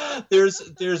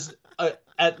 There's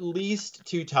at least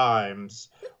two times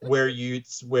where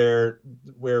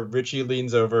Richie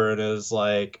leans over and is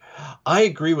like, "I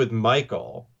agree with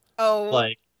Michael." Oh,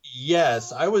 Like,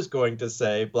 yes, I was going to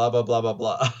say blah blah blah blah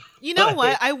blah. you know what?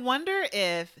 Like, I wonder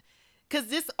if, because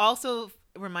this also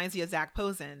reminds me of Zach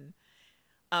Posen.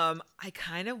 I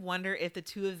kind of wonder if the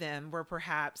two of them were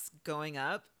perhaps going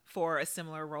up for a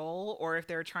similar role, or if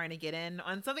they're trying to get in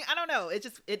on something. I don't know. It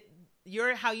just it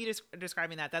you're how you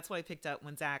describing that. That's what I picked up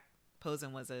when Zach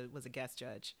Posen was a guest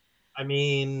judge. I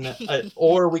mean,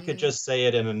 or we could just say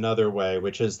it in another way,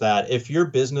 which is that if your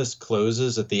business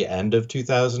closes at the end of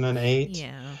 2008,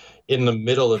 Yeah. in the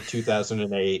middle of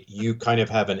 2008, you kind of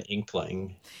have an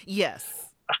inkling. Yes.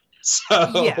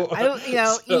 Yeah.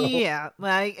 So, so, Yeah.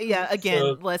 Like, yeah. Again,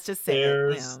 so let's just say it.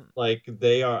 there's like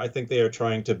I think they are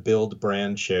trying to build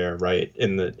brand share right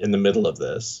in the middle of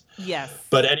this. Yes.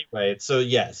 But anyway, so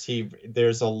yes,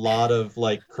 there's a lot of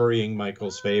like currying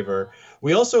Michael's favor.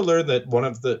 We also learned that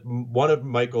one of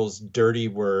Michael's dirty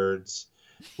words,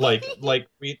 like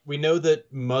we know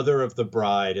that mother of the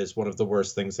bride is one of the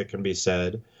worst things that can be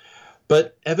said.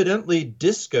 But evidently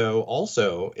disco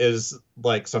also is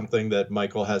like something that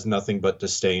Michael has nothing but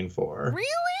disdain for.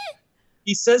 Really?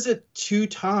 He says it two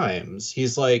times.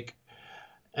 He's like,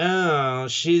 "Oh,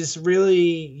 she's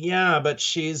really, yeah, but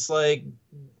she's like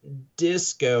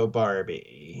disco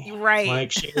Barbie. Right.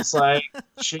 Like she's like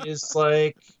she's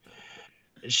like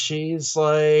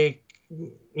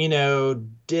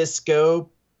disco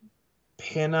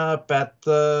pinup at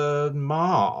the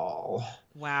mall."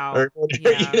 Wow. Or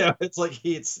Yeah. it's like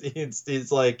he's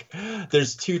like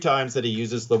there's two times that he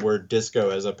uses the word disco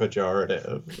as a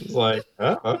pejorative. He's like,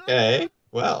 "Oh, okay,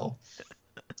 well,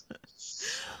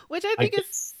 Which I I think is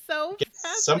guess so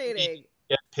somebody fascinating. didn't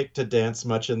get picked to dance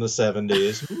much in the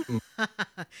 70s."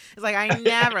 It's like I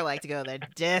never like to go to the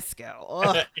disco.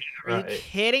 Ugh. Are you Right.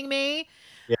 kidding me?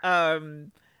 Yeah.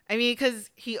 I mean, because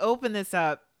he opened this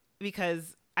up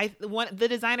because the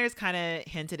designers kind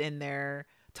of hinted in their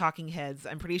talking heads,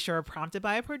 I'm pretty sure prompted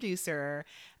by a producer,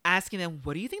 asking them,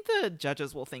 what do you think the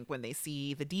judges will think when they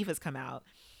see the divas come out?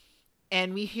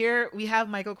 And we have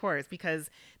Michael Kors because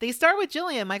they start with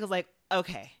Jillian. Michael's like,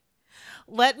 okay,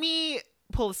 let me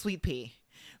pull a sweet pea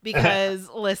because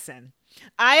listen,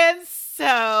 I am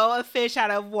so a fish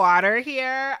out of water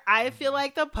here. I feel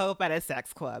like the Pope at a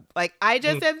sex club. Like I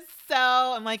just am so.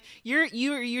 I'm like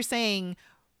you're saying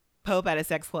Pope at a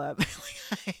sex club.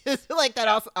 It's like that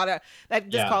also that Yeah.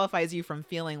 disqualifies you from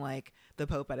feeling like the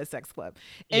Pope at a sex club.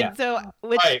 And Yeah. so,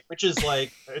 which is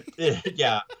like,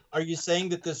 yeah. Are you saying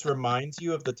that this reminds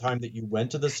you of the time that you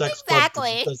went to the sex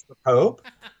Exactly. club as the Pope?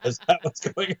 Is that what's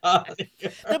going on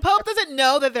here? the Pope doesn't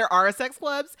know that there are sex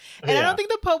clubs, and I Yeah. don't think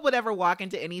the Pope would ever walk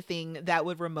into anything that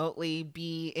would remotely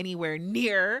be anywhere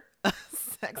near a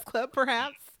sex club,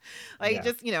 perhaps. Like, Yeah.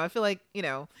 just, I feel like,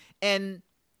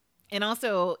 and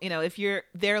also, if you're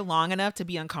there long enough to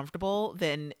be uncomfortable,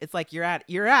 then it's like you're there.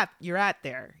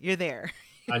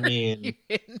 I mean,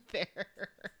 You're in there.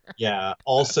 yeah.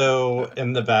 Also,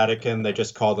 in the Vatican, they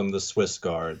just call them the Swiss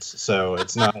guards. So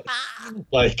it's not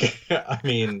like, I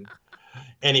mean,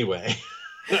 anyway.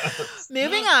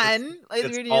 Moving on.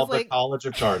 It's called the College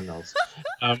of Cardinals.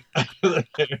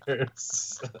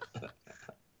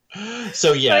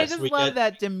 So yes, but I just love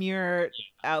that demure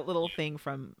little thing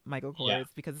from Michael Kors,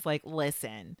 because it's like,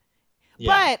 listen.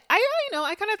 But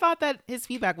I kind of thought that his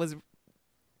feedback was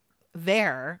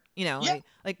there,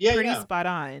 pretty spot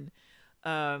on.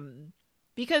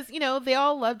 Because, they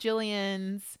all love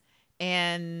Jillian's,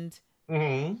 and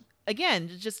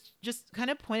again, just kind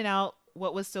of pointed out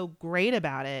what was so great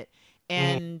about it.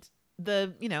 And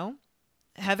the,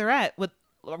 Heatherette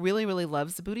really, really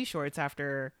loves the booty shorts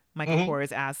after Michael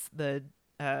Kors asked the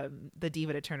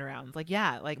diva to turn around. It's like,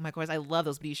 yeah, like, Michael Kors, I love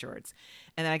those booty shorts.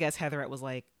 And then I guess Heatherette was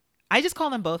like, I just call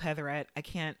them both Heatherette. I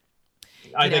can't.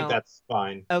 I think that's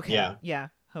fine. Okay. Yeah.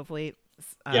 Hopefully.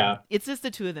 It's just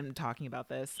the two of them talking about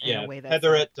this in a way that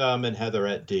Heatherette Dumb and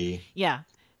Heatherette D. Yeah.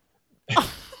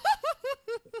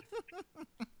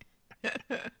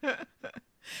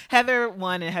 Heather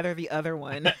one and Heather the other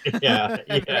one. Yeah.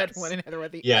 Heatherette one and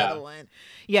Heatherette the other one.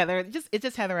 Yeah, it's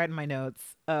just Heatherette in my notes.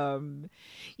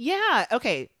 Yeah.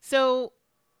 Okay. So,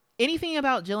 anything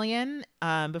about Jillian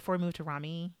before we move to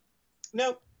Rami?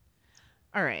 Nope.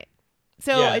 All right.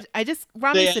 So I just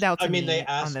Rami stood out to me. They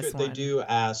ask. On this they one. do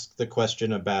ask the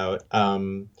question about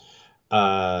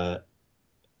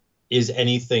is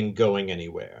anything going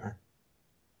anywhere?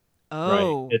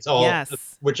 Oh, right. It's all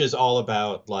yes. Which is all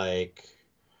about like,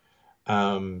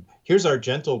 here's our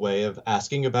gentle way of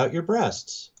asking about your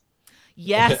breasts.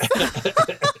 Yes.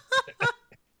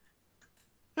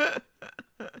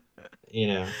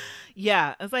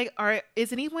 Yeah, it's like,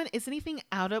 is anything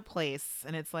out of place?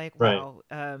 And it's like, wow,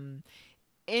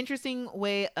 interesting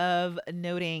way of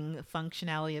noting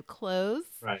functionality of clothes,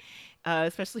 right?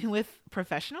 Especially with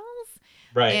professionals,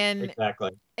 right? And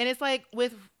exactly. And it's like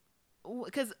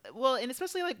and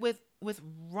especially like with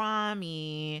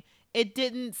Rami, it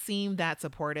didn't seem that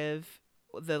supportive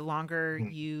the longer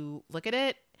you look at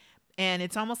it, and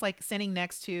it's almost like sitting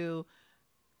next to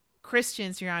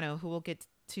Christian Siriano, who we'll get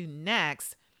to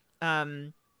next.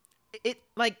 It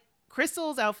like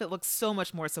Crystal's outfit looks so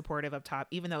much more supportive up top,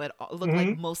 even though it looked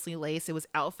like mostly lace. It was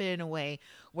outfitted in a way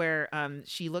where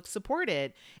she looked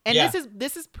supported. And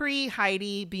this is pre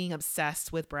Heidi being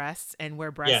obsessed with breasts and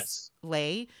where breasts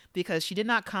lay, because she did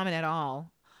not comment at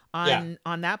all on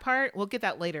that part. We'll get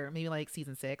that later, maybe like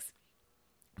season 6.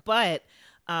 But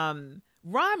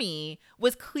Rami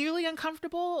was clearly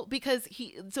uncomfortable because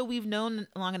so we've known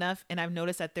long enough, and I've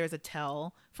noticed that there's a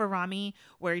tell for Rami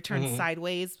where he turns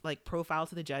sideways, like profile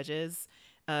to the judges,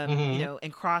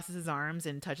 and crosses his arms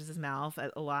and touches his mouth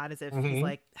a lot, as if he's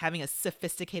like having a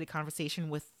sophisticated conversation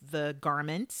with the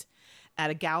garment at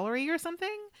a gallery or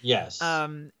something. Yes.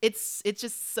 It's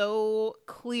just so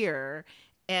clear,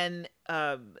 and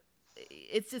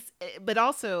it's just, but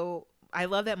also I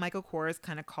love that Michael Kors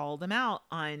kind of called him out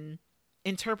on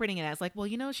interpreting it as like, well,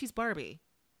 she's Barbie,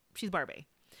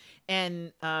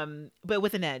 and but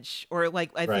with an edge, or like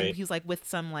I think he was like with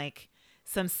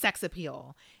some sex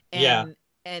appeal, and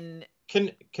and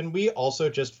can we also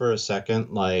just for a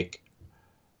second like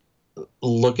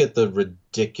look at the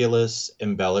ridiculous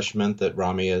embellishment that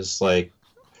Rami is like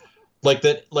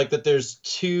that there's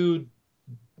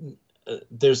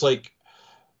there's like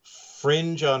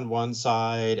fringe on one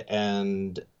side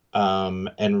and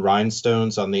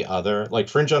rhinestones on the other, like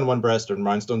fringe on one breast and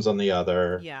rhinestones on the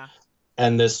other. Yeah.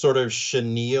 And this sort of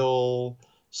chenille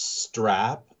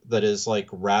strap that is like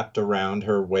wrapped around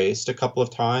her waist a couple of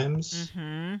times.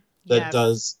 That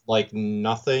does like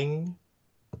nothing.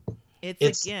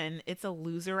 It's a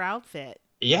loser outfit.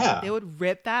 Yeah. They would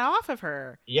rip that off of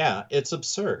her. Yeah, it's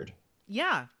absurd.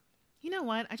 Yeah. You know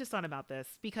what? I just thought about this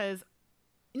because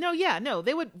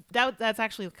they would that's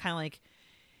actually kind of like,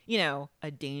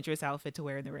 a dangerous outfit to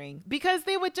wear in the ring, because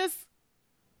they would just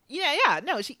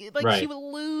she would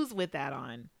lose with that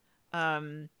on.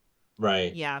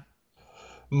 Right. Yeah.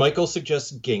 Michael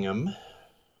suggests gingham.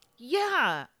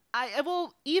 Yeah. I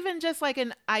will even just like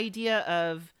an idea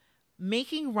of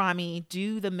making Rami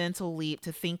do the mental leap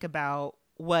to think about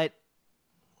what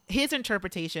his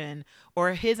interpretation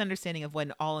or his understanding of what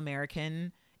an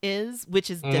all-American is, which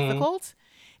is difficult.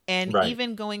 And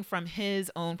even going from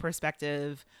his own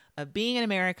perspective of being in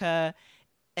America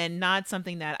and not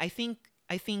something that I think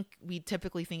we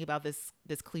typically think about this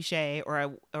cliche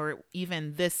or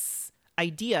even this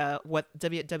idea, what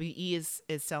WWE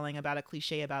is selling about a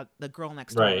cliche about the girl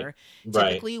next door,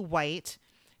 typically white,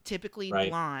 typically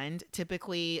blonde,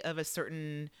 typically of a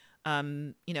certain,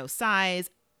 size,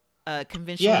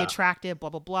 conventionally attractive, blah,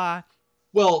 blah, blah.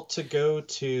 Well, to go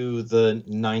to the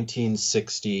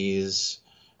 1960s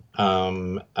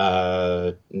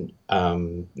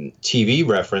TV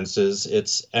references,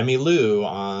 it's Emmylou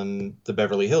on the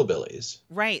Beverly Hillbillies.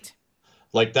 Right.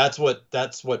 Like that's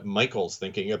what Michael's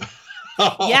thinking about.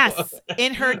 Yes,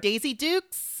 in her Daisy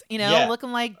Dukes,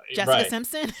 looking like Jessica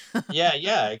Simpson.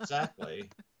 yeah, exactly.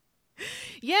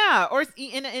 Yeah, and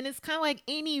it's kind of like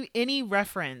any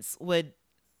reference would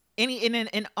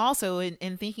and also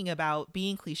in thinking about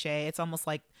being cliche, it's almost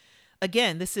like,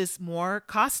 again, this is more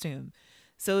costume.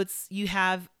 So you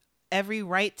have every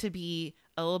right to be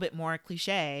a little bit more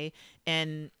cliche,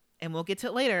 and we'll get to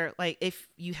it later. Like if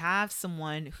you have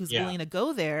someone who's willing to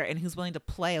go there and who's willing to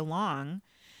play along,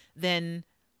 then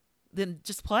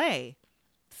just play.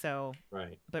 So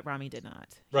but Rami did not.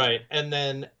 Right. And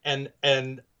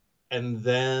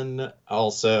then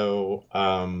also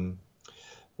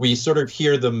we sort of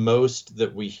hear the most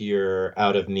that we hear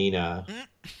out of Nina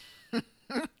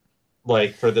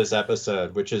like for this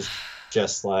episode, which is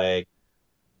just like,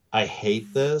 I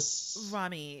hate this,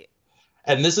 Rami.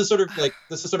 And this is sort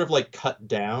of like cut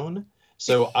down.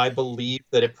 So I believe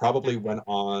that it probably went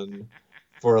on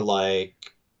for like,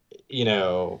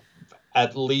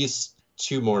 at least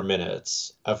 2 more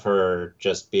minutes of her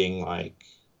just being like,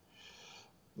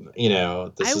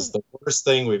 this is the worst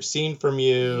thing we've seen from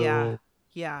you.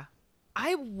 Yeah.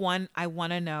 I want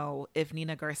to know if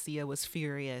Nina Garcia was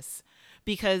furious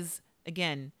because,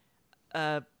 again,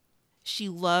 she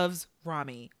loves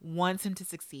Rami, wants him to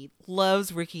succeed,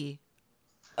 loves Ricky,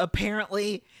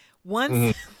 apparently wants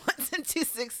him to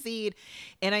succeed.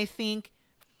 And I think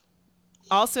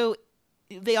also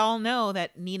they all know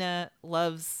that Nina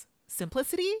loves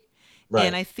simplicity. Right.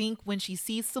 And I think when she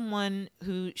sees someone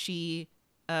who she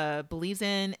believes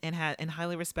in and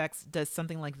highly respects does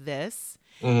something like this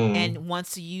and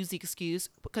wants to use the excuse,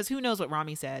 because who knows what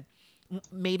Rami said,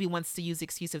 maybe wants to use the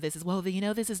excuse of this as well,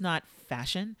 this is not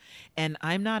fashion and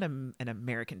I'm not an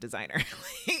American designer.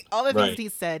 All the things he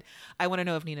said, I want to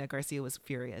know if Nina Garcia was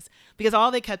furious because all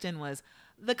they kept in was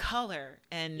the color.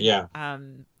 And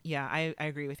I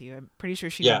agree with you. I'm pretty sure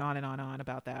she went on and on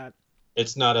about that.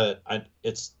 It's not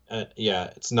it's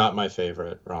not my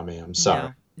favorite, Rami. I'm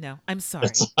sorry. No, I'm sorry.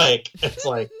 It's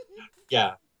like,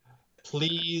 yeah,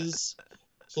 please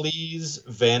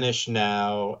vanish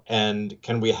now. And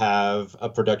can we have a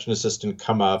production assistant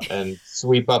come up and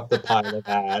sweep up the pile of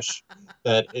ash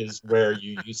that is where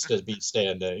you used to be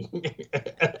standing?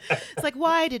 It's like,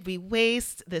 why did we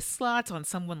waste this slot on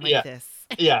someone like this?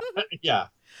 Yeah.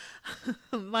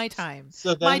 My time.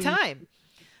 My time.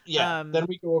 Yeah. Then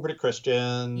we go over to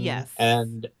Christian. Yes.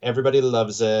 And everybody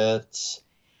loves it.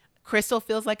 Crystal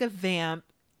feels like a vamp.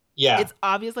 Yeah. It's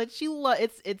obvious like she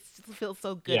it feels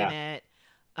so good in it.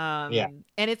 And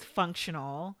it's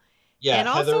functional. Yeah. And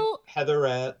also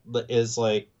Heatherette is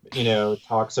like,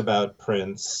 talks about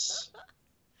Prince.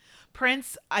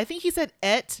 I think he said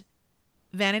et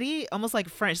vanity, almost like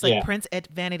French, like Prince et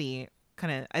vanity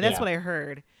kind of. That's what I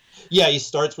heard. Yeah, he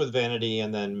starts with vanity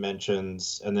and then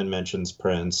mentions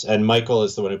Prince. And Michael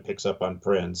is the one who picks up on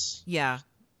Prince. Yeah.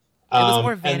 It was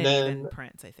more vanity than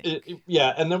Prince, I think.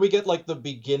 And then we get like the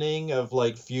beginning of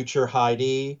like future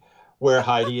Heidi, where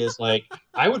Heidi is like,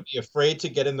 I would be afraid to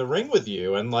get in the ring with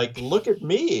you, and like, look at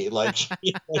me, like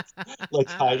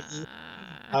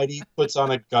Heidi puts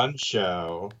on a gun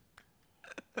show,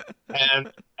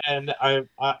 and I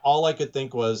all I could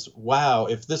think was, wow,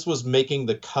 if this was making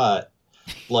the cut,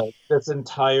 like this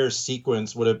entire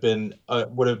sequence would have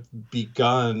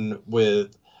begun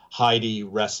with Heidi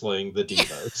wrestling the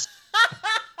Divas.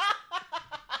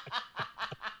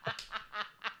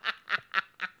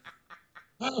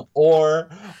 or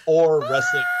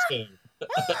wrestling Tim. That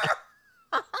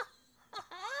would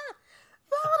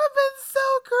have been so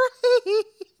great.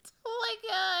 Oh my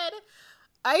god.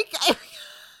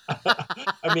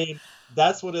 I mean,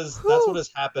 that's what has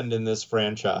happened in this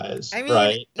franchise,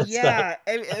 right? Yeah.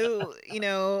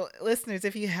 Listeners,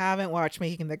 if you haven't watched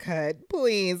Making the Cut,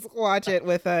 please watch it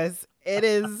with us. It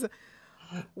is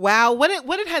Wow, what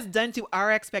it has done to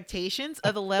our expectations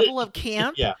of the level of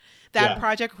camp Yeah. that Yeah.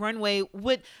 Project Runway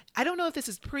would. I don't know if this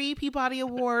is pre Peabody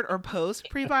Award or post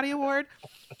Peabody Award,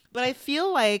 but I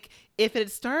feel like if it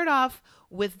had started off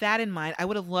with that in mind, I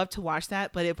would have loved to watch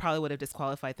that, but it probably would have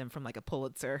disqualified them from like a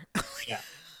Pulitzer or Yeah.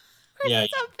 Yeah.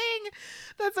 something.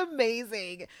 That's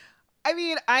amazing. I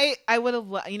mean, I would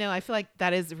have, I feel like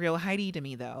that is real Heidi to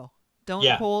me though. Don't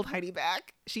Yeah. hold Heidi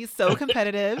back. She's so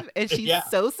competitive and she's Yeah.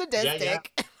 so Yeah. Yeah.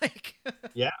 sadistic. Like,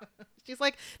 Yeah. she's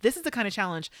like, this is the kind of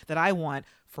challenge that I want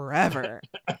forever.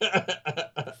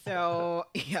 So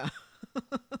yeah.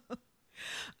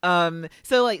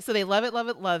 So they love it, love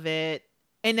it, love it.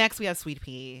 And next we have Sweet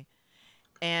Pea.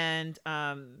 And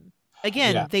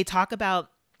again, Yeah. they talk about,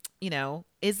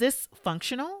 is this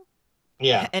functional?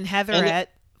 Yeah. And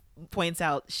Heatherette points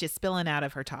out she's spilling out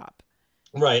of her top.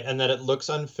 Right, and that it looks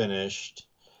unfinished.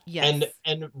 Yes.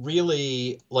 And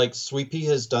really, like, Sweet Pea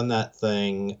has done that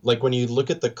thing. Like, when you look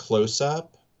at the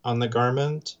close-up on the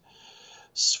garment,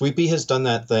 Sweet Pea has done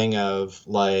that thing of,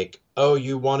 like, oh,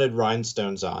 you wanted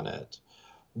rhinestones on it.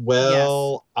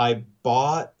 Well, I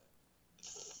bought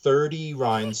 30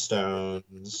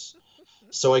 rhinestones,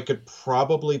 so I could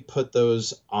probably put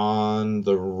those on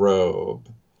the robe.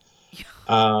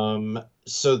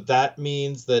 So that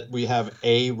means that we have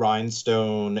a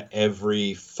rhinestone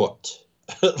every foot,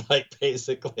 like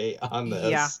basically on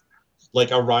this. Yeah. Like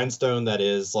a rhinestone that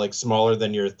is like smaller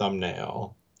than your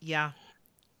thumbnail. Yeah.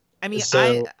 I mean,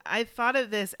 So, I thought of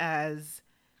this as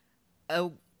I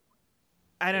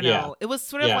don't Yeah. know. It was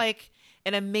sort of Yeah. like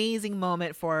an amazing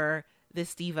moment for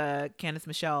this diva, Candice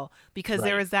Michelle, because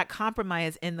there Right. was that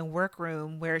compromise in the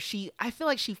workroom where I feel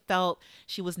like she felt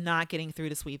she was not getting through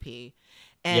to Sweet Pea.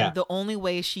 And Yeah. the only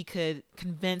way she could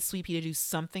convince Sweet Pea to do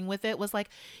something with it was like,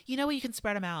 you know what, you can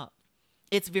spread them out.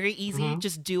 It's very easy. Mhm.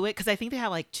 Just do it. Because I think they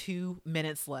have like 2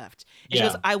 minutes left. And she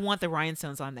Yeah. goes, I want the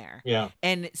rhinestones on there. Yeah.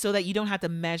 And so that you don't have to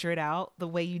measure it out the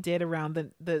way you did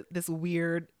around this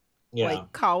weird Yeah.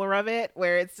 like collar of it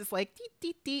where it's just like deet,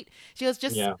 deet, deet. She goes,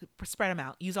 just Yeah. spread them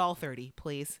out. Use all 30,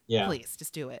 please. Yeah. Please,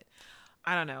 just do it.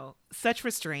 I don't know. Such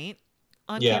restraint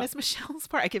on Yeah. Candice Michelle's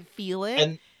part. I could feel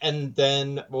it. And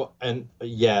then, well, and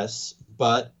yes,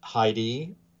 but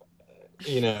Heidi,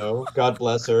 God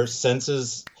bless her,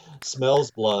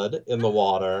 smells blood in the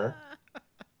water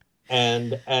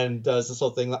and does this whole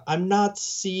thing like, I'm not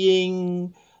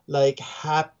seeing like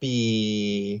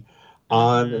happy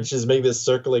on, and she's making this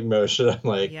circling motion. I'm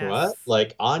like, Yes. what?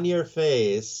 Like on your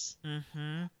face.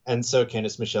 Mm-hmm. And so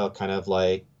Candice Michelle kind of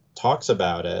like talks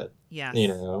about it, Yes.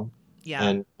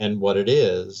 Yeah. and what it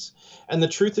is. And the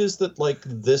truth is that like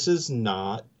this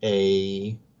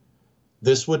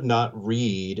would not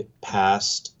read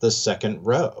past the second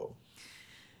row.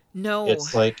 No.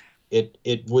 It's like it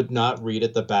would not read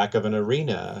at the back of an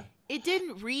arena. It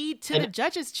didn't read to the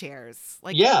judges' chairs.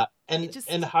 Like, Yeah, it just-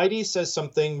 and Heidi says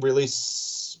something really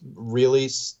really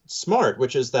smart,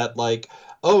 which is that like,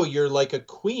 oh, you're like a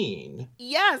queen.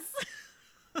 Yes.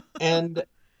 and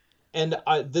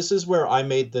this is where I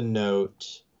made the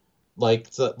note, like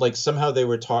somehow they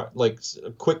were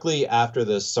quickly after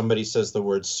this somebody says the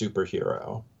word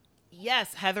superhero.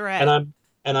 Yes, Heatherette.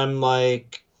 And I'm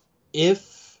like,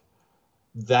 if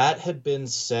that had been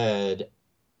said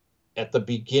at the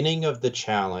beginning of the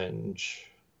challenge,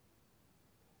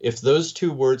 if those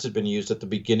two words had been used at the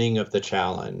beginning of the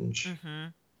challenge, Mm-hmm.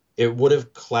 it would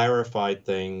have clarified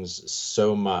things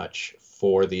so much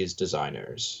for these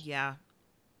designers. Yeah.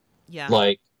 Yeah.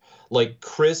 Like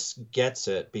Chris gets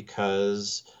it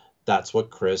because that's what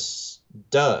Chris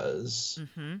does.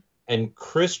 Mm-hmm. And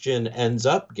Christian ends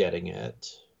up getting it.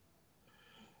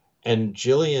 And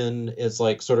Jillian is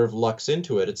like sort of lucks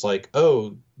into it. It's like,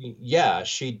 oh, yeah,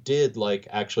 she did like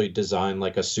actually design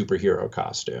like a superhero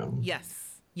costume. Yes.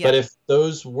 But if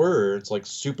those words like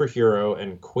superhero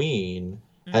and queen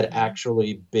had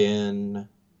actually been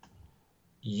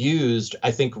used,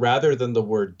 I think rather than the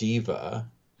word diva,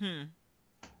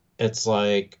 it's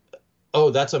like,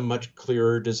 oh, that's a much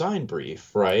clearer design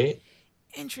brief, right?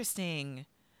 Interesting.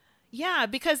 Yeah,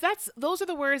 because those are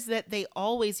the words that they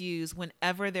always use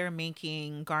whenever they're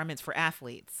making garments for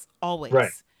athletes. Always.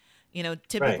 Right.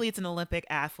 Typically it's an Olympic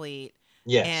athlete.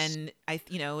 Yes. And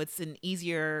it's an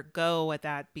easier go at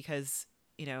that because,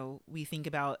 we think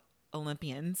about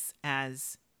Olympians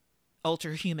as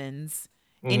ultra humans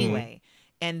anyway.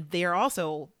 And they're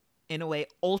also, in a way,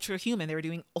 ultra human. They were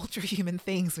doing ultra human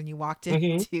things when you walked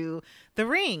into the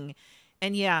ring.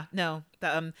 And yeah, no,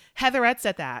 Heatherette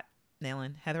said that.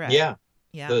 Nayland, Heatherette. Yeah.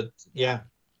 Yeah.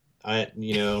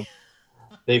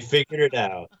 They figured it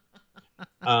out.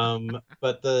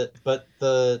 But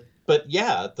but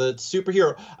yeah, the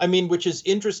superhero. I mean, which is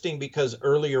interesting because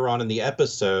earlier on in the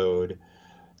episode,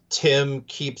 Tim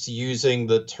keeps using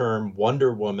the term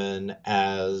Wonder Woman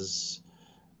as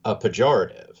a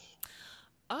pejorative.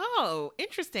 Oh,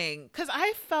 interesting. Because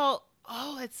I felt,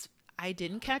 I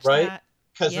didn't catch Right? that.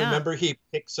 Because Yeah. remember he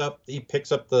picks up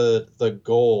the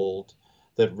gold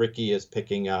that Ricky is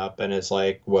picking up, and it's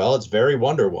like, well, it's very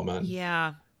Wonder Woman,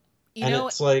 Yeah. You and know,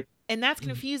 it's like, and that's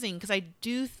confusing because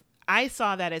I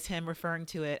saw that as him referring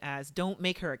to it as don't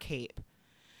make her a cape.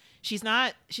 She's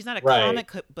not a right.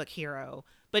 comic book hero,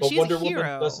 but But she's a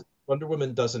hero. Wonder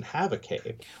Woman doesn't have a cape,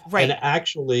 and Right.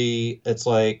 actually, it's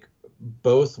like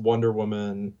both Wonder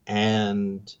Woman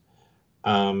and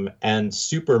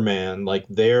Superman, like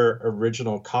their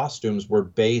original costumes were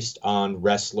based on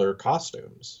wrestler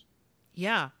costumes.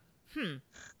 Yeah. Hmm.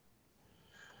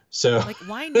 So Like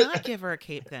why not give her a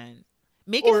cape then?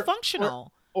 Make it or or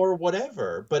functional. or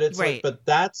whatever, but it's like, Right. but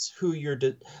that's who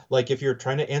like if you're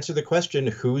trying to answer the question,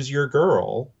 who's your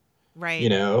girl? Right.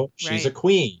 She's a Right.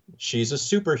 queen, she's a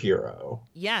superhero,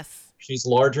 Yes. she's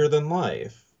larger than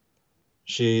life,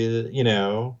 she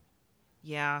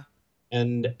Yeah.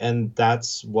 and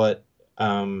that's what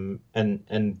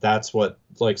and that's what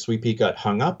like Sweet Pea got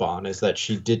hung up on, is that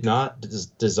she did not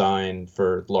design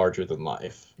for larger than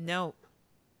life. No.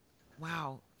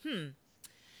 Wow. Hmm.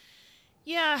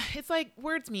 Yeah, it's like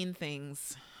words mean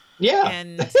things. Yeah.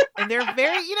 And they're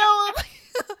very,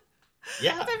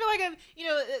 Yeah. I feel like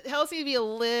it helps me to be a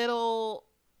little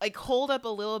like hold up a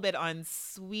little bit on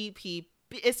Sweet Pea,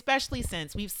 especially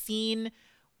since we've seen,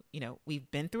 we've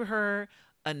been through her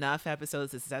enough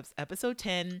episodes. This is episode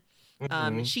 10.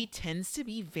 Hmm. She tends to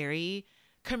be very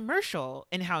commercial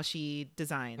in how she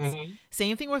designs. Hmm.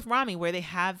 Same thing with Rami, where they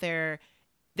have their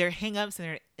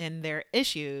hangups and their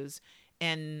issues,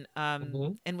 and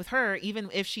with her, even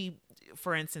if she,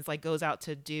 for instance, like goes out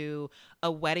to do a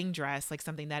wedding dress, like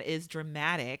something that is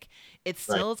dramatic, it Right.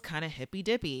 still is kind of hippy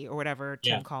dippy or whatever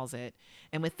Yeah. Tim calls it.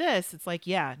 And with this, it's like,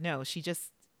 yeah, no,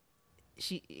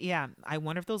 yeah, I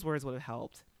wonder if those words would have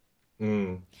helped.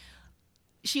 Mm.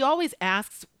 She always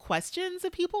asks questions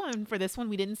of people, and for this one,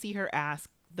 we didn't see her ask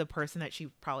the person that she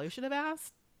probably should have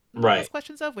asked the most Right.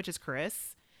 questions of, which is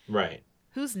Chris. Right.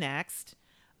 Who's next?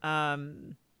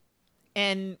 And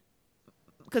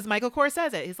because Michael Kors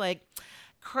says it, he's like,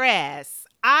 Chris,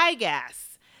 I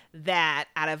guess that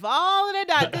out of all of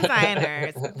the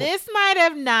designers, this might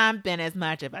have not been as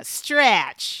much of a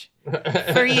stretch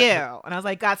for you. And I was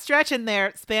like, got stretch in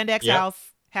there, spandex Yep.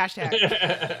 house, hashtag.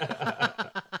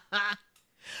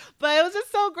 But it was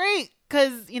just so great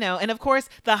because, and of course,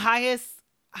 the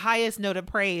highest note of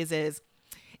praise is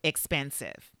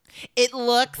expensive. It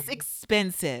looks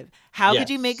expensive. How could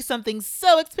you make Yes. something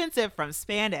so expensive from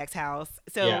Spandex House?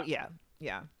 So Yeah.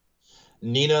 yeah.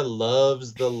 Nina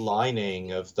loves the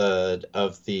lining of the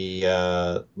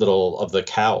little of the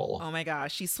cowl. Oh my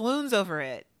gosh, she swoons over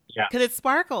it Yeah. because it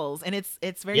sparkles and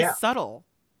it's very Yeah. subtle.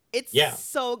 It's Yeah.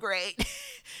 so great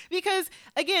because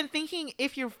again, thinking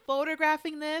if you're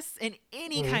photographing this in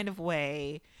any Mhm. kind of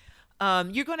way,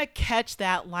 you're gonna catch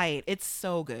that light. It's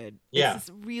so good. It's Yeah.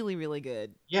 just really, really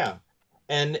good. Yeah.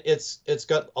 And it's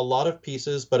got a lot of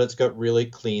pieces, but it's got really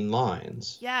clean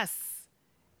lines. Yes,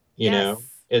 You yes, know,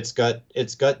 it's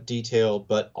got detail,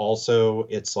 but also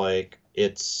it's like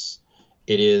it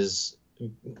is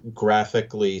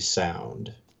graphically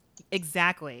sound.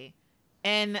 exactly.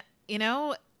 And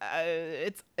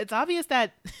it's obvious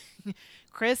that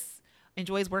Chris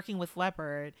enjoys working with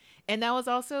Leopard, and that was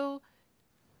also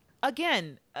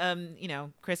again,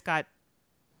 Chris got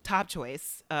top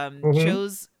choice. Hmm.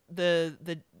 Chose the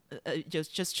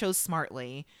just chose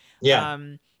smartly. Yeah.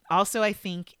 Um, Also, I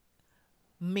think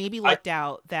maybe I lucked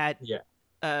out that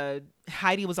yeah.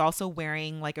 Heidi was also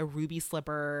wearing like a ruby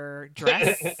slipper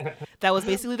dress that was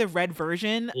basically the red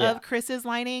version Yeah. of Chris's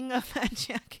lining of that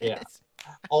Yeah. jacket.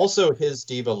 Also, his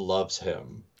diva loves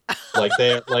him. Like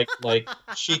they like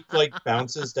she like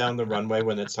bounces down the runway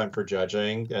when it's time for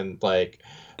judging, and like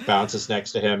bounces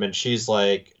next to him, and she's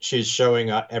showing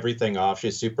everything off.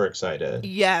 She's super excited.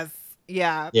 Yes.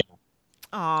 Yeah. Yeah.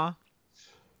 Aw.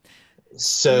 Means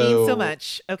so So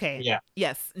much. Okay. yeah.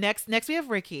 Yes. Next we have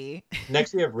Ricky.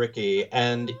 Next we have Ricky,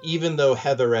 and even though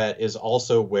Heatherette is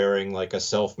also wearing like a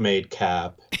self-made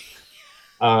cap,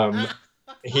 um,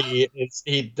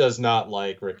 he does not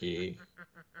like Ricky.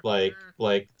 Like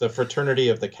the fraternity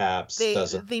of the caps they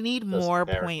doesn't they need doesn't more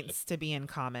bear it. points to be in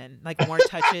common, like more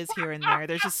touches here and there.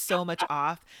 There's just so much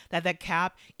off that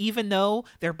cap, even though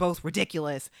they're both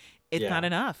ridiculous, it's Yeah. not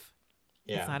enough.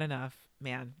 It's Yeah. not enough,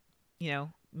 man.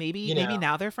 Maybe You maybe know,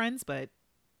 now they're friends, but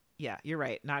yeah, you're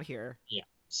right, not here. yeah.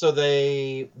 So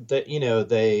they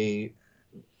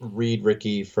read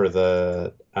Ricky for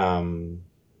the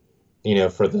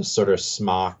sort of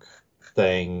smock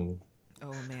thing.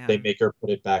 Oh They man. make her put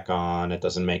it back on. It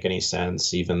doesn't make any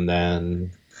sense even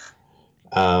then.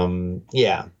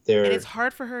 Yeah, And it's they're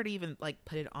hard for her to even like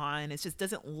put it on. It just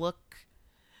doesn't look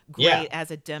yeah, great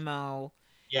as a demo.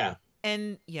 yeah,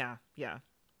 And yeah.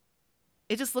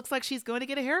 It just looks like she's going to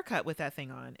get a haircut with that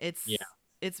thing on. yeah,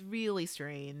 It's really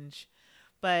strange.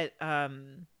 But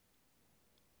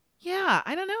yeah,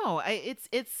 I don't know.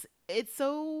 It's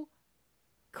so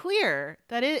clear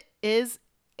that it is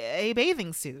a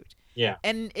bathing suit. yeah.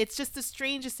 And it's just the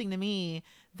strangest thing to me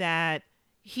that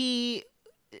he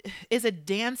is a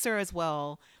dancer as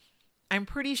well. I'm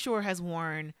pretty sure has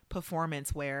worn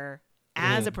performance wear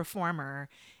as a Mhm. performer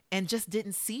and just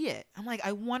didn't see it. I'm like,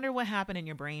 I wonder what happened in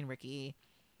your brain, Ricky,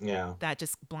 Yeah, that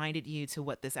just blinded you to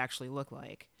what this actually looked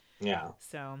like. yeah.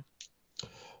 So, all right.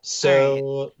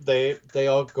 So they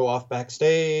all go off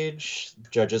backstage.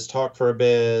 Judges talk for a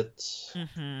bit.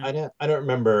 Mm-hmm. I don't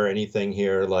remember anything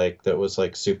here like that was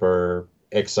like super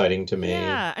exciting to me.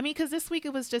 Yeah, I mean, because this week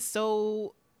it was just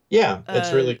so Yeah,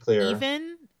 it's really clear.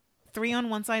 even, three on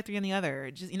one side, three on the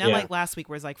other. Just not Yeah, like last week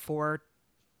where it's like four,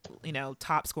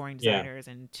 top scoring yeah. designers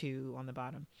and two on the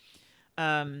bottom.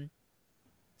 Um,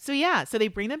 so yeah, so they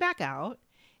bring them back out,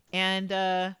 and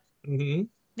Hmm.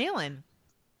 Nayland,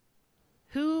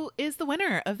 who is the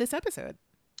winner of this episode?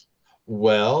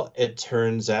 Well, it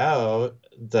turns out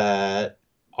that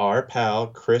our pal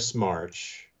Chris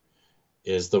March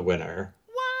is the winner.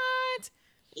 What?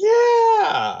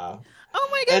 Yeah. Oh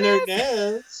my And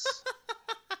goodness,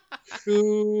 Ernest,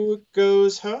 who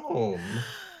goes home?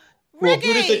 Well,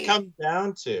 who does it Ricky! come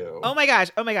down to? Oh my gosh!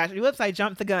 Oh my gosh! Whoops! I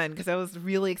jumped the gun because I was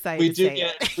really excited We to do say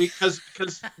get it. because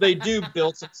they do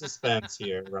build some suspense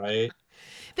here, right?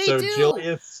 They So do.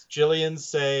 Jillian's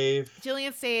safe,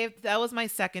 Jillian saved. That was my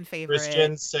second favorite.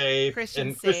 Christian's safe, Christian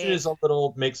and Christian is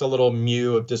safe. makes a little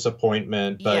mew of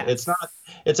disappointment, but Yes.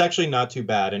 it's actually not too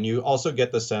bad. And you also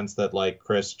get the sense that like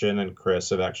Christian and Chris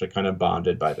have actually kind of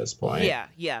bonded by this point.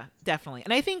 Yeah, definitely.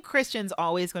 And I think Christian's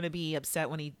always going to be upset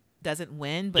when he doesn't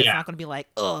win, but it's Yeah, not going to be like,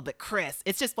 oh, but Chris.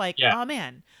 It's just like, yeah, oh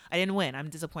man, I didn't win. I'm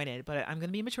disappointed, but I'm going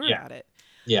to be mature yeah, about it.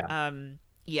 yeah.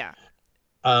 Yeah.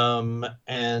 And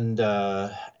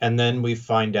then we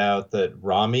find out that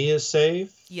Rami is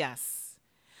safe, Yes.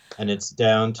 and it's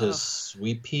down to Ugh.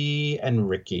 Sweet Pea and So,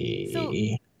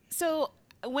 Ricky. so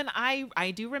when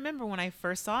I do remember when I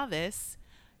first saw this,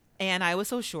 and I was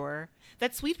so sure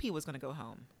that Sweet Pea was going to go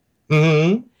home,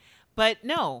 Hmm. but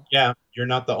no. Yeah, you're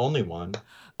not the only one.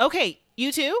 Okay,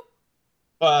 you too.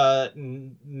 But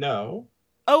no.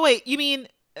 Oh wait, you mean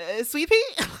Sweet Pea?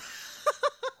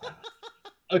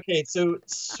 Okay, so I'm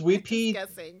Sweet just Pea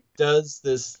guessing. does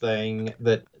this thing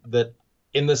that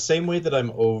in the same way that I'm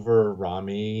over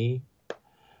Rami,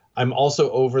 I'm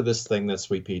also over this thing that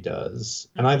Sweet Pea does.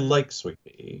 And I Mm-hmm. like Sweet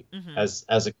Pea Mm-hmm.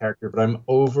 as a character, but I'm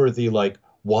over the like,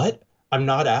 what? I'm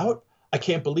not out? I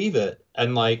can't believe it.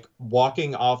 And like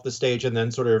walking off the stage and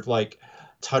then sort of like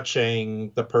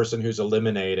touching the person who's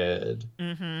eliminated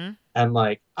Mm-hmm. and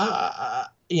like,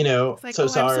 It's like, so oh, I'm so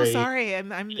sorry. sorry.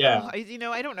 Yeah.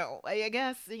 I don't know. I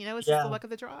guess, it's just the Yeah. luck of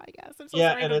the draw, I guess. I'm so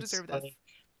Yeah. sorry. I And don't deserve this.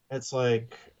 it's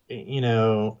like,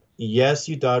 yes,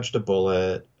 you dodged a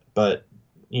bullet, but,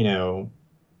 you know,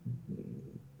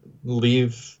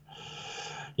 leave,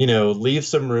 leave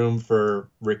some room for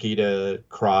Ricky to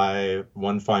cry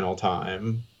one final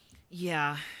time.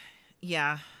 Yeah.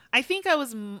 Yeah. I think I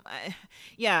was,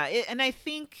 yeah. And I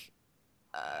think,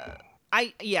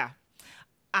 yeah.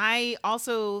 I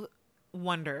also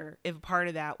wonder if part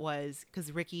of that was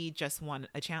because Ricky just won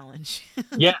a challenge. Yeah.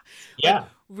 Like, Yeah. Yeah.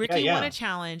 Ricky won Yeah. a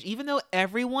challenge, even though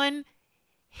everyone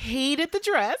hated the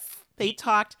dress. They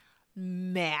talked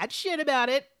mad shit about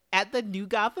it at the New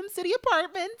Gotham City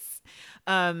apartments.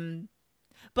 Um,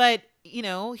 but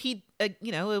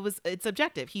it's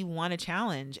objective. He won a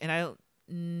challenge, and I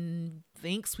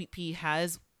think Sweet Pea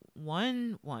has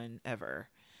won one ever.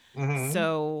 Hmm.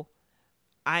 So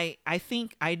I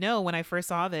think I know when I first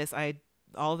saw this, I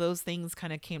all those things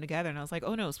kind of came together, and I was like,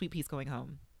 oh no, Sweet Pea's going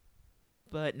home.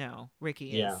 But no, Ricky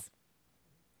Yeah. is.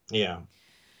 Yeah.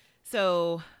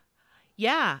 So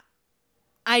yeah,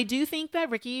 I do think that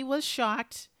Ricky was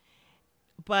shocked,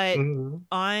 but Hmm.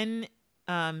 on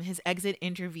his exit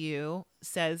interview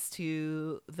says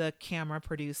to the camera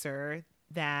producer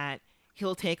that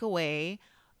he'll take away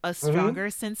a Hmm. stronger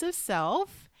sense of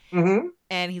self, Hmm.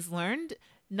 and he's learned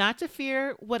not to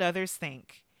fear what others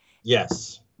think,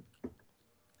 Yes.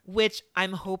 which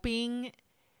I'm hoping,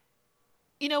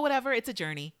 whatever, it's a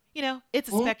journey. it's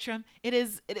a spectrum. It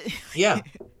is. Yeah.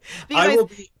 Because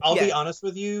I'll be honest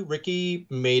with you. Ricky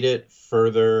made it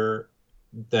further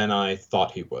than I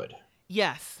thought he would.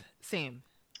 Yes, same.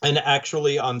 And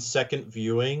actually, on second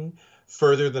viewing,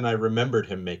 further than I remembered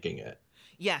him making it.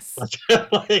 Yes.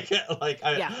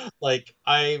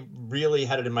 I really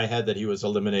had it in my head that he was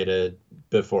eliminated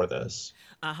before this.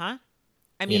 I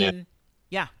mean,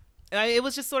 yeah. It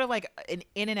was just sort of like an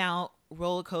in and out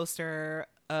roller coaster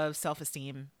of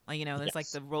self-esteem. Like, there's like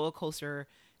the roller coaster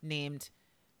named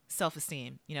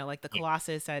self-esteem, like the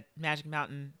Colossus at Magic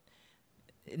Mountain.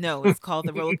 No, it's called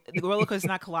the roller coaster is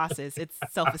not Colossus, it's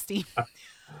self-esteem.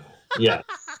 Yeah.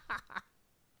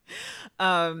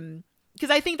 Because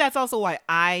I think that's also why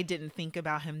I didn't think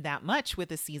about him that much with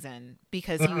the season,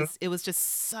 because it was just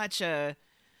such a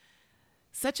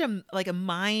like a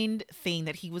mind thing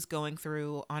that he was going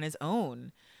through on his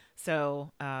own.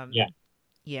 So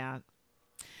yeah.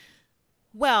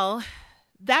 Well,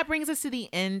 that brings us to the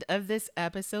end of this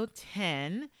episode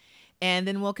 10. And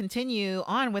then we'll continue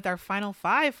on with our final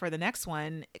 5 for the next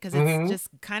one, because it's just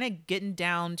kind of getting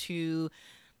down to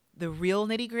the real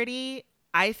nitty gritty.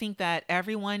 I think that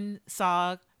everyone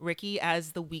saw Ricky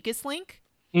as the weakest link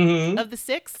of the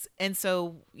 6. And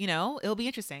so, it'll be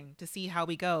interesting to see how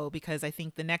we go, because I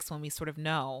think the next one we sort of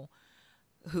know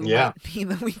who might be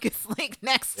the weakest link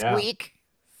next week.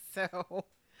 So,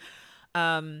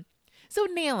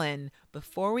 Nayland,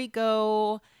 before we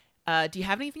go, do you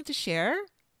have anything to share?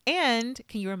 And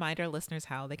can you remind our listeners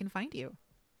how they can find you?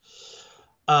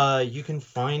 You can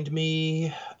find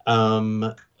me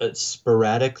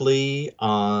sporadically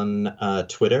on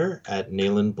Twitter at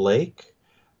Nayland Blake,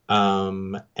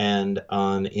 and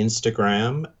on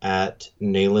Instagram at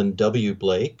Nayland W.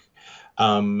 Blake.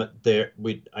 I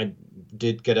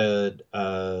did get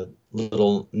a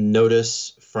little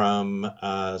notice from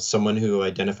someone who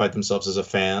identified themselves as a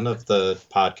fan of the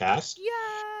podcast. Yeah.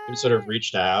 Who sort of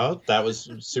reached out. That was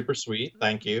super sweet.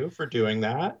 Thank you for doing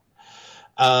that.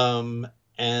 And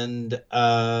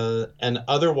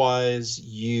otherwise,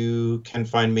 you can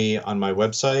find me on my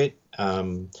website,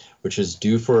 which is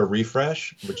due for a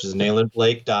refresh, which is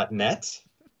naylandblake.net.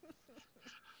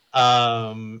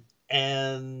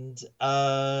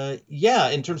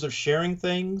 In terms of sharing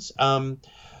things, a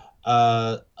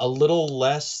little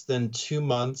less than 2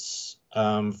 months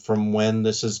from when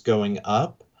this is going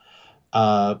up,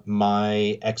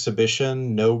 my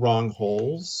exhibition, No Wrong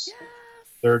Holes,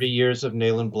 30 Years of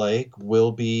Nayland Blake,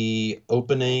 will be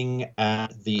opening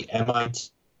at the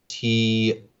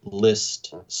MIT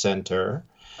List Center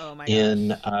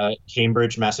in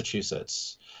Cambridge,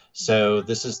 Massachusetts. So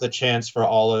this is the chance for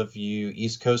all of you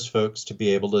East Coast folks to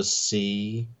be able to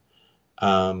see,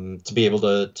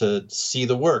 to see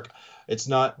the work.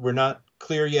 We're not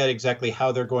clear yet exactly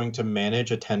how they're going to manage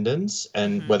attendance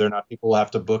and whether or not people will have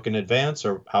to book in advance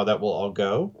or how that will all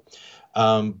go.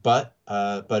 But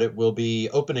it will be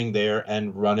opening there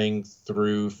and running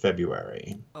through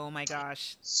February. Oh my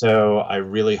gosh. So I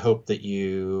really hope that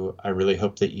you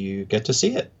get to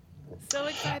see it. So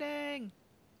exciting.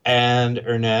 And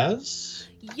Ernez?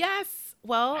 Yes.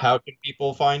 Well, how can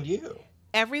people find you?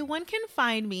 Everyone can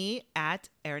find me at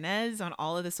Ernez on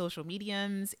all of the social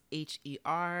mediums,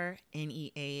 HERNEASE.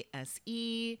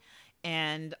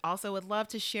 And also would love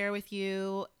to share with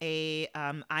you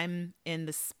I'm in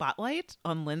the spotlight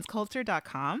on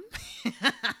lensculture.com.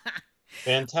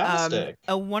 Fantastic.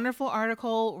 A wonderful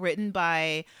article written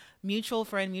by mutual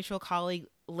friend, mutual colleague,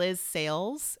 Liz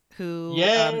Sales, who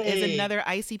is another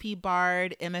ICP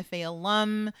Bard, MFA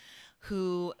alum,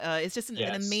 who is just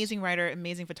an amazing writer,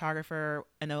 amazing photographer,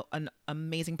 an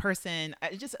amazing person,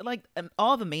 just like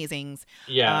all the amazings,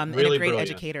 really and a great brilliant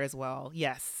educator as well.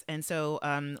 Yes. And so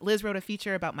Liz wrote a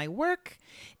feature about my work.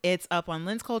 It's up on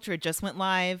Lens Culture. It just went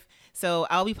live. So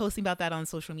I'll be posting about that on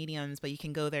social mediums, but you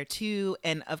can go there too.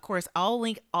 And of course, I'll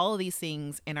link all of these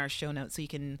things in our show notes so you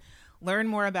can learn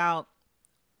more about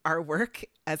our work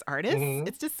as artists.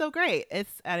 It's just so great.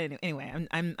 Anyway,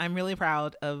 I'm really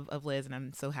proud of Liz, and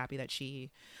I'm so happy that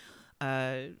she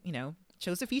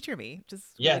chose to feature me. Just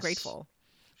really grateful.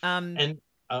 And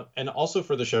also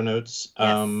for the show notes,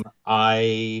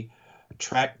 I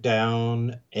tracked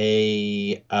down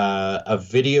a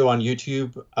video on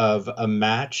YouTube of a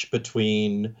match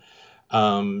between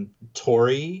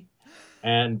Tori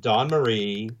and Dawn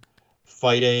Marie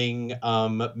fighting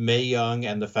Mae Young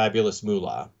and the Fabulous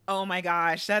Moolah. Oh my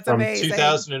gosh, that's from amazing.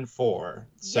 2004.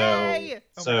 So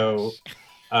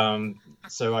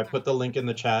I put the link in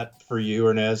the chat for you,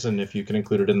 Ernez, and if you can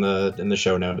include it in the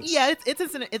show notes. Yeah, it's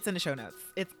in the show notes.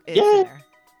 It's in there.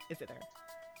 It's in there.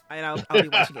 And I'll be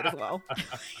watching it as well.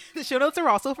 The show notes are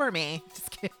also for me.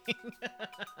 Just kidding.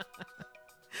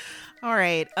 All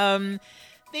right.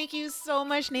 Thank you so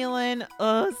much, Neelan.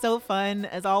 So fun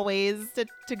as always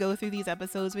to go through these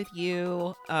episodes with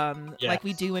you, like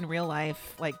we do in real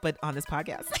life, but on this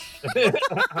podcast.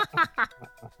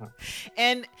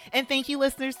 and thank you,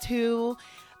 listeners, too.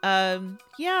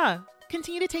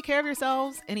 Continue to take care of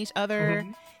yourselves and each other.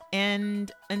 Mm-hmm.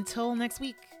 And until next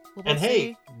week, we'll both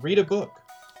say, read a book.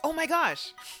 Oh my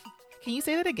gosh! Can you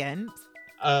say that again?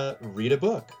 Read a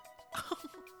book.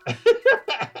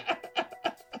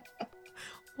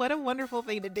 What a wonderful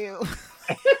thing to do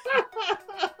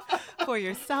for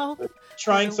yourself.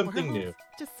 Trying something new.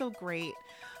 Just so great.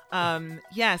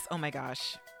 Yes. Oh my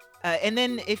gosh. And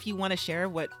then if you want to share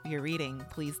what you're reading,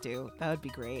 please do. That would be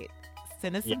great.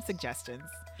 Send us some suggestions.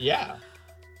 Yeah.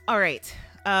 All right.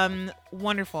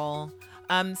 Wonderful.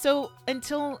 So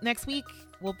until next week,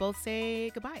 we'll both say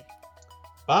goodbye.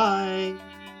 Bye.